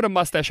okay, I'm going to put a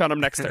mustache on him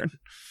next turn.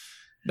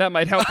 That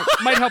might help.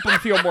 Might help him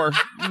feel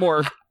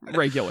more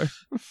regular.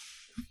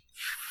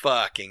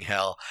 Fucking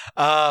hell.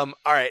 All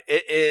right,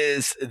 it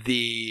is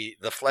the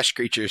flesh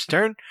creature's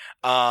turn.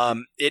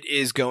 It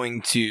is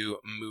going to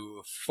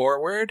move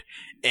forward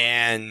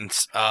and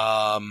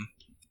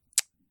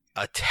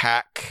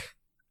attack.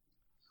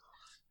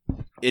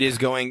 It is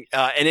going,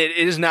 and it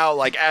is now,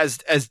 like, as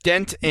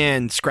Dent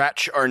and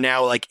Scratch are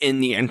now, like,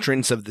 in the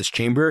entrance of this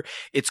chamber,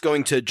 it's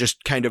going to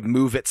just kind of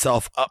move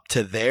itself up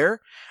to there.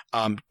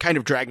 Kind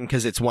of dragging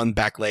because its one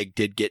back leg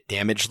did get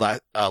damaged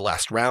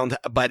last round,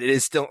 but it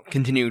is still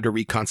continuing to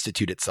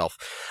reconstitute itself.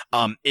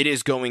 It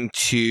is going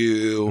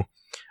to,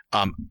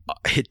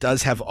 it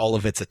does have all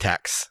of its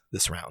attacks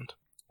this round.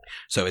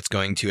 So it's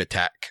going to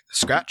attack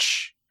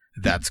Scratch.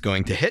 That's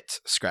going to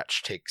hit.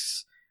 Scratch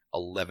takes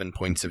 11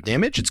 points of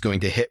damage. It's going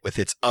to hit with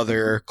its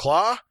other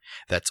claw.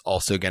 That's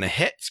also going to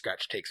hit.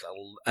 Scratch takes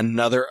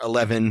another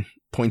 11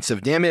 points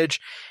of damage.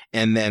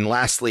 And then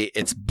lastly,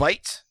 its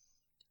bite.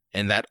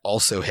 And that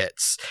also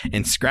hits.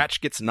 And Scratch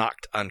gets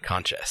knocked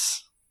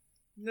unconscious.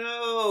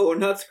 No,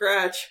 not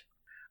Scratch.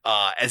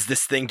 As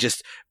this thing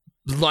just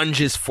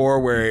lunges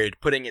forward,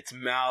 putting its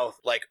mouth,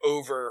 like,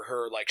 over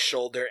her, like,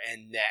 shoulder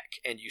and neck.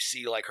 And you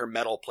see, like, her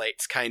metal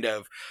plates kind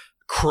of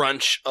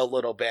crunch a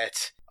little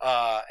bit.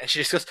 And she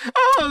just goes,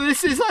 "Oh,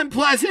 this is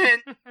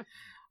unpleasant.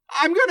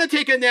 I'm going to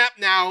take a nap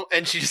now."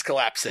 And she just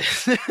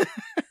collapses.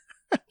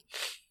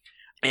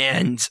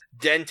 And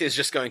Dent is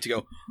just going to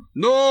go,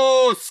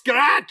 No,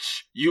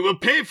 Scratch! You will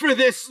pay for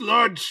this,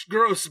 large,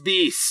 gross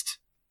beast.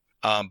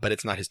 But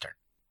it's not his turn.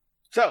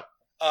 So,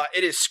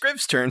 it is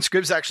Scriv's turn.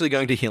 Scriv's actually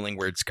going to Healing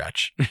Word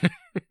Scratch.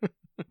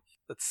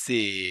 Let's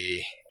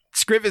see.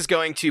 Scriv is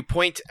going to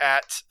point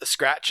at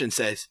Scratch and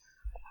says,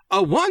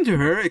 A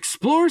wanderer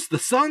explores the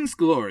sun's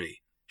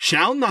glory.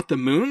 Shall not the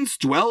moons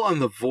dwell on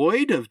the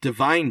void of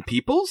divine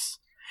peoples?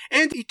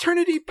 And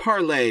eternity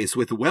parleys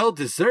with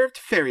well-deserved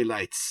fairy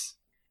lights.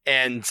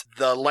 and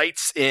the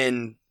lights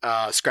in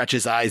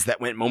Scratch's eyes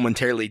that went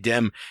momentarily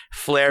dim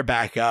flare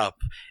back up,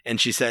 and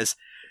she says,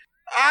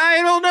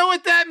 I don't know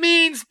what that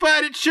means,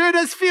 but it sure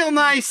does feel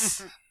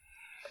nice.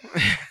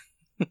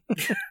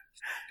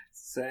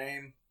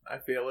 Same. I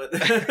feel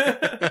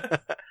it.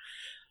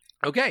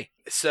 Okay,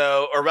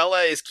 so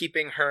Orella is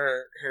keeping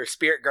her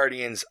spirit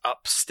guardians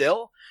up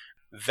still.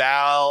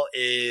 Val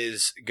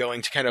is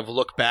going to kind of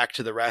look back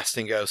to the rest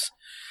and goes,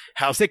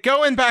 how's it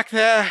going back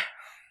there?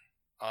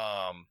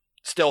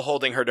 Still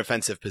holding her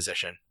defensive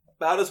position.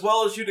 About as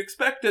well as you'd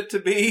expect it to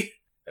be.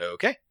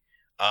 Okay.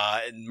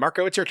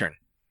 Marco, it's your turn.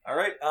 All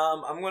right,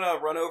 I'm going to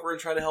run over and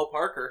try to help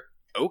Harker.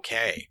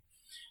 Okay.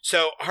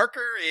 So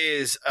Harker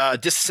is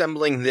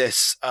disassembling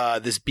this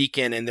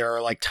beacon, and there are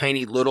like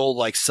tiny little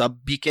like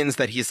sub beacons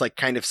that he's like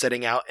kind of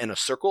setting out in a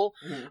circle.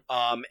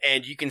 Mm-hmm.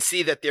 And you can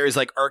see that there's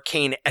like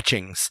arcane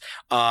etchings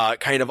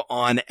kind of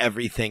on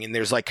everything, and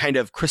there's like kind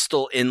of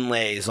crystal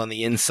inlays on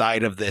the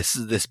inside of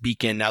this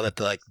beacon now that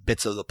the like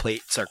bits of the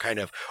plates are kind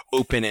of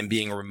open and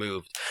being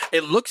removed.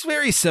 It looks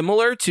very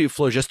similar to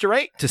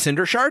Phlogisterite, to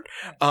Cinder Shard,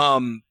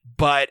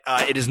 but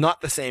it is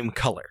not the same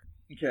color.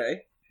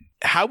 Okay.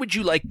 How would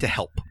you like to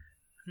help?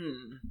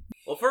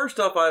 Well, first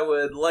off, I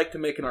would like to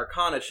make an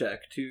Arcana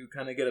check to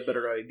kind of get a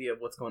better idea of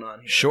what's going on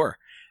here. Sure.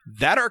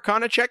 That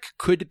Arcana check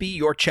could be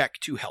your check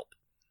to help.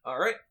 All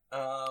right.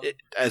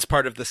 As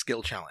part of the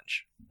skill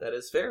challenge. That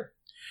is fair.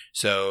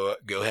 So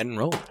go ahead and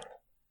roll.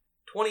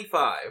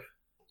 25.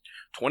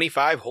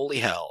 25, holy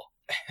hell.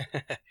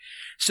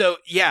 So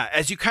yeah,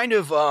 as you kind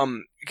of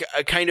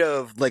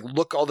like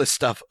look all this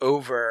stuff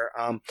over,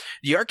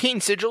 the arcane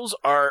sigils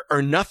are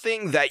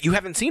nothing that you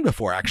haven't seen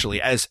before.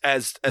 Actually, as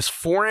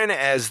foreign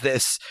as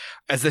this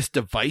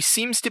device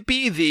seems to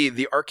be,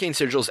 the arcane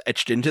sigils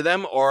etched into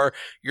them are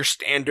your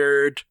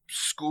standard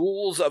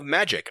schools of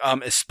magic,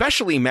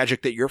 especially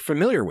magic that you're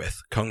familiar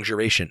with,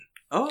 conjuration.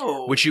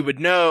 Oh, which you would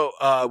know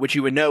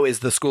is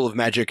the school of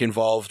magic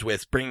involved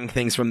with bringing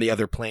things from the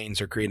other planes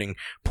or creating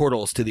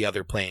portals to the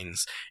other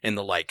planes and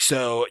the like.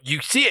 So you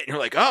see it and you're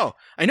like, oh,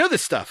 I know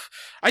this stuff.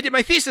 I did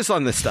my thesis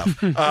on this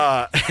stuff. And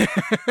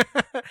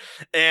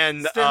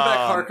stand back,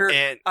 Harker.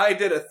 And I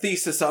did a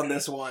thesis on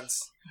this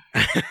once.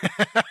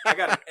 I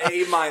got an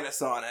A-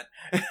 on it.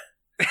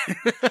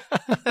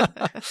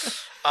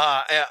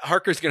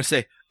 Harker's going to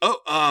say,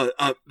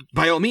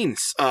 by all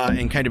means,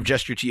 and kind of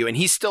gesture to you. And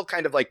he's still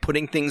kind of like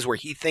putting things where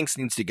he thinks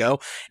needs to go.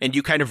 And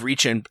you kind of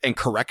reach and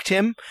correct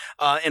him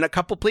in a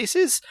couple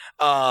places.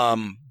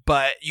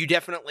 But you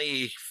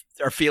definitely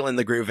are feeling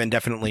the groove and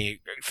definitely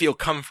feel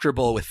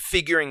comfortable with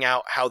figuring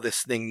out how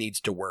this thing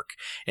needs to work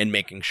and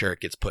making sure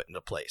it gets put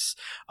into place.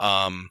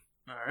 All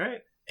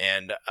right.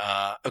 And,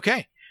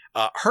 okay.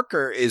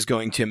 Harker is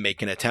going to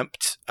make an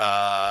attempt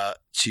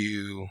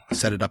to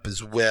set it up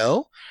as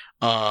well.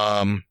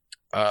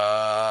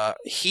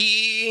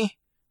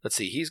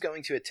 He's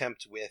going to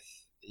attempt with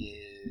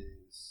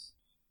his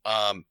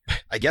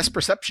I guess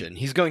perception.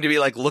 He's going to be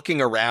like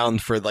looking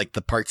around for like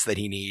the parts that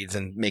he needs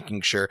and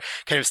making sure,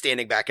 kind of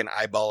standing back and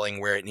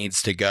eyeballing where it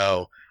needs to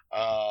go.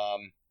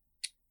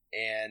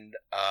 And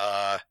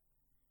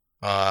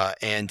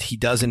he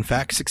does in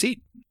fact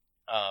succeed.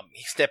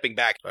 He's stepping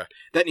back.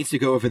 That needs to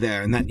go over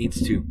there, and that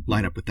needs to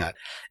line up with that,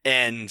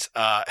 and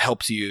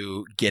helps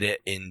you get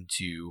it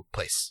into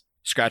place.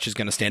 Scratch is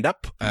going to stand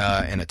up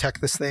and attack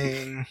this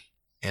thing,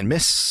 and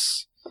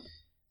miss,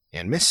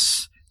 and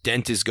miss.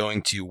 Dent is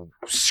going to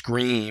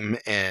scream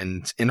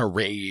and, in a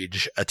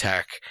rage,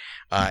 attack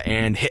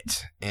and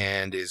hit,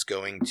 and is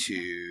going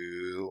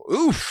to...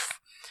 Oof!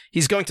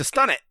 He's going to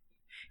stun it.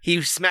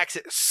 He smacks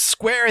it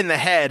square in the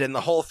head, and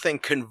the whole thing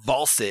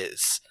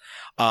convulses.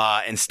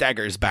 And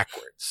staggers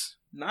backwards.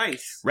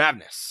 Nice.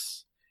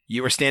 Ravnus,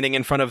 you were standing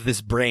in front of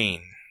this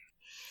brain.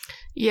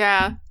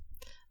 Yeah.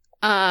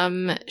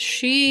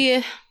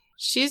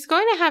 She's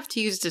going to have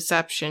to use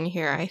deception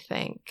here, I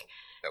think.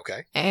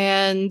 Okay.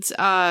 And,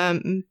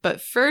 but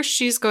first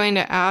she's going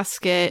to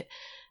ask it,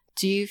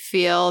 do you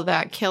feel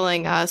that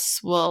killing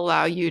us will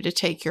allow you to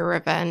take your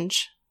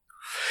revenge?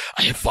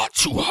 I have fought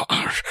too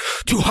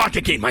hard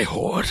to gain my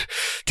hoard,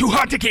 too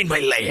hard to gain my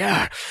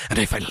lair, and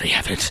I finally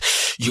have it.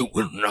 You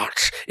will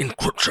not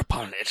encroach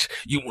upon it.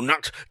 You will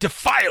not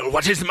defile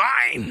what is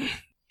mine.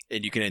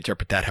 And you can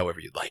interpret that however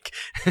you'd like.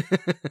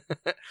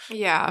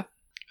 Yeah.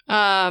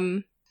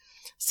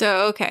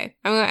 So, okay.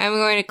 I'm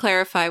going to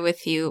clarify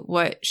with you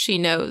what she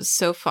knows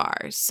so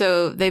far.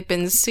 So they've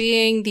been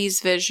seeing these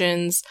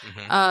visions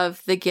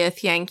of the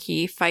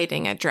Githyanki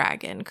fighting a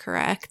dragon,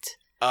 correct?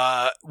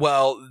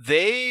 Well,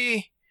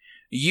 they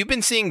You've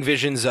been seeing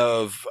visions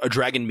of a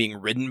dragon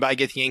being ridden by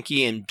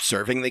Githyanki and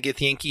serving the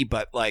Githyanki,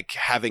 but like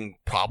having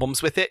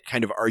problems with it,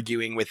 kind of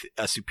arguing with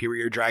a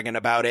superior dragon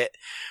about it,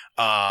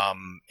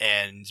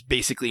 and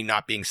basically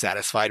not being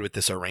satisfied with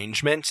this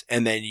arrangement.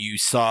 And then you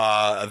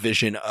saw a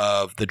vision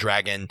of the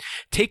dragon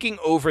taking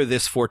over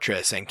this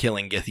fortress and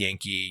killing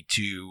Githyanki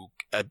to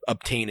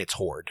obtain its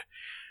hoard.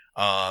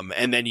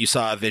 And then you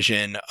saw a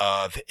vision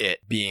of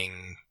it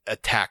being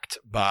attacked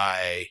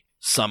by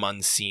some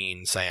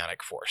unseen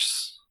psionic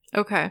force.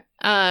 Okay.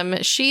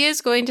 She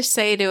is going to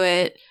say to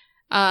it,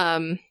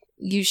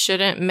 you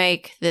shouldn't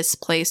make this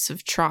place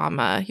of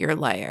trauma your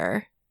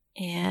lair.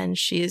 And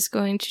she is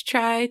going to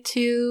try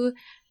to,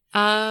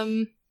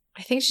 I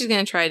think she's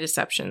going to try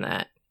deception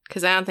that,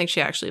 because I don't think she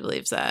actually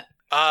believes that.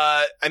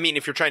 I mean,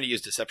 if you're trying to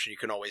use deception, you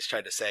can always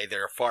try to say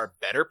there are far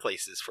better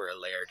places for a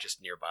lair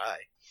just nearby.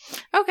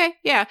 Okay,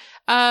 yeah.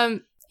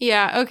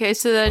 Yeah, okay,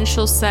 so then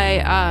she'll say,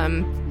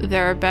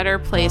 there are better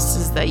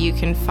places that you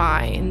can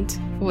find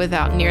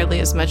without nearly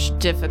as much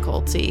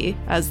difficulty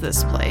as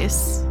this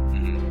place.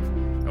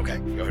 Mm-hmm. Okay,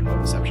 go ahead and roll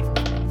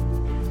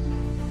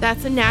deception.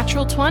 That's a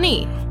natural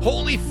 20.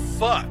 Holy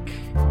fuck!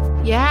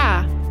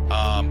 Yeah.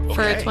 Okay.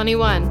 For a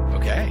 21.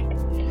 Okay.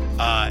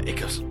 It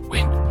goes,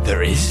 wait,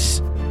 there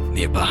is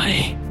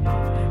nearby.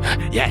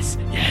 Yes.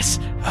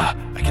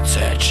 I can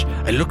search.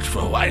 I looked for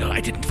a while. I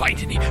didn't find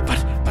any,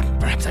 but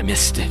perhaps I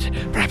missed it.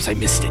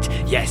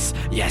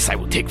 Yes, I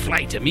will take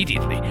flight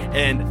immediately.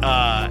 And,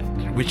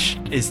 which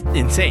is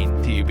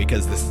insane to you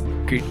because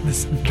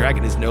this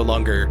dragon is no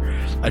longer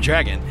a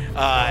dragon.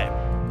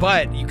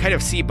 But you kind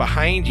of see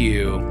behind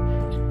you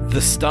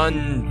the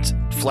stunned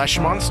flesh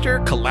monster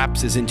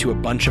collapses into a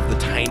bunch of the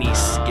tiny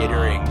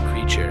skittering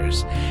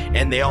creatures,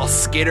 and they all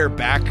skitter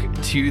back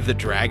to the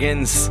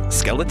dragon's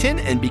skeleton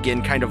and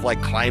begin kind of like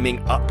climbing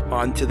up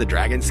onto the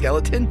dragon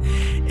skeleton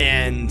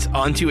and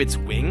onto its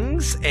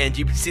wings, and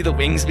you see the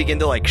wings begin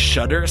to like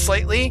shudder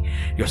slightly.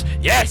 He goes,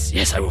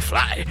 yes, I will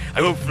fly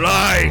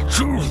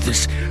to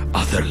this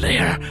other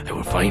lair. I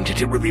will find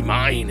it will be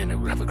mine, and I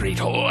will have a great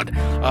hoard.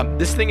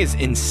 This thing is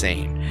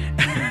insane.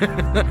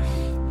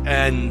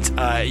 And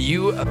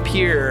you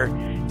appear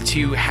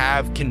to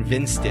have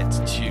convinced it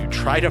to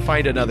try to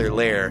find another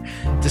lair,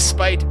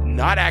 despite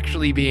not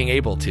actually being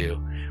able to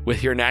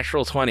with your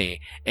natural 20,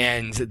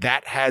 and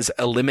that has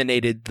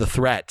eliminated the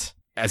threat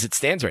as it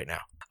stands right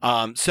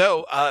now.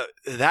 So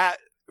that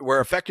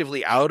we're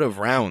effectively out of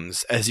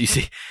rounds, as you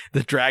see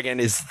the dragon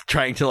is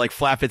trying to like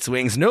flap its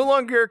wings, no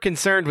longer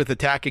concerned with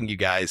attacking you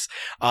guys.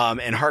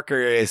 And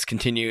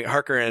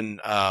Harker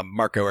and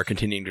Marco are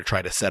continuing to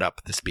try to set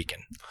up this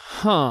beacon.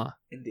 Huh.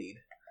 Indeed.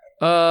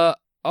 All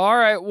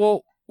right.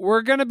 Well,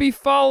 we're gonna be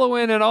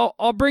following, and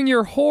I'll bring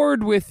your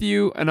horde with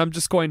you, and I'm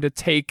just going to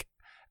take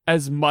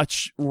as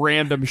much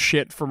random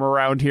shit from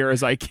around here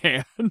as I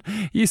can.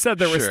 You said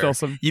there was still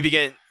some. You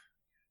begin.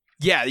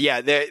 Yeah.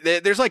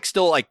 There's like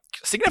still like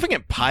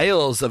significant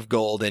piles of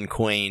gold and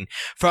coin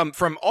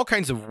from all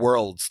kinds of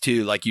worlds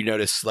too. Like you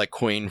notice like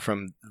coin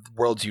from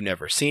worlds you've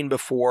never seen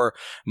before.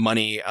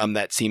 Money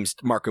that seems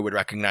Marco would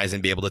recognize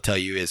and be able to tell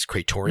you is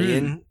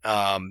Praetorian.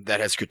 That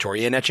has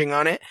Praetorian etching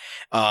on it.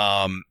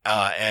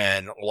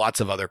 And lots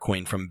of other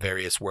coin from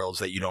various worlds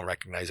that you don't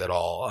recognize at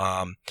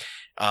all.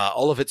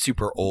 All of it's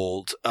super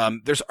old.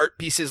 There's art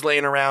pieces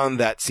laying around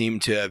that seem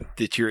to have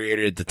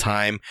deteriorated at the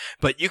time,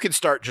 but you can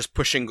start just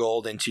pushing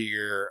gold into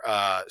your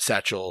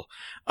satchel.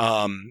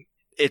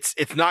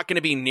 It's not going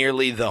to be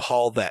nearly the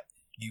haul that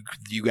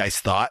you guys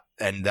thought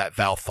and that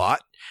Val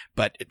thought,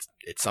 but it's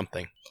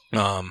something.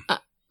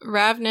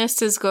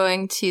 Ravnus is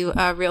going to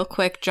real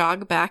quick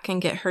jog back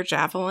and get her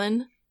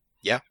javelin.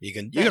 Yeah, you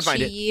can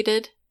find it. She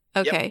yeeted.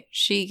 Okay, Yep.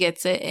 She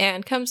gets it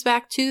and comes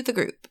back to the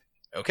group.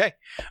 Okay.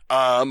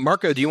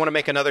 Marco, do you want to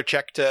make another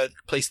check to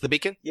place the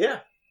beacon? Yeah.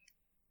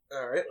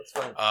 All right, let's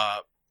find.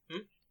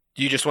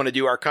 Do you just want to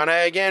do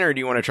Arcana again, or do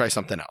you want to try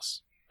something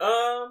else?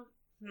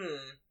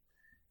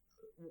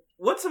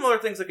 What's some other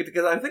things I could do?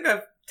 Because I think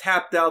I've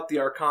tapped out the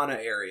Arcana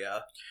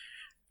area.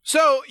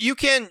 So you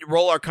can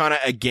roll Arcana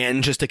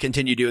again just to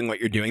continue doing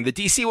what you're doing. The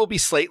DC will be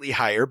slightly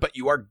higher, but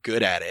you are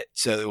good at it.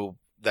 So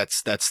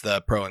that's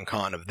the pro and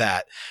con of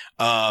that.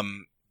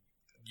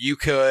 You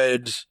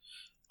could,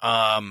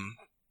 I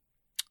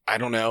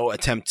don't know,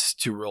 attempt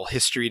to roll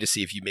history to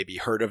see if you maybe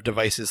heard of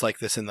devices like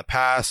this in the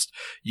past.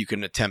 You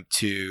can attempt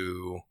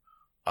to,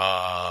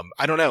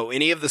 I don't know,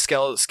 any of the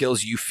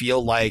skills you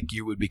feel like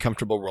you would be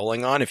comfortable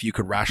rolling on. If you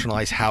could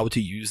rationalize how to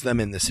use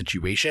them in this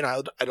situation,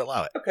 I'd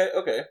allow it.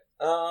 Okay.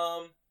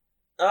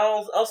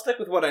 I'll stick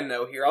with what I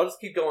know here. I'll just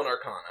keep going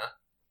Arcana.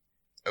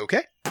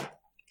 Okay.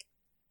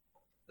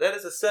 That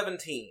is a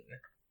 17.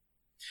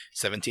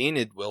 17,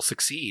 it will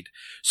succeed.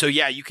 So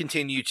yeah, you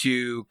continue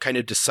to kind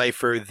of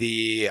decipher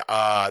the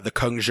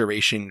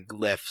conjuration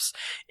glyphs,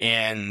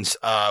 and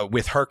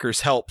with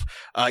Harker's help,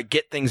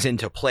 get things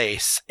into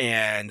place.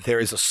 And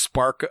there is a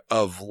spark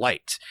of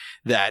light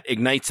that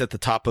ignites at the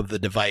top of the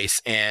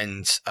device,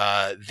 and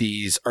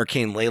these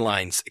arcane ley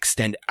lines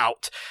extend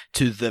out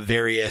to the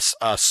various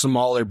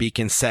smaller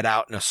beacons set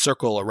out in a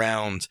circle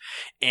around.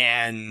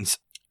 And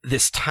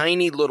this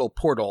tiny little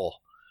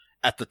portal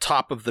at the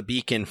top of the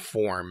beacon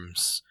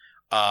forms,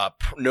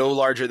 no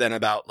larger than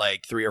about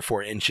like 3 or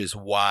 4 inches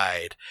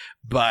wide.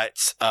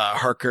 But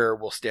Harker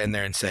will stand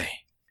there and say,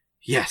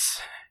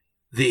 "Yes,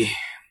 the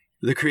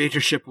creator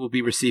ship will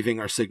be receiving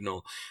our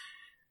signal.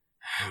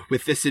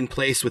 With this in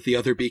place, with the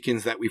other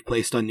beacons that we've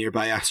placed on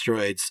nearby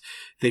asteroids,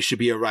 they should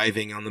be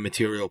arriving on the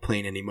material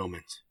plane any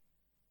moment."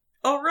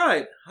 All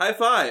right, high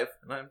five.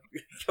 And I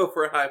go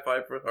for a high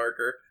five with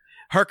Harker.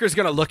 Harker's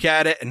going to look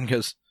at it and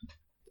goes,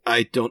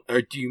 "I don't,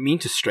 or do you mean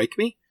to strike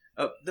me?"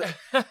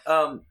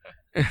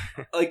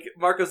 Like,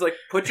 Marco's like,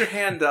 "Put your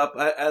hand up,"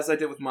 as I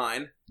did with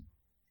mine.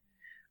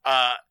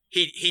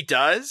 He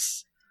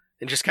does,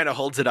 and just kind of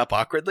holds it up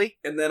awkwardly.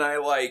 And then I,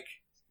 like,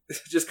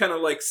 just kind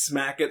of, like,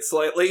 smack it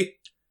slightly.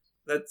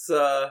 That's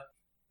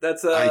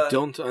I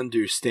don't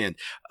understand.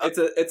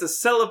 It's a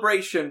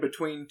celebration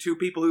between two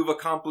people who've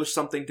accomplished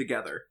something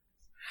together.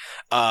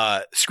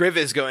 Scriv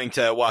is going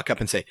to walk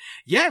up and say,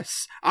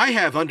 "Yes, I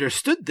have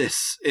understood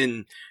this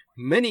in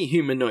many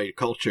humanoid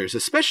cultures,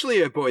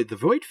 especially aboard the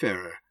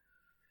Voidfarer.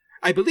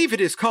 I believe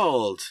it is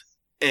called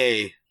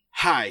a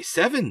high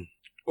 7,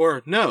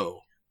 or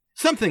no,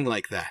 something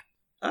like that."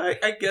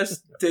 I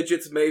guess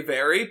digits may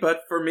vary,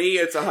 but for me,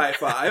 it's a high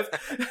 5.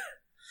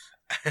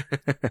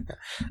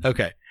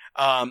 Okay.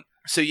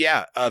 So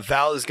yeah,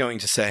 Val is going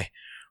to say,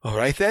 "All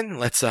right then,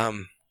 let's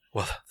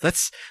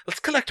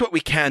collect what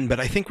we can, but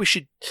I think we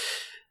should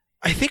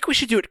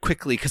do it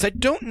quickly because I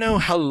don't know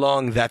how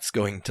long that's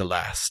going to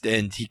last."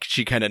 And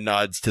she kind of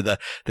nods to the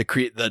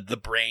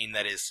brain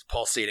that is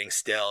pulsating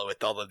still,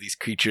 with all of these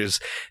creatures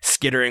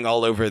skittering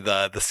all over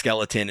the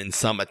skeleton in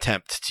some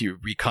attempt to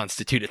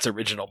reconstitute its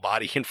original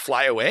body and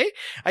fly away,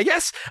 I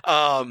guess.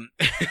 Val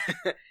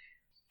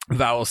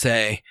will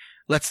say,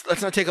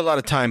 Let's not take a lot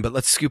of time, but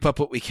let's scoop up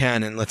what we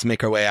can and let's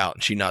make our way out.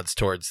 And she nods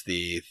towards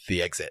the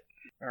exit.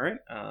 All right,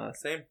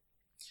 same.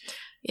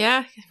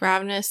 Yeah,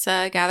 Ravenous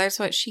gathers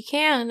what she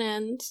can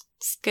and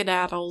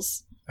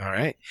skedaddles. All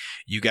right.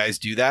 You guys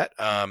do that.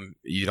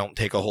 You don't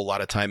take a whole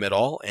lot of time at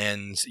all.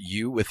 And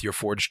you, with your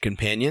forged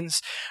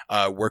companions,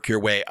 work your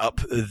way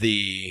up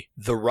the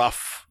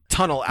rough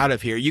tunnel out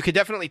of here. You could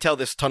definitely tell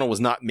this tunnel was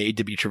not made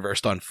to be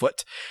traversed on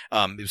foot.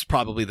 It was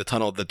probably the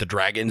tunnel that the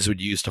dragons would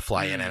use to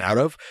fly in and out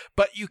of.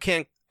 But you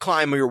can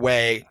clamber your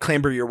way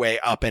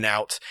up and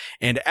out.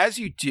 And as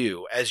you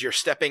do, as you're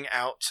stepping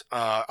out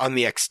on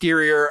the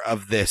exterior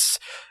of this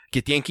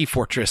Githyanki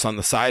fortress on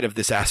the side of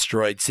this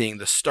asteroid, seeing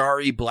the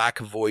starry black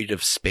void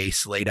of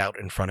space laid out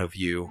in front of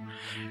you,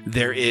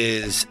 there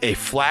is a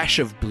flash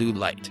of blue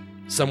light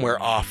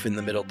somewhere off in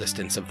the middle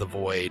distance of the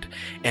void.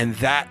 And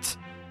that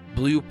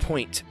blue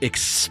point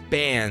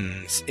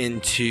expands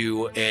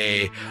into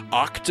a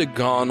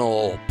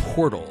octagonal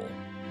portal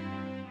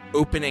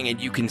opening, and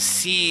you can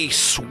see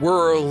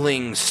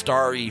swirling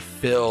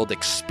starry-filled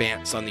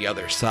expanse on the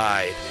other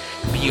side,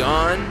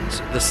 beyond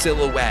the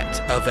silhouette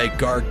of a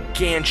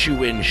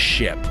gargantuan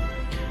ship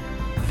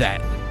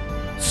that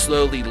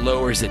slowly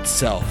lowers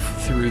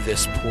itself through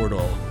this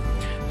portal.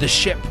 The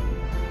ship,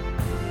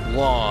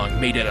 long,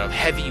 made out of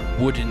heavy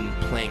wooden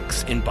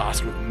planks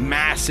embossed with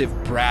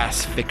massive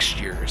brass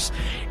fixtures,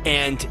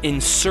 and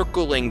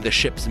encircling the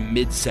ship's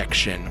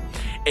midsection,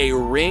 a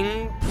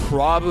ring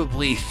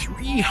probably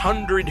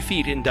 300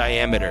 feet in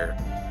diameter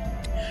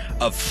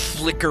of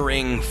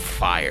flickering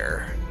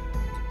fire.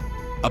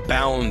 A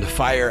bound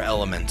fire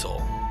elemental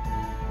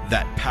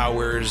that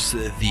powers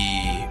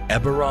the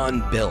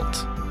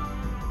Eberron-built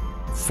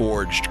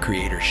forged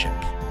creator ship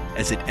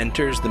as it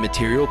enters the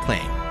material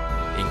plane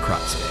in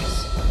crop space.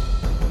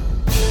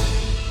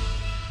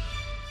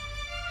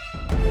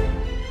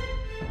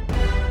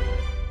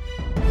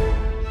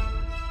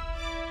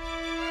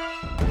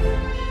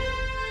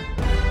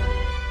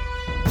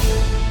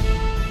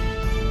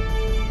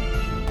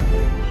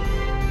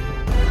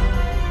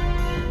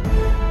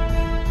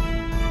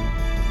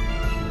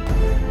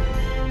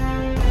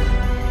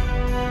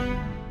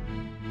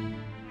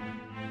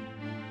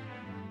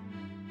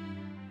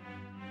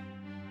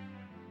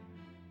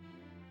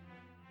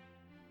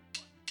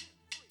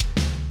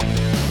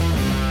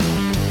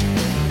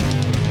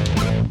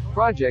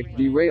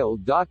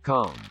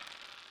 ProjectDerailed.com